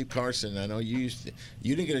 and Steve Carson, I know you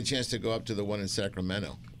didn't get a chance to go up to the one in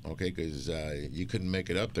Sacramento, okay, because you couldn't make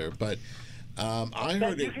it up there, but I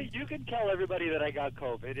heard you can tell everybody that I got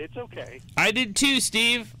COVID. It's okay. I did too,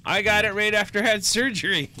 Steve. I got it right after I had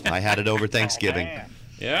surgery. I had it over Thanksgiving. Oh,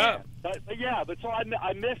 yeah. But so I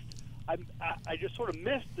just sort of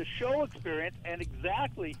missed the show experience, and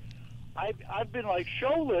I've been like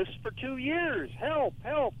showless for 2 years. Help,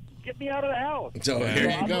 get me out of the house. So here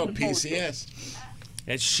you go, PCS.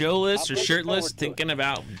 It's showless or shirtless, thinking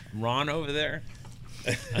about Ron over there.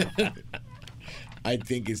 I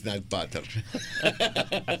think it's not bottom.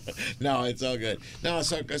 No, it's all good. No,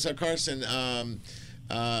 so Carson,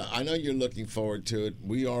 I know you're looking forward to it.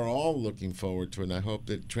 We are all looking forward to it, and I hope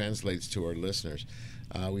that translates to our listeners.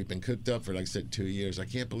 We've been cooked up for, like I said, 2 years. I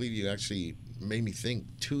can't believe you actually made me think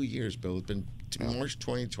 2 years, Bill. It's been March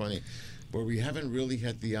 2020, where we haven't really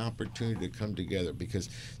had the opportunity to come together. Because,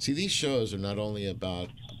 see, these shows are not only about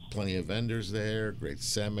plenty of vendors there, great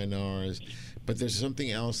seminars, but there's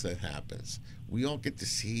something else that happens. We all get to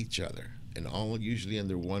see each other, and all usually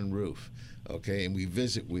under one roof. Okay, and we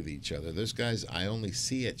visit with each other. Those guys I only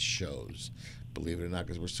see at shows, believe it or not,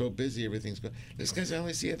 because we're so busy, everything's going. Those guys I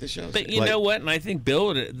only see at the shows. But you know what? And I think,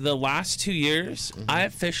 Bill, the last 2 years, I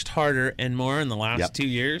have fished harder and more in the last 2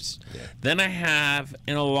 years than I have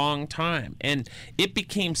in a long time. And it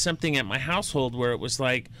became something at my household where it was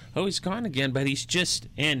like, oh, he's gone again, but he's just,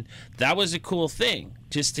 and that was a cool thing,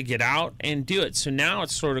 just to get out and do it. So now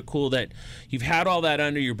it's sort of cool that you've had all that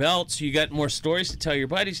under your belt, so you got more stories to tell your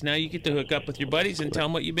buddies. Now you get to hook up with your buddies and tell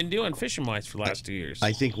them what you've been doing fishing-wise for the last 2 years.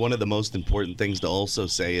 I think one of the most important things to also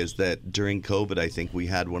say is that during COVID, I think we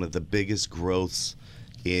had one of the biggest growths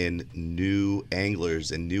in new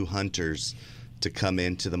anglers and new hunters to come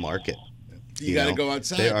into the market. You got to go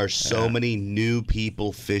outside. There are so many new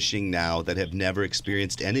people fishing now that have never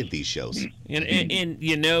experienced any of these shows. And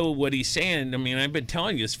you know what he's saying. I mean, I've been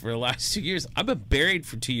telling you this for the last 2 years. I've been buried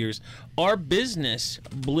for 2 years. Our business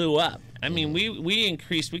blew up. I mean, we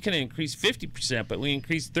increased. We could have increased 50%, but we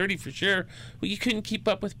increased 30% for sure. You couldn't keep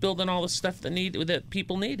up with building all the stuff that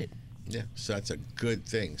people needed. Yeah, so that's a good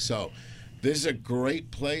thing. So this is a great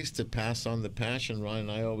place to pass on the passion, Ron,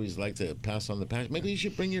 and I always like to pass on the passion. Maybe you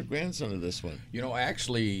should bring your grandson to this one. You know,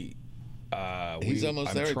 actually, he's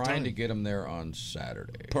almost there. I'm trying to get him there on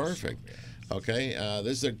Saturday. Perfect. Okay,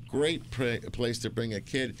 this is a great place to bring a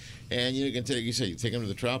kid, and you can take. You say you take him to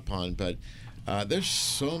the trout pond, but there's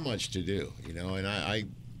so much to do, you know. And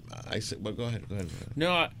I said, well, go ahead.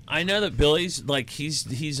 No, I know that Billy's like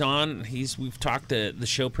he's on. We've talked the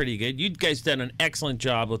show pretty good. You guys done an excellent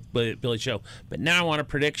job with Billy's show, but now I want a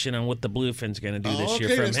prediction on what the bluefin's going to do this year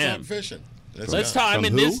from let's him. Talk fishing. Let's talk. I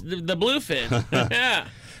mean, the bluefin. Yeah,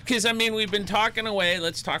 because I mean we've been talking away.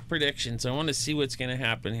 Let's talk predictions. I want to see what's going to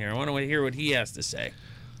happen here. I want to hear what he has to say.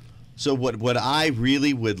 So what I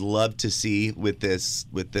really would love to see with this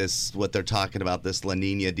what they're talking about, this La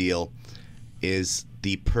Nina deal, is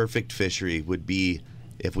the perfect fishery would be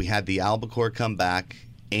if we had the albacore come back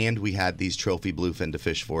and we had these trophy bluefin to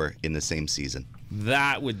fish for in the same season.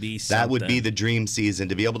 That would be something. That would be the dream season,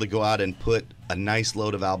 to be able to go out and put a nice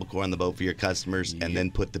load of albacore on the boat for your customers and then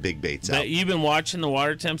put the big baits out. You've been watching the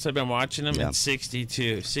water temps. I've been watching them at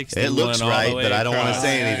 62, 61. It looks right, but I don't want to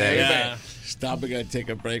say anything. Yeah. Stop. We got to take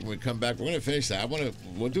a break. When we come back, we're going to finish that.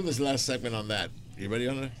 We'll do this last segment on that. You ready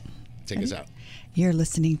on it? Take us out. You're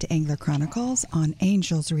listening to Angler Chronicles on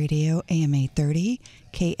Angels Radio, AM 830,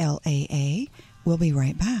 KLAA. We'll be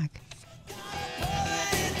right back.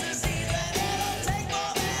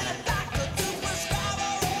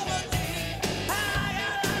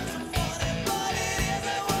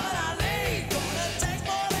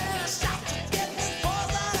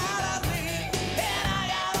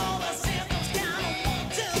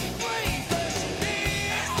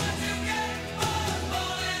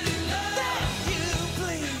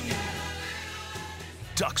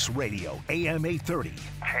 Ducks Radio, AM 830,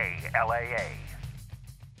 KLAA.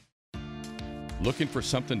 Looking for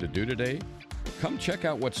something to do today? Come check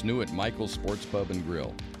out what's new at Michael's Sports Pub and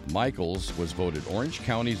Grill. Michael's was voted Orange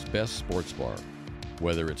County's best sports bar.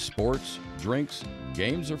 Whether it's sports, drinks,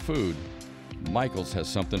 games, or food, Michael's has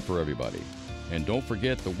something for everybody. And don't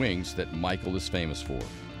forget the wings that Michael is famous for.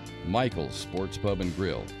 Michael's Sports Pub and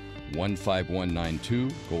Grill,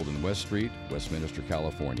 15192 Golden West Street, Westminster,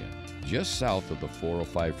 California, just south of the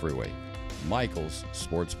 405 freeway. Michael's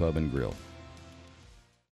Sports Pub and Grill.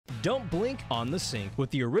 Don't blink on the sink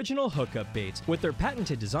with the original hookup baits. With their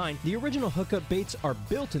patented design, the original hookup baits are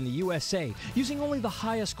built in the USA, using only the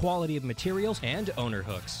highest quality of materials and owner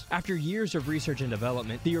hooks. After years of research and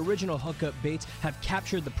development, the original hookup baits have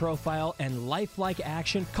captured the profile and lifelike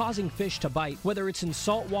action, causing fish to bite, whether it's in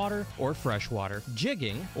saltwater or freshwater,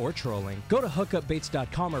 jigging or trolling. Go to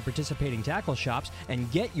hookupbaits.com or participating tackle shops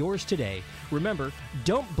and get yours today. Remember,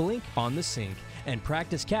 don't blink on the sink, and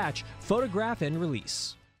practice catch, photograph, and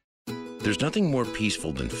release. There's nothing more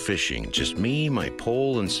peaceful than fishing. Just me, my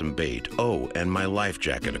pole, and some bait. Oh, and my life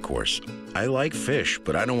jacket, of course. I like fish,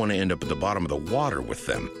 but I don't want to end up at the bottom of the water with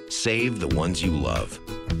them. Save the ones you love.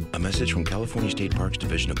 A message from California State Parks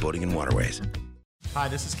Division of Boating and Waterways. Hi,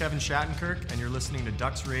 this is Kevin Shattenkirk, and you're listening to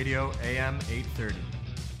Ducks Radio, AM 830.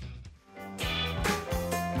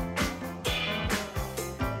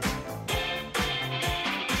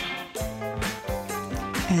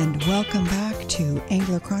 And welcome back to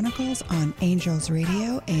Angler Chronicles on Angels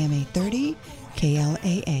Radio, AM 830,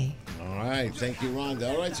 KLAA. All right, thank you,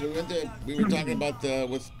 Rhonda. All right, so we were talking about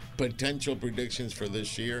with potential predictions for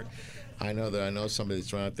this year. I know somebody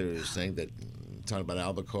that's out there is saying that, talking about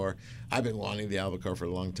albacore. I've been wanting the albacore for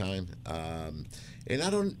a long time, and I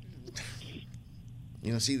don't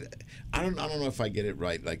know if I get it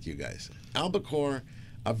right like you guys. Albacore,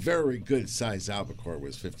 a very good sized albacore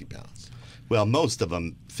was 50 pounds. Well, most of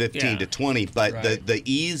them 15 to 20, but right. the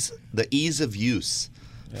ease of use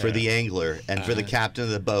for the angler and for the captain of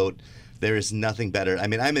the boat, there is nothing better. I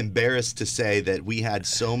mean, I'm embarrassed to say that we had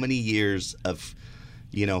so many years of,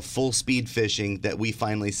 full speed fishing that we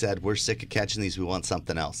finally said we're sick of catching these. We want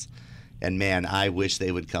something else. And man, I wish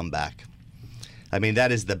they would come back. I mean,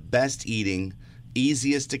 that is the best eating,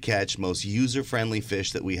 easiest to catch, most user friendly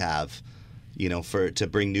fish that we have, to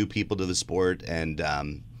bring new people to the sport. And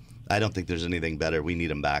I don't think there's anything better. We need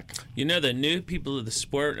them back. The new people of the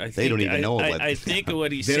sport, they don't even know what. I think of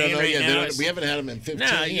what he's saying right now. We haven't had them in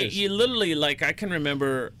 15 years. You literally, I can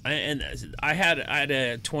remember, and I had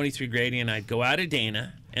a 23 Grady, and I'd go out of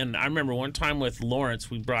Dana. And I remember one time with Lawrence,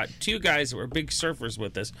 we brought two guys that were big surfers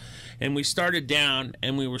with us, and we started down,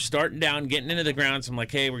 and we were starting down, getting into the grounds. I'm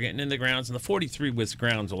like, hey, we're getting into the grounds, and the 43 was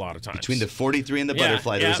grounds a lot of times. Between the 43 and the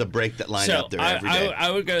butterfly, there was a break that lined up there every day. I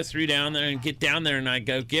would go through down there and get down there, and I'd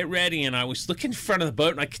go, get ready, and I was looking in front of the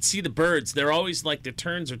boat, and I could see the birds. They're always like, the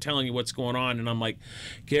turns are telling you what's going on, and I'm like,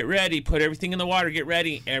 get ready, put everything in the water, get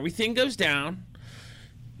ready. Everything goes down.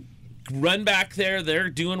 Run back there, they're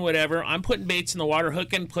doing whatever. I'm putting baits in the water,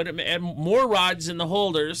 hooking, putting more rods in the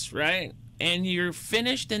holders, right? And you're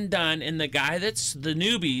finished and done. And the guy that's the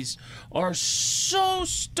newbies are so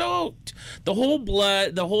stoked. The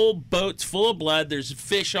whole boat's full of blood. There's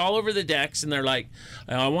fish all over the decks, and they're like,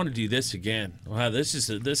 I want to do this again. Wow, this is,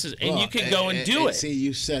 and you can go and do it. See,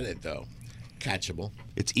 you said it though. Catchable.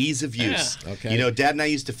 It's ease of use. Yeah. Okay. Dad and I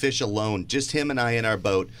used to fish alone, just him and I in our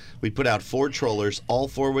boat. We'd put out 4 trollers, all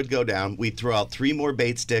 4 would go down. We'd throw out 3 more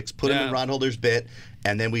bait sticks, put them in rod holder's bit,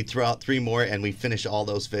 and then we'd throw out 3 more, and we'd finish all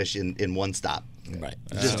those fish in one stop. Right.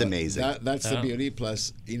 Just amazing. That's the beauty.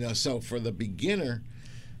 Plus, so for the beginner,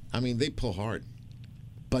 I mean, they pull hard,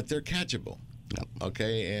 but they're catchable. Yep.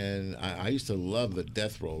 Okay, and I used to love the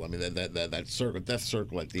death roll. I mean, that circle, death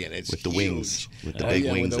circle at the end. It's with the huge. Wings, with the big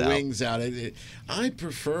wings with the out. wings out. I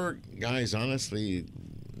prefer, guys, honestly,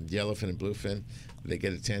 yellowfin and bluefin. They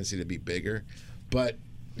get a tendency to be bigger, but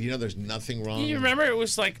there's nothing wrong. You remember it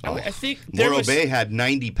was like I think Morro Bay had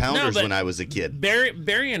 90 pounders when I was a kid.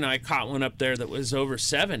 Barry and I caught one up there that was over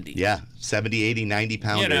 70. Yeah, 70, 80, 90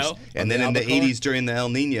 pounders. And then in the 80s during the El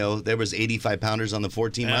Nino, there was 85 pounders on the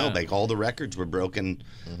 14-mile bank. All the records were broken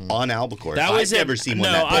on albacore. I've never seen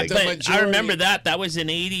one that big. I remember that. That was in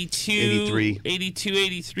 82,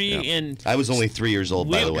 83. Yeah. And I was only 3 years old,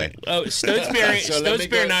 by the way. Oh,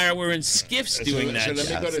 Stotesbury and I were in skiffs doing that. So let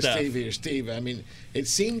me go to stuff. Steve here. Steve, I mean, it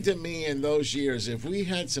seemed to me in those years, if we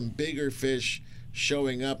had some bigger fish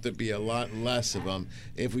showing up, there'd be a lot less of them.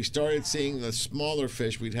 If we started seeing the smaller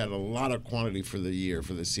fish, we'd had a lot of quantity for the year,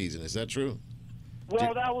 for the season. Is that true?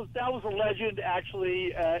 Well, that was a legend,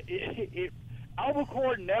 actually.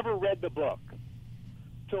 Albacore never read the book.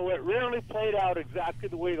 So it rarely played out exactly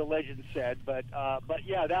the way the legend said, but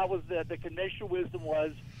yeah, that was the conventional wisdom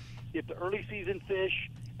was if the early season fish,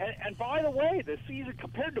 and by the way, the season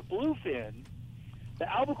compared to bluefin, the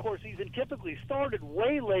albacore season typically started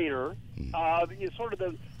way later. Sort of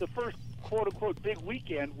the first quote unquote big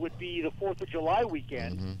weekend would be the 4th of July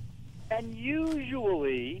weekend, and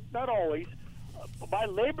usually, not always, by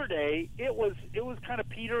Labor Day, it was kind of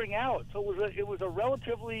petering out. So it was a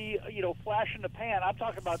relatively flash in the pan. I'm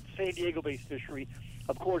talking about San Diego-based fishery.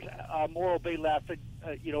 Of course, Morro Bay lasted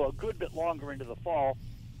a good bit longer into the fall,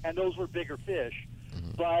 and those were bigger fish.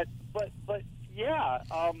 But yeah,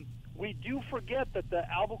 we do forget that the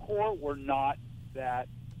albacore were not that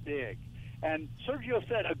big. And Sergio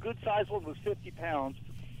said a good sized one was 50 pounds,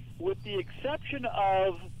 with the exception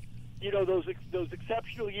of those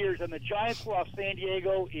exceptional years, and the Giants were off San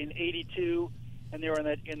Diego in '82, and they were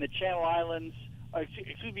in the Channel Islands.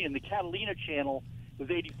 In the Catalina Channel. It was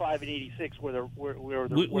 '85 and '86 where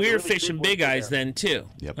we were fishing big eyes then too.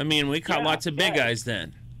 Yep. I mean, we caught lots of big eyes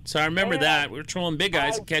then. So I remember that we were trolling big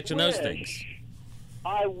eyes and catching those things.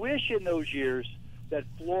 I wish in those years that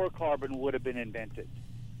fluorocarbon would have been invented,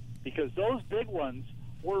 because those big ones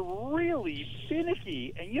were really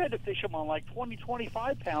finicky, and you had to fish them on like 20,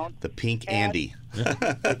 25 pounds. The pink Andy.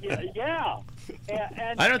 Yeah.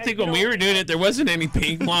 I don't think when we were doing it, there wasn't any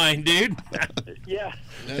pink line, dude. Yeah.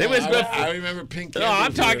 I remember pink. No,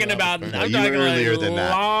 I'm talking about earlier than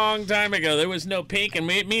that. A long time ago. There was no pink, and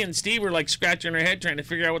me and Steve were like scratching our head trying to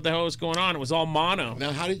figure out what the hell was going on. It was all mono.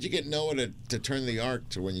 Now, how did you get Noah to turn the arc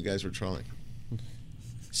to when you guys were trolling?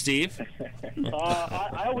 Steve?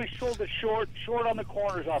 I always trolled the short on the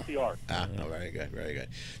corners off the arc. Very good, very good.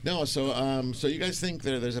 No, so you guys think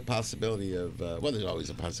there's a possibility of there's always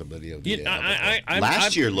a possibility of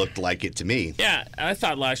last year looked like it to me. Yeah, I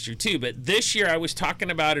thought last year too, but this year I was talking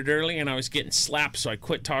about it early and I was getting slapped, so I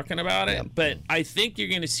quit talking about it. Yeah. But I think you're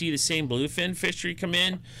going to see the same bluefin fishery come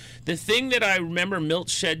in. The thing that I remember Milt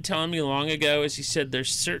Shedd telling me long ago is he said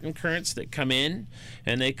there's certain currents that come in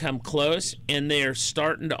and they come close and they are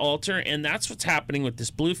starting to alter, and that's what's happening with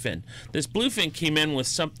this bluefin. This bluefin came in with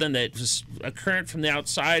something that was a current from the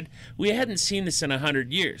outside. We hadn't seen this in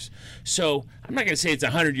 100 years. So I'm not going to say it's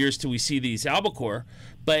 100 years till we see these albacore,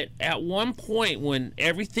 but at one point when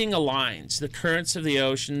everything aligns, the currents of the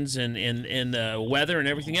oceans and the weather and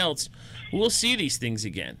everything else, we'll see these things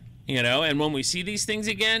again. And when we see these things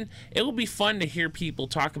again, it will be fun to hear people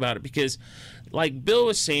talk about it, because like Bill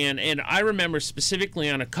was saying, and I remember specifically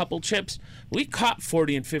on a couple trips, we caught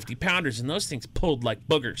 40 and 50 pounders, and those things pulled like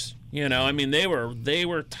boogers. I mean, they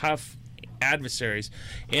were tough adversaries,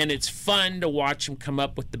 and it's fun to watch them come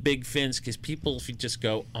up with the big fins, because people just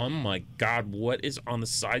go, oh my God, what is on the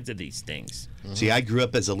sides of these things? See, I grew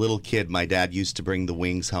up as a little kid. My dad used to bring the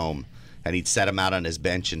wings home, and he'd set them out on his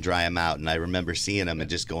bench and dry them out. And I remember seeing them and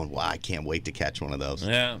just going, wow, I can't wait to catch one of those.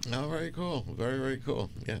 Yeah. Oh, very cool. Very, very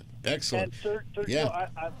cool. Yeah. Excellent. And Sergio, yeah.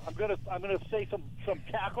 I'm gonna say some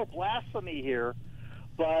tackle blasphemy here,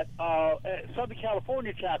 but Southern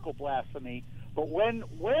California tackle blasphemy. But when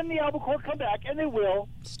the albacore come back, and they will,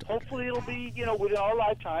 hopefully it'll be within our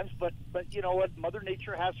lifetimes. But you know what, Mother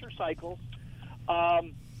Nature has her cycles.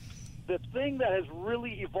 The thing that has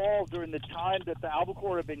really evolved during the time that the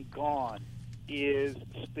albacore have been gone is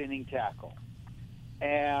spinning tackle.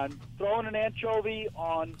 And throwing an anchovy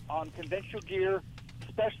on conventional gear,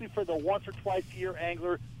 especially for the once or twice a year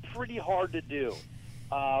angler, pretty hard to do.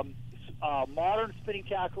 Modern spinning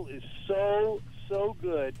tackle is so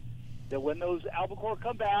good that when those albacore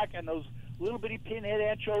come back and those little bitty pinhead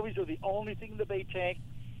anchovies are the only thing in the bait tank,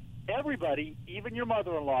 everybody, even your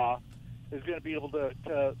mother-in-law, is going to be able to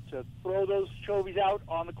throw those anchovies out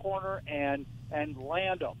on the corner and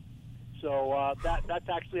land them. So that's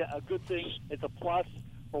actually a good thing. It's a plus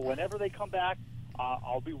for whenever they come back.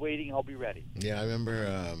 I'll be waiting. I'll be ready. Yeah, I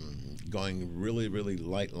remember going really, really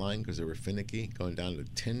light line because they were finicky, going down to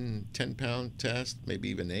 10-pound test, maybe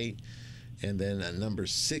even 8, and then a number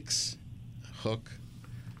 6 hook.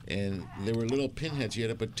 And there were little pinheads. You had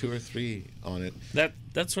to put 2 or 3 on it.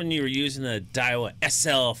 That's when you were using the Daiwa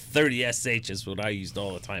SL30SH is what I used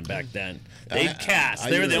all the time back then. They'd cast.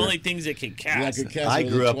 They were the only things that could cast. I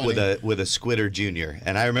grew up with a Squitter Junior,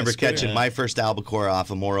 and I remember catching my first albacore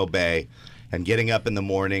off of Morro Bay and getting up in the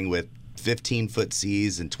morning with 15-foot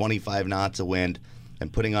seas and 25 knots of wind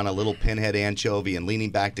and putting on a little pinhead anchovy and leaning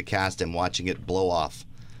back to cast and watching it blow off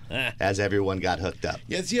as everyone got hooked up.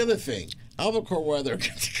 Yeah, it's the other thing. Albacore weather.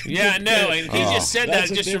 Yeah, no, he just said that.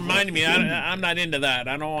 It just reminded me. I'm not into that.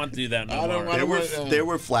 I don't want to do that no more. There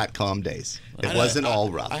were flat, calm days. It wasn't all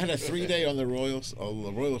rough. I had a 3-day on the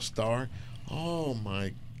Royal Star. Oh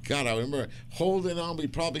my God, I remember holding on. We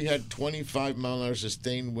probably had 25-mile-an-hour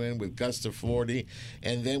sustained wind with gusts of 40,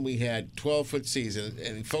 and then we had 12-foot seas.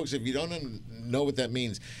 And folks, if you don't know what that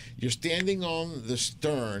means, you're standing on the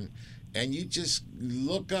stern, and you just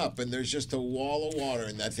look up, and there's just a wall of water,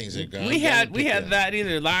 and that thing's going. We had that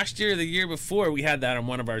either last year or the year before. We had that on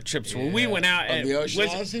one of our trips where we went out. On the Ocean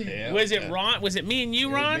Odyssey? Was it Ron? Was it me and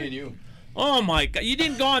you, Ron? Me and you. Oh my God! You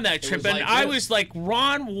didn't go on that trip, and I was like,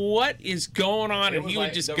 "Ron, what is going on?" And he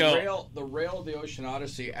would just go. The rail of the Ocean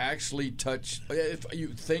Odyssey actually touched. If you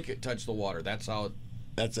think it touched the water, that's how it.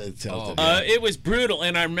 That's it. It was brutal,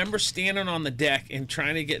 and I remember standing on the deck and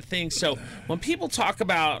trying to get things. So when people talk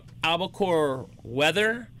about albacore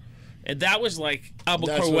weather, and that was like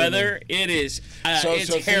albacore weather, it is. It's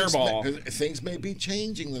hairball. Things may be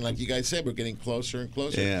changing, like you guys said. We're getting closer and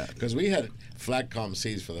closer. Yeah. Because we had flat calm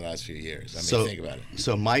seas for the last few years. I mean, think about it.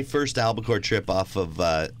 So my first albacore trip off of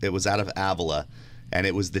it was out of Avila. And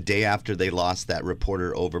it was the day after they lost that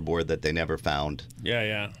reporter overboard that they never found.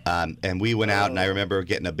 Yeah. And we went out, and I remember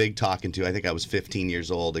getting a big talking to. I think I was 15 years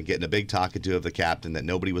old, and getting a big talking to of the captain that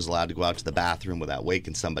nobody was allowed to go out to the bathroom without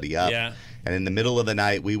waking somebody up. Yeah. And in the middle of the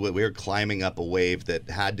night, we were climbing up a wave that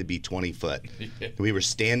had to be 20 foot. We were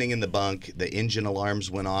standing in the bunk. The engine alarms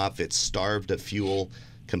went off. It starved of fuel,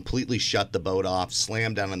 completely shut the boat off,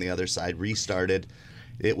 slammed down on the other side, restarted.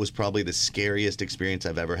 It was probably the scariest experience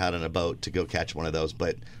I've ever had on a boat to go catch one of those,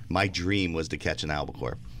 but my dream was to catch an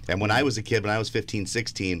albacore. And when I was a kid, when I was 15,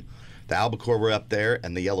 16, the albacore were up there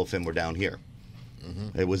and the yellowfin were down here.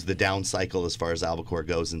 Mm-hmm. It was the down cycle as far as albacore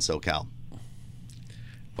goes in SoCal.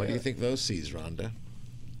 What do you think of those seas, Rhonda?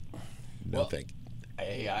 No, thank you.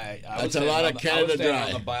 Hey, That's a lot of Canada Dry.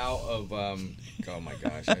 On the bow of, oh my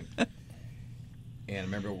gosh. And I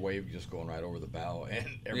remember a wave just going right over the bow, and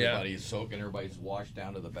everybody's soaking, everybody's washed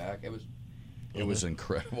down to the back. It was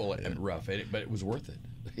incredible and rough, but it was worth it.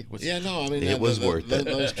 It was worth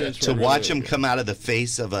it. To watch them come out of the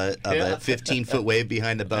face of a 15-foot wave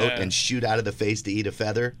behind the boat and shoot out of the face to eat a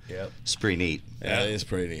feather. Yep. It's pretty neat. Yeah, it is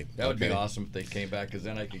pretty neat. That would be awesome if they came back, because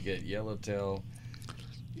then I could get yellowtail.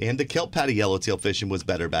 And the kelp patty yellowtail fishing was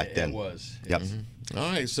better back then. It was. Yep. Mm-hmm.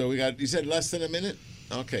 All right, so you said less than a minute?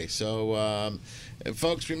 Okay, so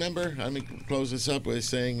folks, remember, let me close this up with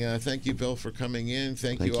saying thank you, Bill, for coming in.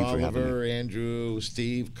 Thank you, Oliver, Andrew,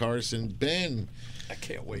 Steve, Carson, Ben. I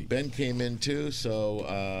can't wait. Ben came in too, so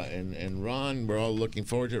and Ron, we're all looking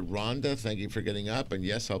forward to it. Rhonda, thank you for getting up, and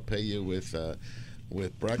yes, I'll pay you with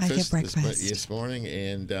breakfast, I get breakfast. this morning,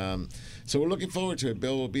 and so we're looking forward to it.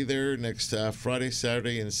 Bill will be there next Friday,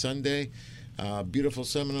 Saturday, and Sunday. Beautiful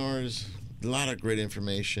seminars, a lot of great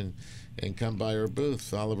information. And come by our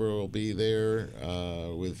booth. Oliver will be there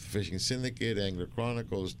with Fishing Syndicate, Angler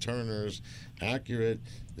Chronicles, Turner's, Accurate.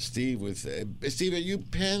 Steve with Steve. Are you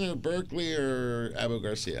Penn or Berkeley or Abu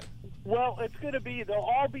Garcia? Well, it's going to be. They'll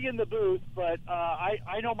all be in the booth, but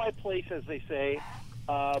I know my place, as they say.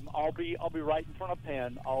 I'll be right in front of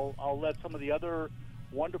Penn. I'll let some of the other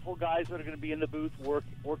wonderful guys that are going to be in the booth work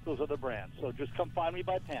those other brands. So just come find me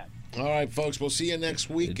by Penn. All right, folks. We'll see you next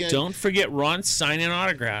weekend. Don't forget Ron signing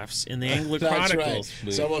autographs in the Angler Chronicles.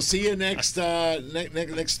 Right. So we'll see you next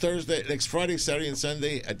Thursday, next Friday, Saturday, and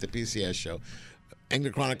Sunday at the PCS show.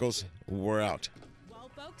 Angler Chronicles, we're out. Well,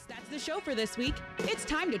 folks, that's the show for this week. It's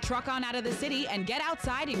time to truck on out of the city and get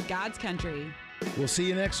outside in God's country. We'll see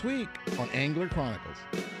you next week on Angler Chronicles.